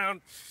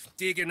around,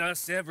 digging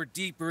us ever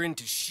deeper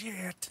into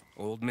shit.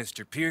 Old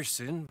Mr.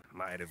 Pearson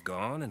might have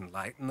gone and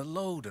lightened the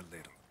load a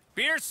little.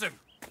 Pearson!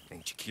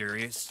 Ain't you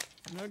curious?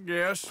 I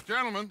guess.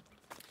 Gentlemen.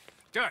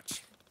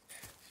 Dutch,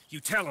 you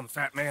tell him,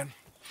 fat man.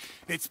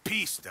 It's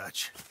peace,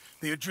 Dutch.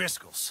 The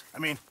O'Driscolls. I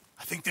mean,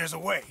 I think there's a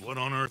way. What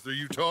on earth are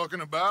you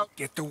talking about?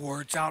 Get the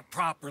words out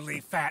properly,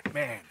 fat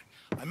man.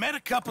 I met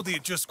a couple of the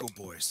O'Driscoll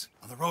boys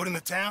on the road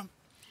into town,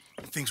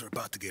 and things were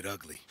about to get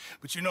ugly.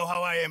 But you know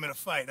how I am in a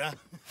fight, huh?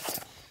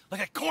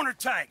 Like a cornered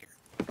tiger.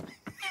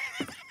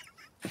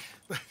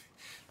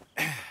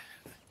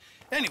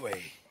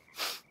 Anyway,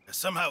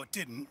 somehow it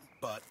didn't,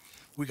 but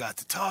we got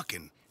to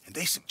talking, and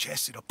they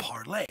suggested a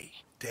parlay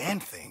to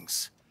end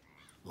things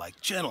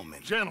like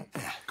gentlemen. Gentlemen.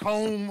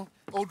 Combe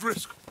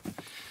O'Driscoll.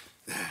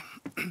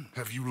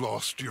 Have you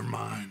lost your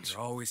minds?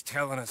 You're always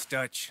telling us,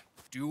 Dutch.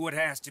 Do what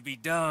has to be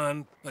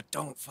done, but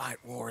don't fight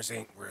wars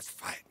ain't worth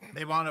fighting.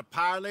 They want a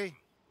parley?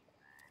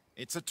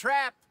 It's a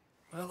trap.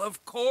 Well,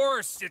 of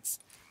course, it's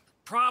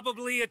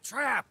probably a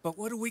trap, but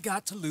what do we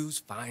got to lose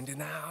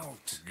finding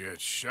out?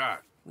 Get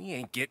shot. We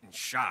ain't getting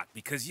shot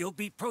because you'll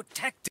be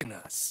protecting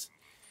us.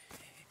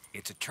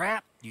 It's a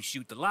trap, you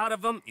shoot the lot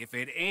of them. If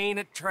it ain't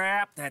a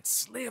trap, that's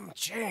slim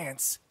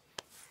chance.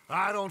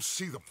 I don't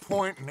see the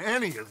point in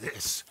any of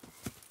this.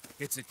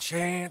 It's a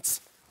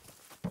chance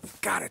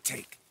you've gotta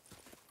take.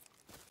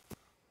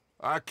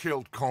 I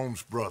killed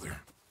Combs'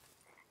 brother.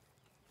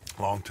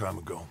 A long time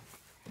ago.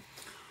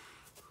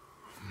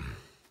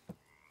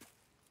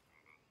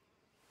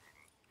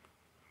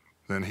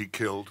 Then he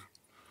killed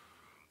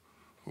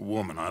a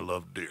woman I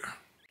loved dear.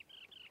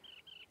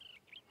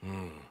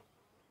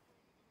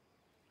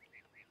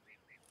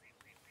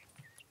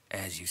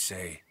 As you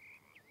say,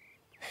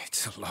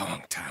 it's a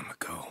long time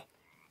ago,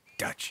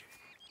 Dutch.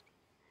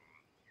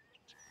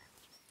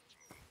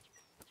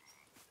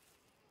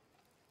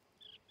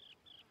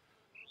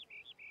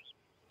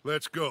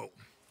 Let's go.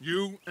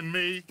 You and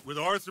me, with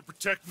Arthur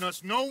protecting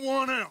us, no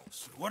one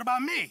else. What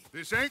about me?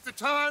 This ain't the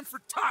time for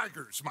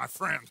tigers, my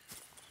friend.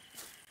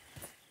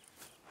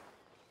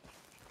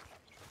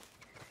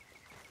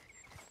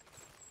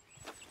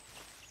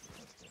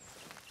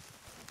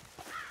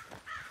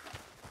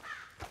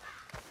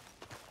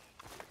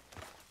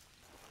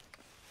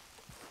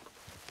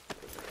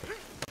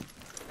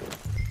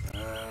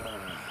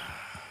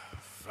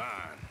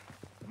 Fine.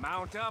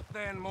 Mount up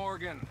then,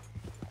 Morgan.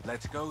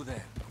 Let's go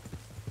then.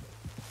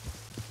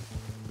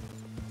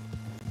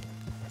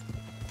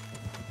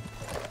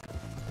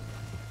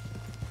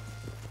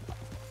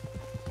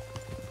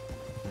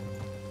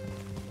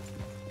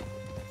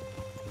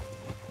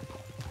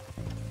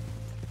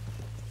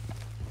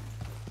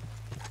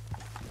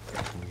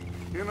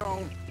 You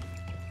know,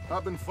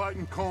 I've been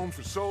fighting Combe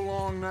for so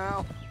long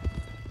now,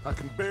 I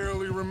can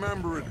barely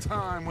remember a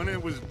time when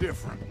it was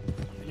different.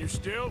 And you're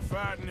still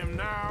fighting him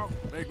now.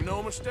 Make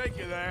no mistake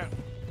of that.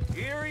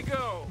 Here he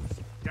goes,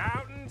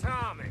 Doubting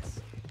Thomas.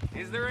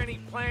 Is there any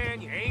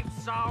plan you ain't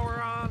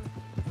sour on?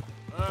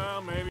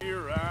 Well, maybe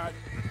you're right.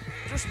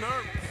 Just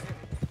nervous.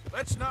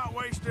 Let's not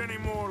waste any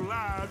more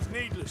lives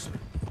needlessly.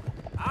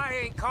 I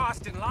ain't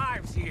costing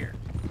lives here.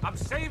 I'm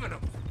saving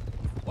them.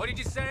 What did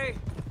you say?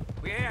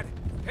 We had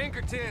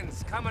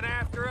Pinkertons coming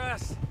after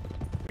us?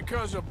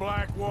 Because of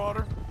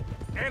Blackwater?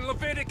 And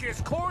Leviticus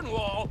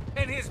Cornwall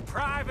and his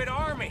private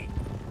army.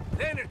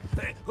 Then,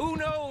 who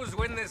knows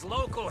when this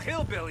local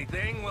hillbilly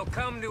thing will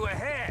come to a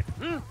head,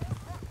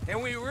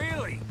 Can we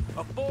really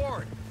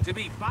afford to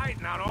be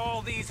fighting on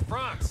all these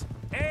fronts?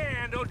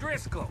 And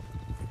O'Driscoll?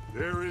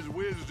 There is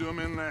wisdom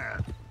in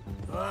that.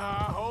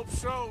 I hope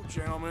so,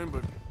 gentlemen,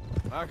 but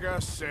like I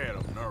said,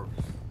 I'm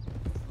nervous.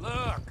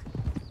 Look,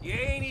 you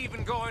ain't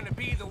even going to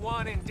be the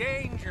one in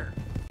danger.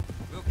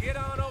 We'll get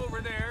on over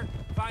there,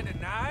 find a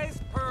nice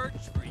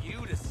perch for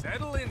you to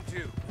settle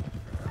into.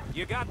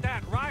 You got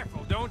that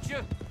rifle, don't you?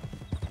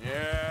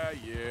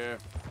 Yeah.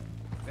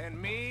 Then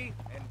me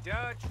and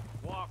Dutch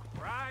walk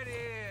right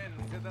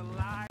in to the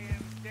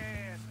lion's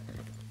den.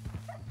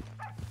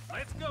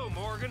 Let's go,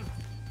 Morgan.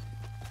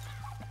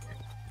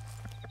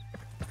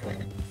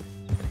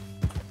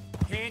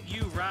 Can't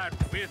you ride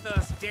with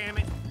us, damn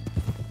it?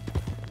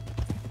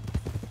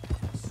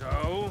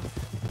 So,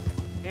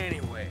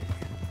 anyway,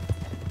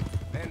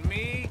 then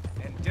me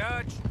and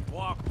Dutch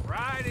walk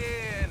right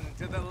in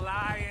to the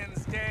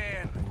lion's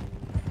den.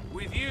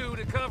 With you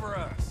to cover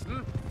us,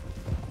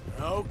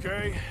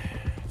 Okay.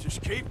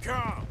 Just keep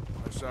calm,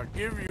 unless I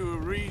give you a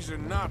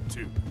reason not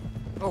to.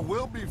 Oh,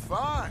 we'll be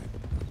fine.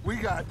 We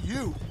got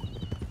you.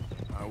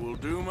 I will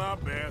do my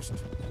best.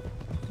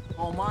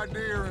 Oh, my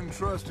dear and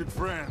trusted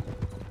friend,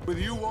 with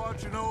you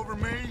watching over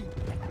me,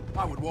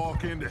 I would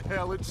walk into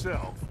hell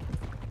itself.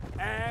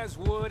 As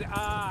would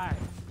I.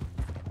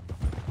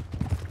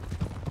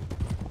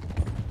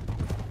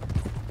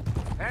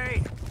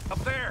 Hey, up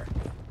there.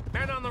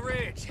 Men on the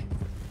ridge.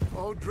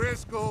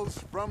 O'Driscoll's,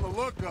 from the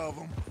look of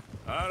them.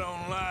 I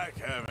don't like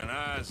having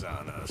eyes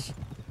on us.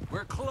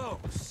 We're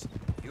close.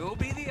 You'll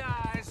be the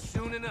eyes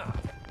soon enough.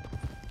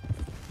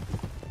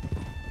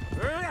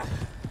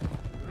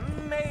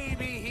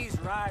 Maybe he's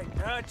right,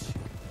 Dutch.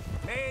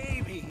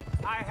 Maybe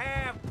I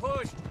have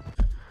pushed.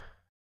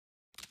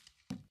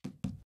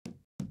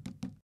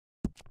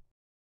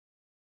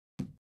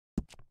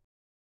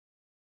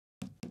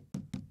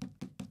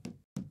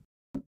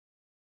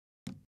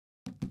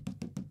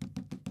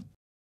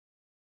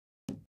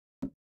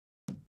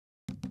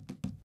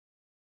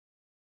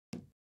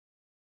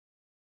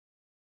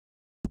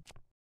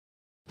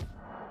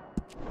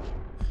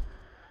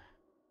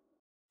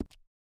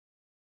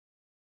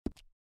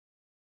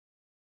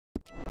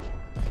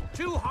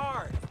 Too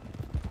hard.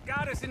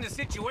 Got us into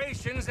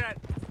situations that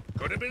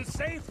could have been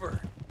safer.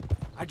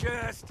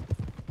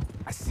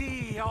 I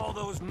see all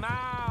those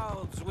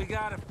mouths we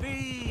gotta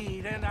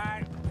feed, and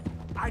I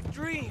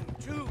dream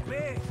too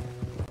big,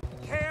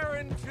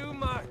 caring too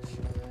much.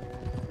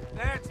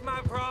 That's my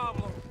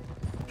problem.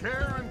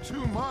 Caring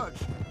too much?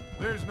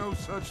 There's no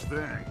such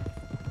thing.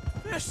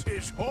 This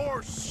is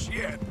horse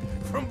shit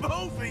from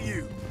both of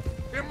you.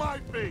 It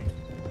might be.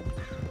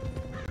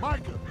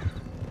 Micah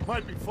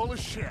might be full of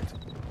shit.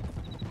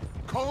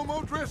 Colm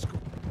O'Driscoll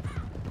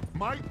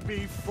might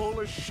be full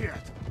of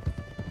shit.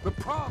 The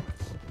promise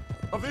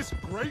of this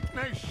great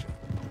nation.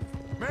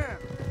 Men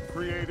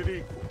created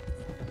equal.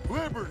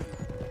 Liberty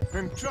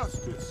and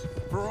justice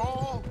for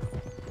all.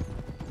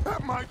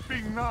 That might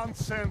be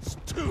nonsense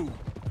too.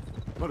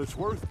 But it's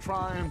worth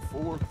trying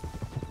for.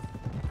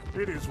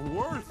 It is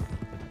worth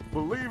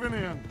believing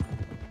in.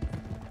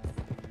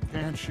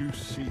 Can't you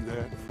see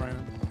that,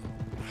 friend?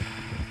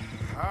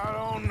 I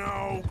don't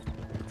know.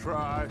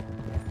 Try.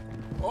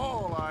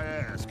 All I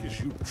ask is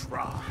you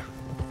try.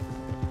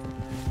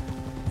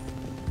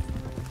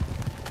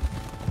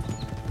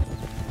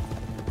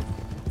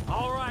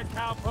 All right,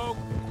 cowpoke.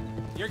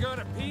 You're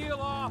gonna peel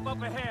off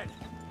up ahead.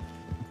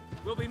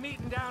 We'll be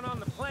meeting down on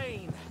the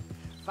plain.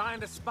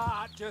 Find a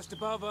spot just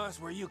above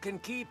us where you can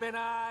keep an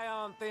eye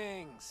on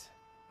things.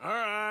 All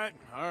right,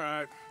 all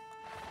right.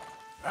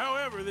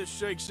 However this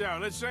shakes out,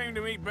 let's aim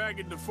to meet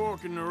back at the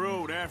fork in the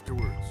road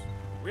afterwards.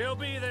 We'll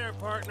be there,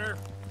 partner.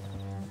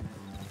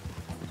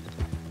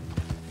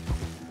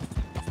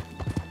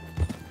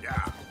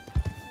 Yeah.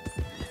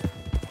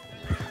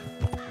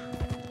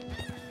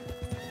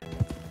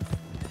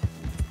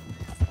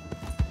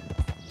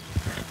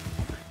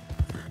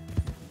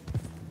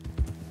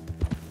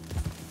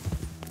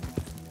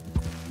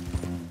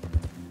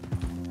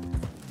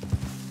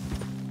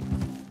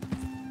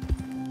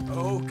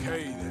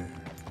 Okay then.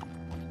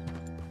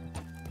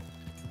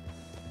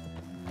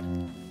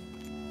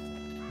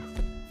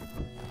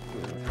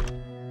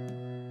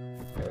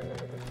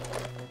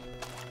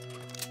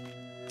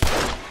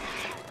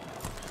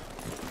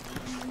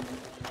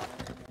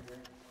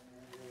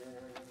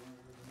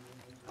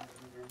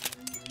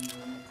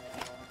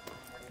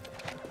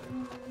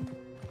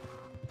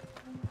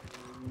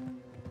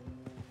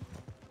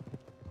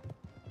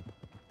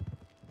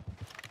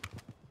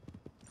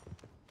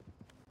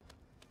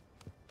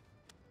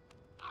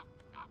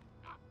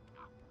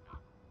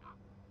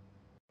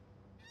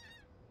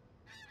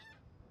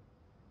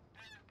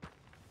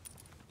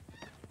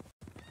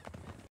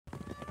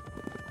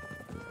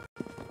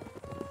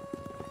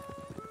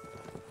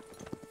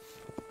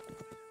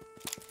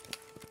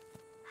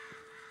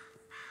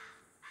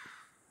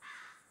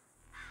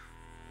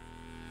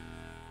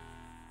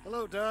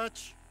 Hello,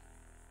 Dutch.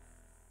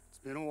 It's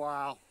been a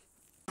while.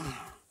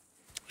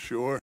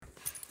 Sure.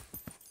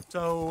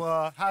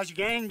 So, how's your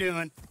gang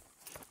doing?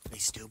 They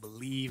still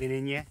believing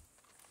in you?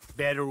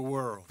 Better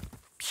world.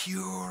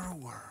 Pure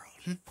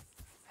world.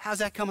 How's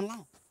that coming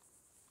along?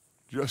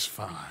 Just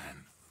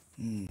fine.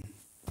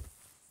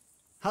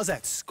 How's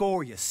that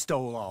score you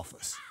stole off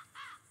us?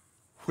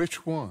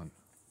 Which one?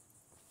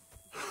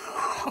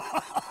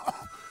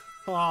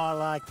 Oh, I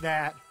like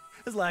that.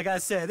 It's like I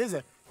said, this is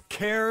a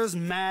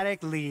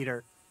charismatic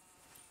leader.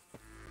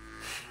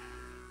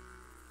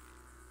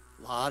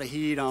 A lot of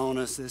heat on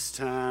us this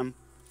time.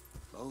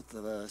 Both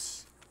of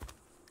us.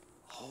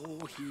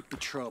 Whole heap of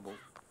trouble.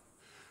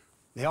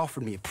 They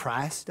offered me a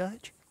price,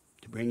 Dutch,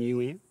 to bring you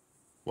in.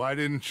 Why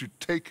didn't you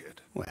take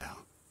it? Well,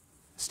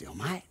 still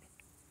might.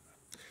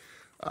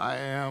 I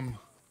am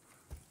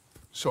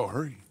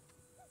sorry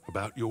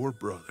about your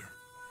brother.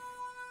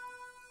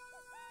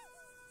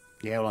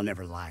 Yeah, well, I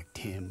never liked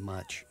him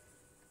much.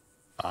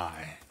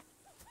 I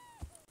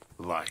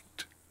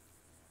liked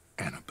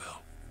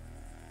Annabelle.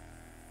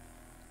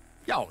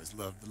 You always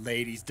loved the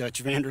ladies,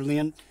 Dutch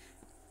Vanderlyn.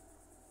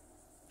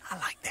 I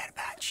like that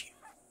about you.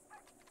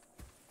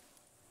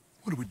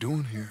 What are we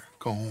doing here?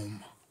 Go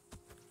home.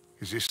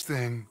 Is this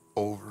thing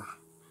over?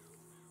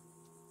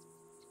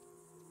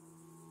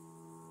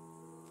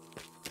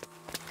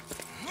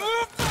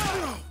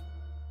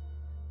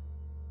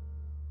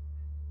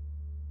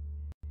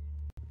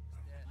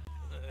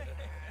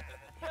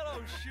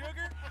 Hello,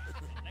 sugar.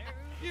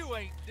 You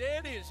ain't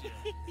dead, is you?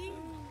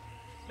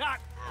 Not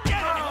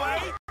yet,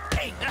 anyway!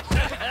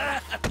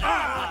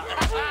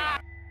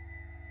 I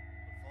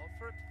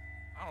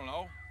don't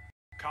know.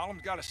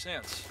 Column's got a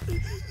sense.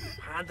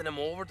 Handing him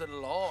over to the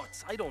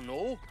lords. I don't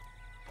know.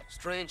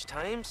 Strange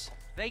times.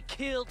 They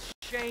killed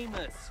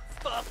Seamus.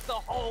 Fuck the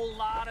whole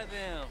lot of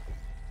them.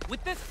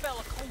 With this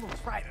fella Coleman's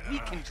right, we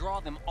can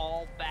draw them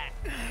all back.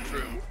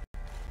 True.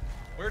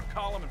 Where'd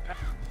Colum and Pat?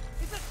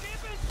 He's a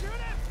champion, shoot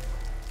him!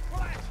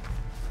 Relax.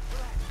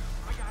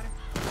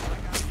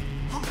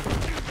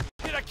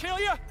 Did I kill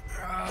you?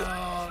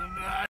 Oh,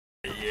 not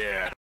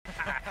yet.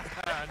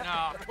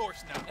 No, of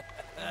course not.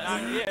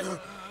 Not yet.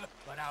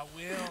 But I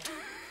will.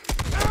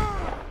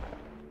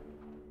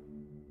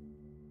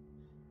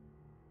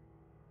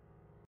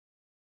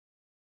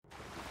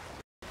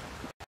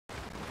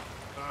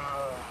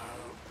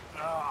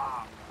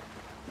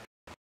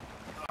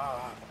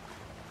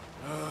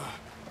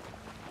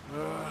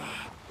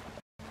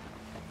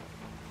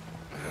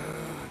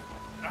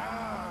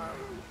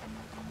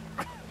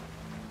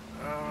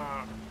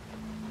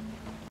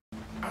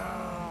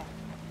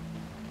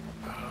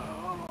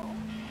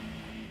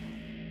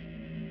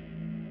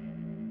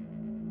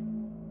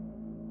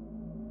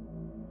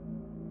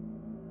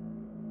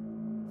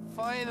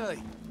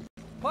 Finally!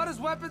 Put his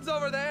weapons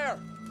over there!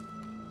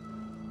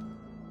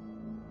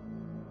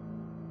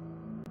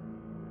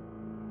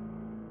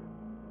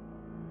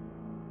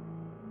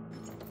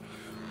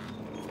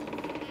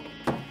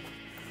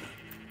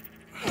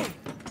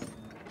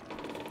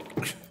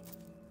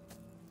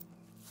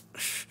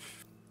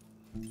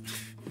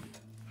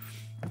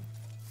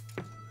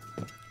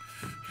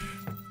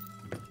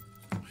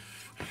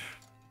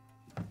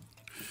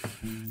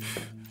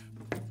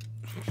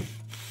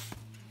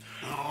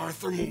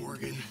 Arthur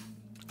Morgan.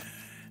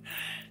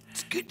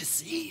 It's good to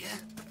see you.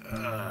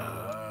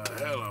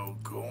 Hello,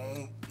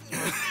 Cole.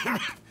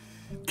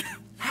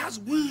 How's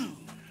the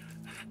wound?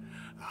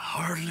 I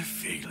hardly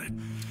feel it.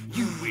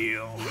 You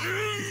will.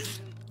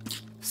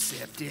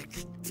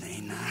 Septic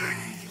ain't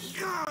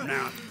nice.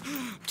 Now,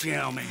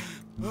 tell me,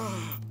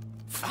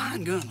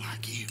 fine gun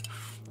like you,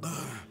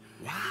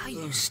 why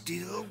you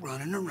still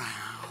running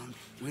around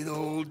with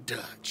old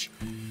Dutch?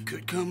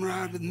 Could come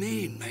ride with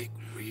me and make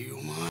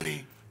real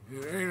money.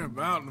 It ain't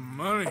about the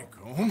money,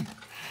 Cole.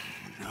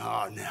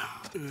 No.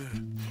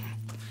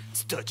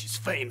 It's Dutch's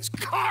famous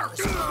car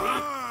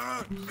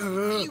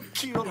story. You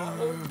killed a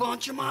whole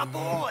bunch of my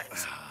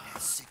boys.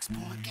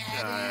 6-point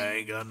gag. I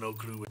ain't got no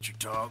clue what you're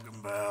talking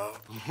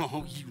about.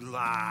 Oh, you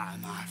lie,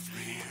 my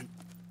friend.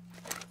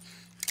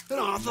 And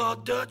I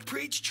thought Dutch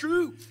preached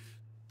truth.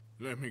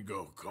 Let me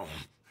go, Cole,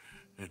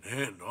 and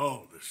end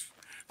all this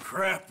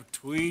crap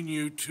between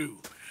you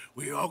two.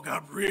 We all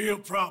got real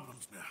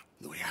problems now.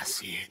 The way I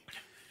see it,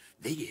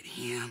 they get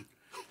him,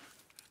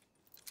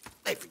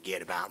 they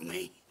forget about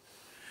me.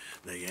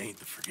 They ain't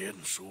the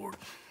forgetting sort.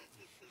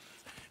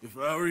 If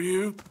I were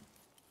you,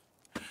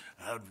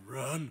 I'd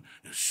run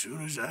as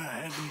soon as I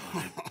had the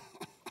money.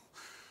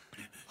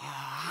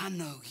 Oh, I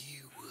know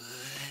you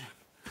would.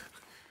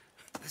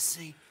 Let's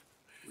see,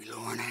 we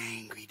lure an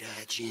angry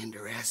Dutch in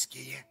to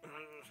rescue you,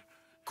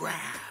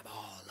 grab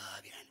all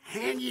of you and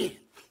hand you in,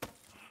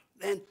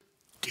 then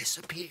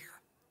disappear.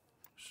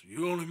 So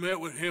you only met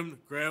with him to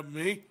grab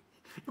me?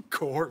 Of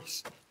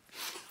course.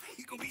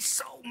 He's gonna be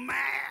so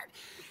mad.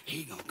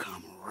 He gonna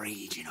come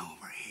raging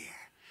over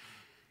here.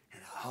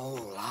 And a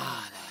whole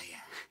lot of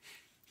you.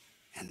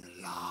 And the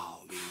law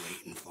will be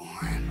waiting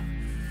for him.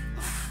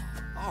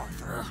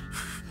 Arthur.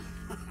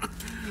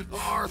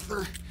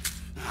 Arthur,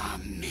 I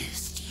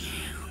missed you.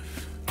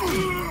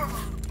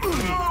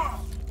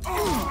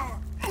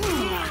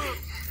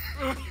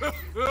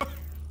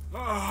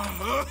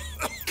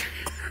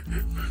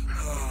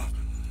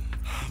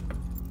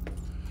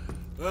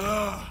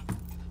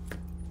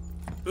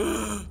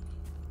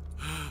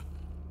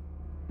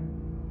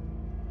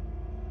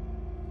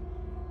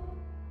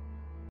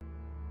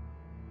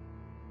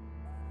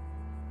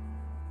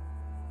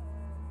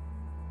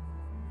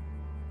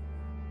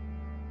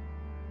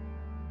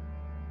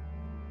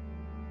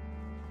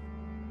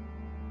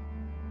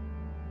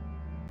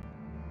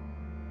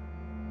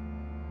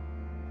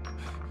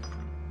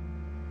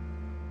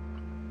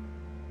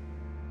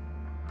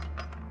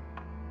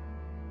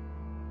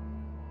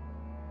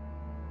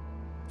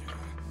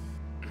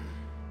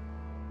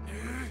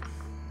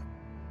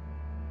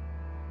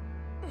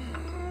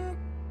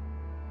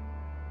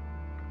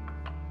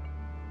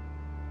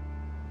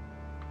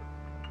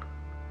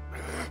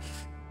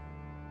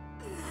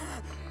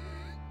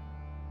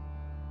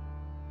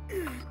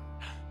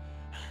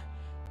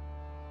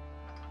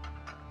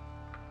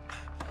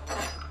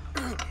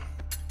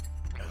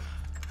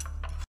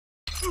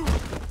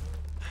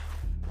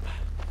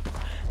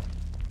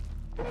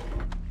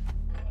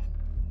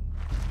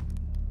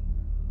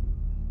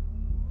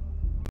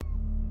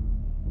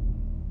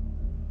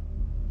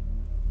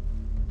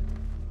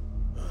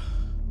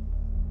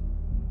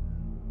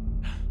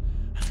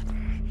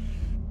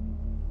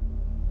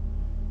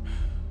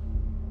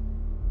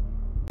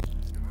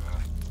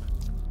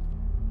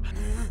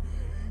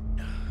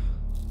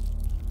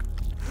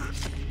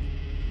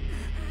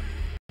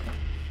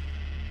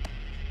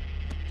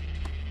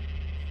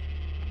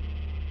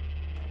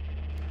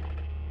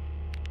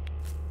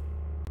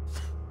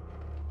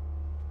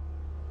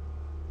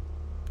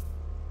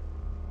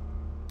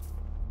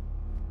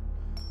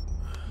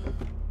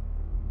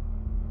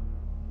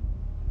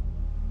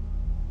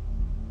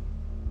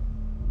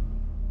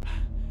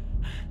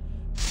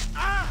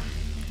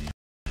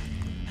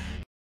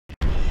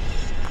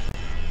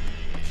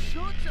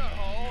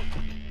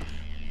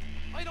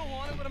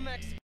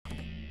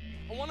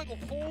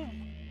 go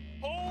home.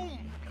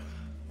 Home!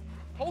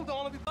 Hold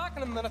on, I'll be back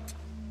in a minute.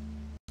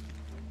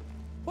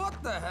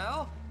 What the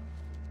hell?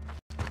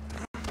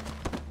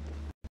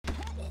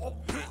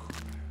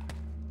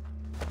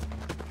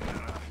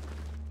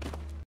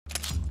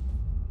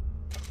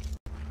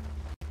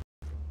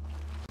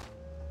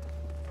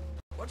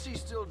 What's he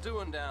still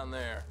doing down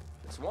there?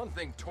 It's one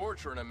thing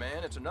torturing a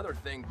man, it's another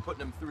thing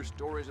putting him through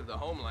stories of the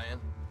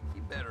homeland.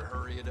 He better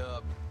hurry it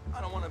up.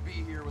 I don't want to be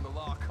here when the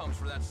law comes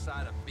for that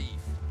side of beef.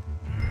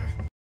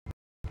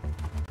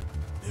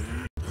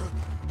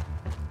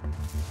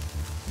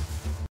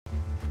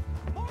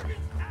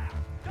 Morgan's out!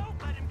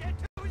 Don't let him get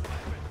to his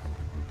weapons!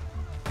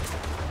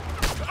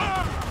 Come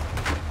on!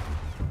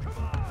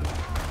 Over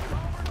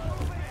a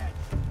little bit!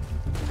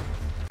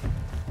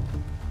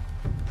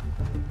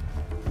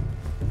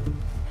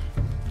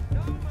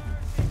 No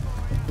mercy for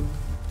you!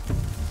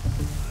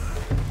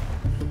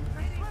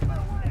 Slip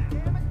away,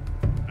 damn it!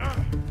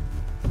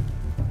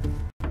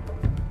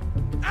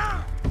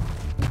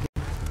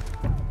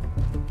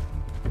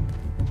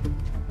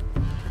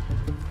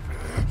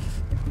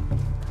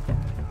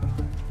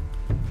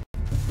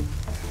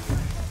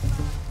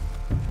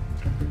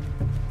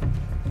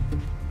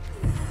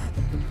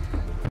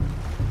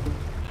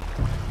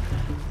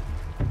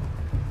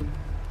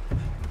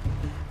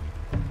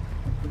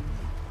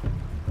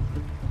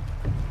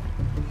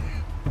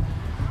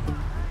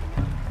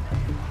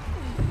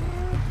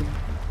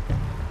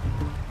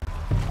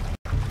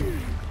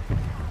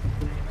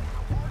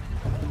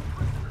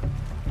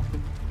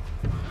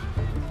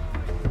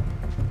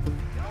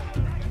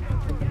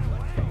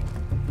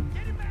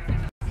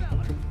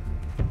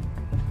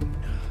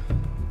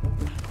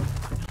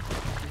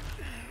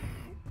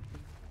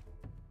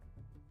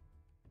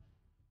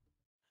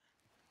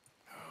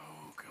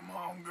 Come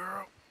on,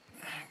 girl.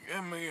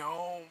 Get me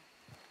home.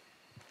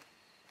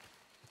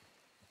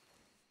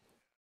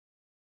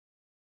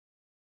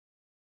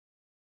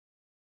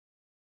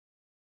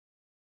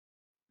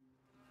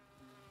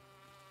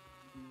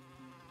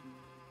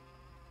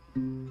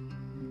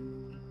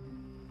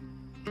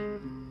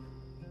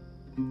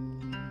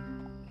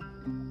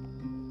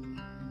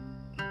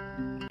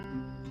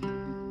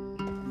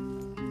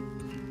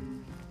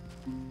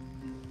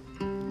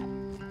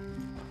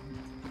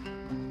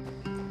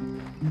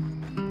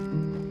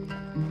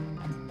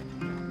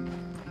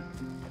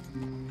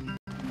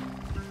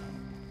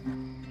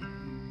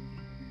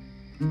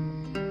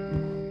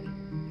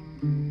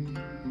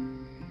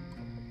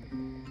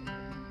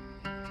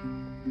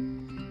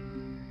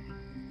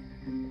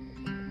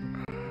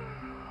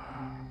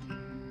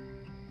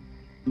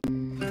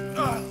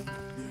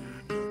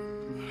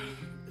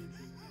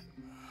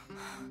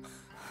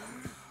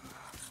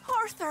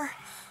 Arthur!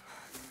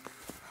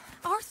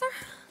 Arthur?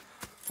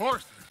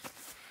 Arthur.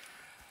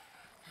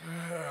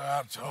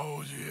 I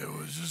told you it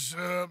was a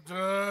setup,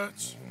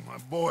 Dutch. Oh, my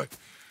boy.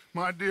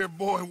 My dear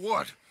boy,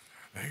 what?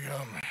 They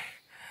got me.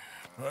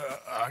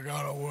 I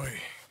got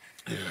away.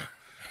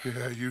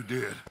 Yeah, you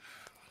did.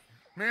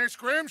 Miss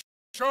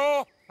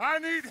Grimshaw, I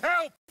need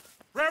help!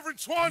 Reverend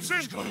Swanson!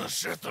 He's gonna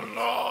set the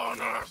law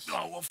on us.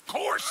 Oh, of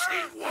course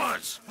he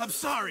was! I'm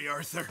sorry,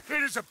 Arthur.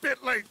 It is a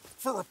bit late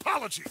for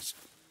apologies.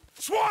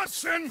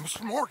 Swanson!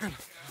 Mr. Morgan!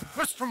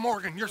 Mr.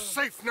 Morgan, you're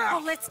safe now.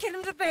 Oh, let's get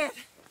him to bed.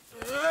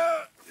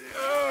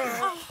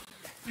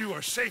 You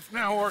are safe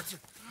now, Arthur.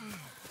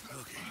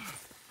 Okay.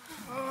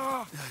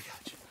 I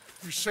got you.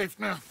 You're safe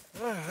now.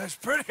 That's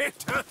pretty,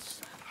 Dutch.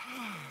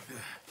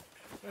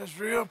 That's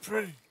real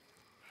pretty.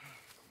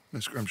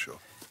 Miss Grimshaw,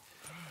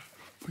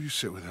 will you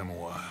sit with him a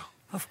while?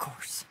 Of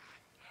course.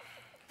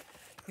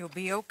 You'll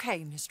be okay,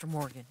 Mr.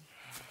 Morgan.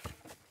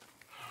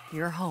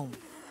 You're home.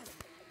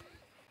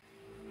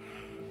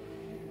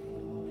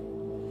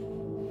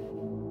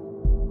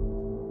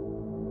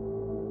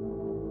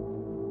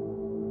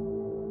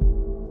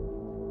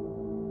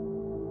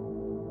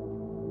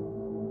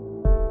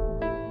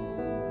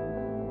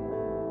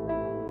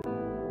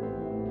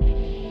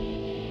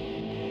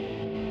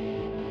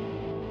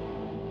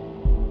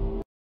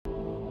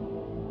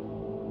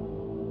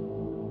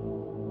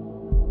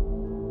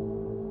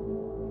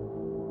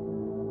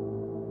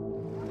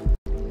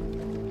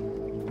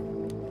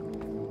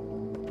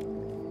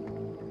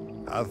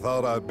 I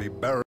thought I'd be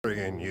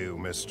burying you,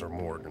 Mr.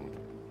 Morgan.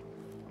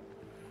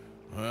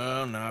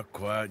 Well, not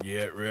quite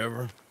yet,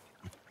 Reverend.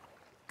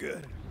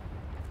 Good.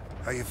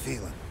 How you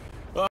feeling?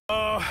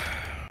 About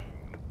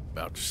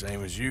the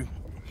same as you.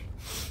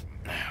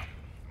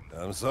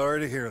 I'm sorry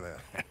to hear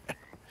that.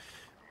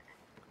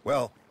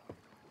 Well,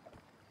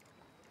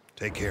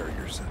 take care of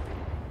yourself.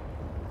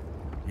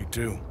 You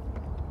too.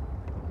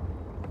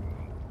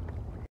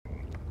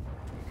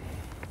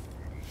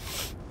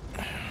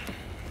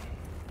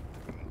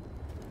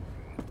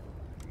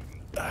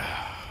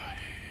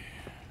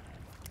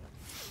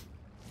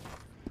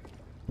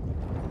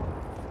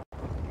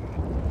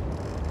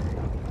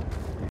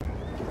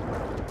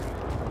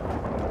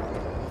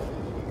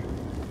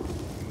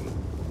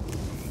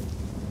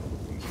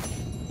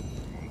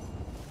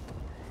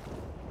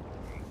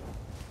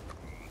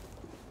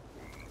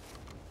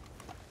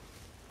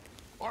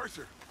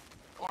 Arthur!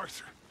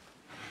 Arthur!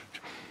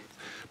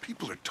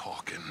 People are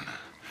talking.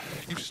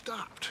 You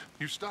stopped.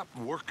 You stopped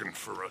working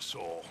for us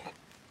all.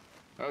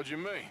 How'd you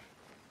mean?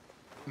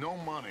 No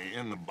money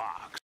in the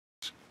box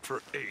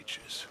for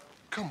ages.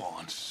 Come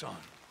on, son.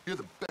 You're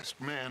the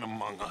best man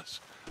among us.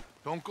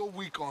 Don't go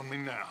weak on me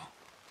now.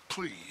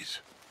 Please.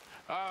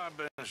 I've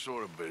been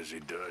sort of busy,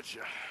 Dutch.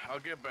 I'll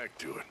get back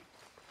to it.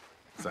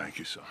 Thank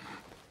you, son.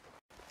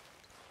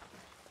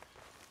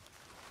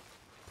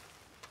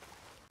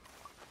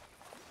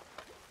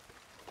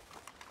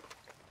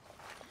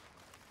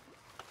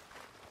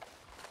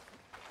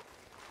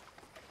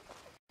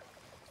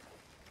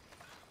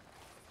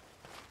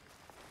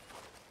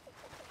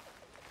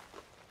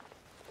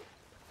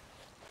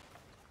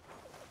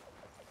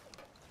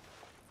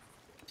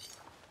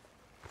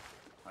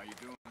 How you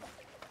doing?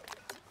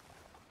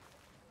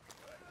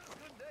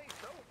 Good day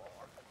so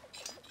far.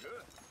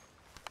 Good.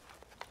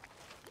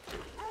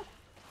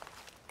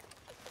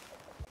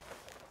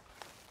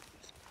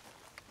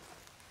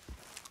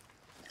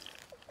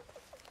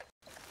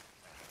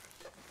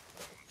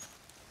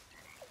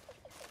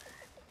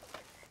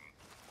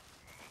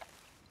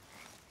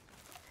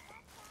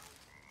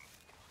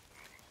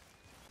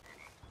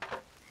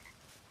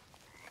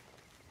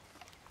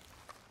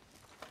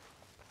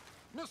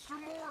 Mr.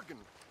 Morgan!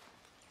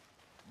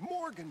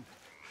 Morgan!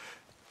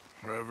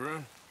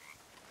 Reverend?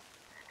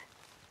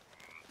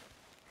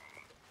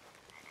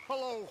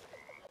 Hello.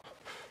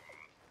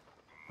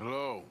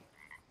 Hello.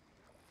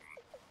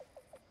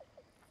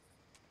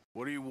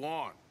 What do you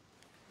want?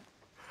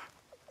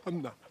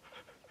 I'm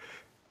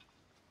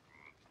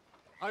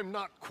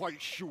not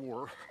quite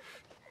sure.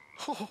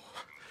 Oh,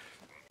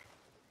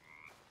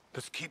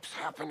 this keeps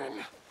happening.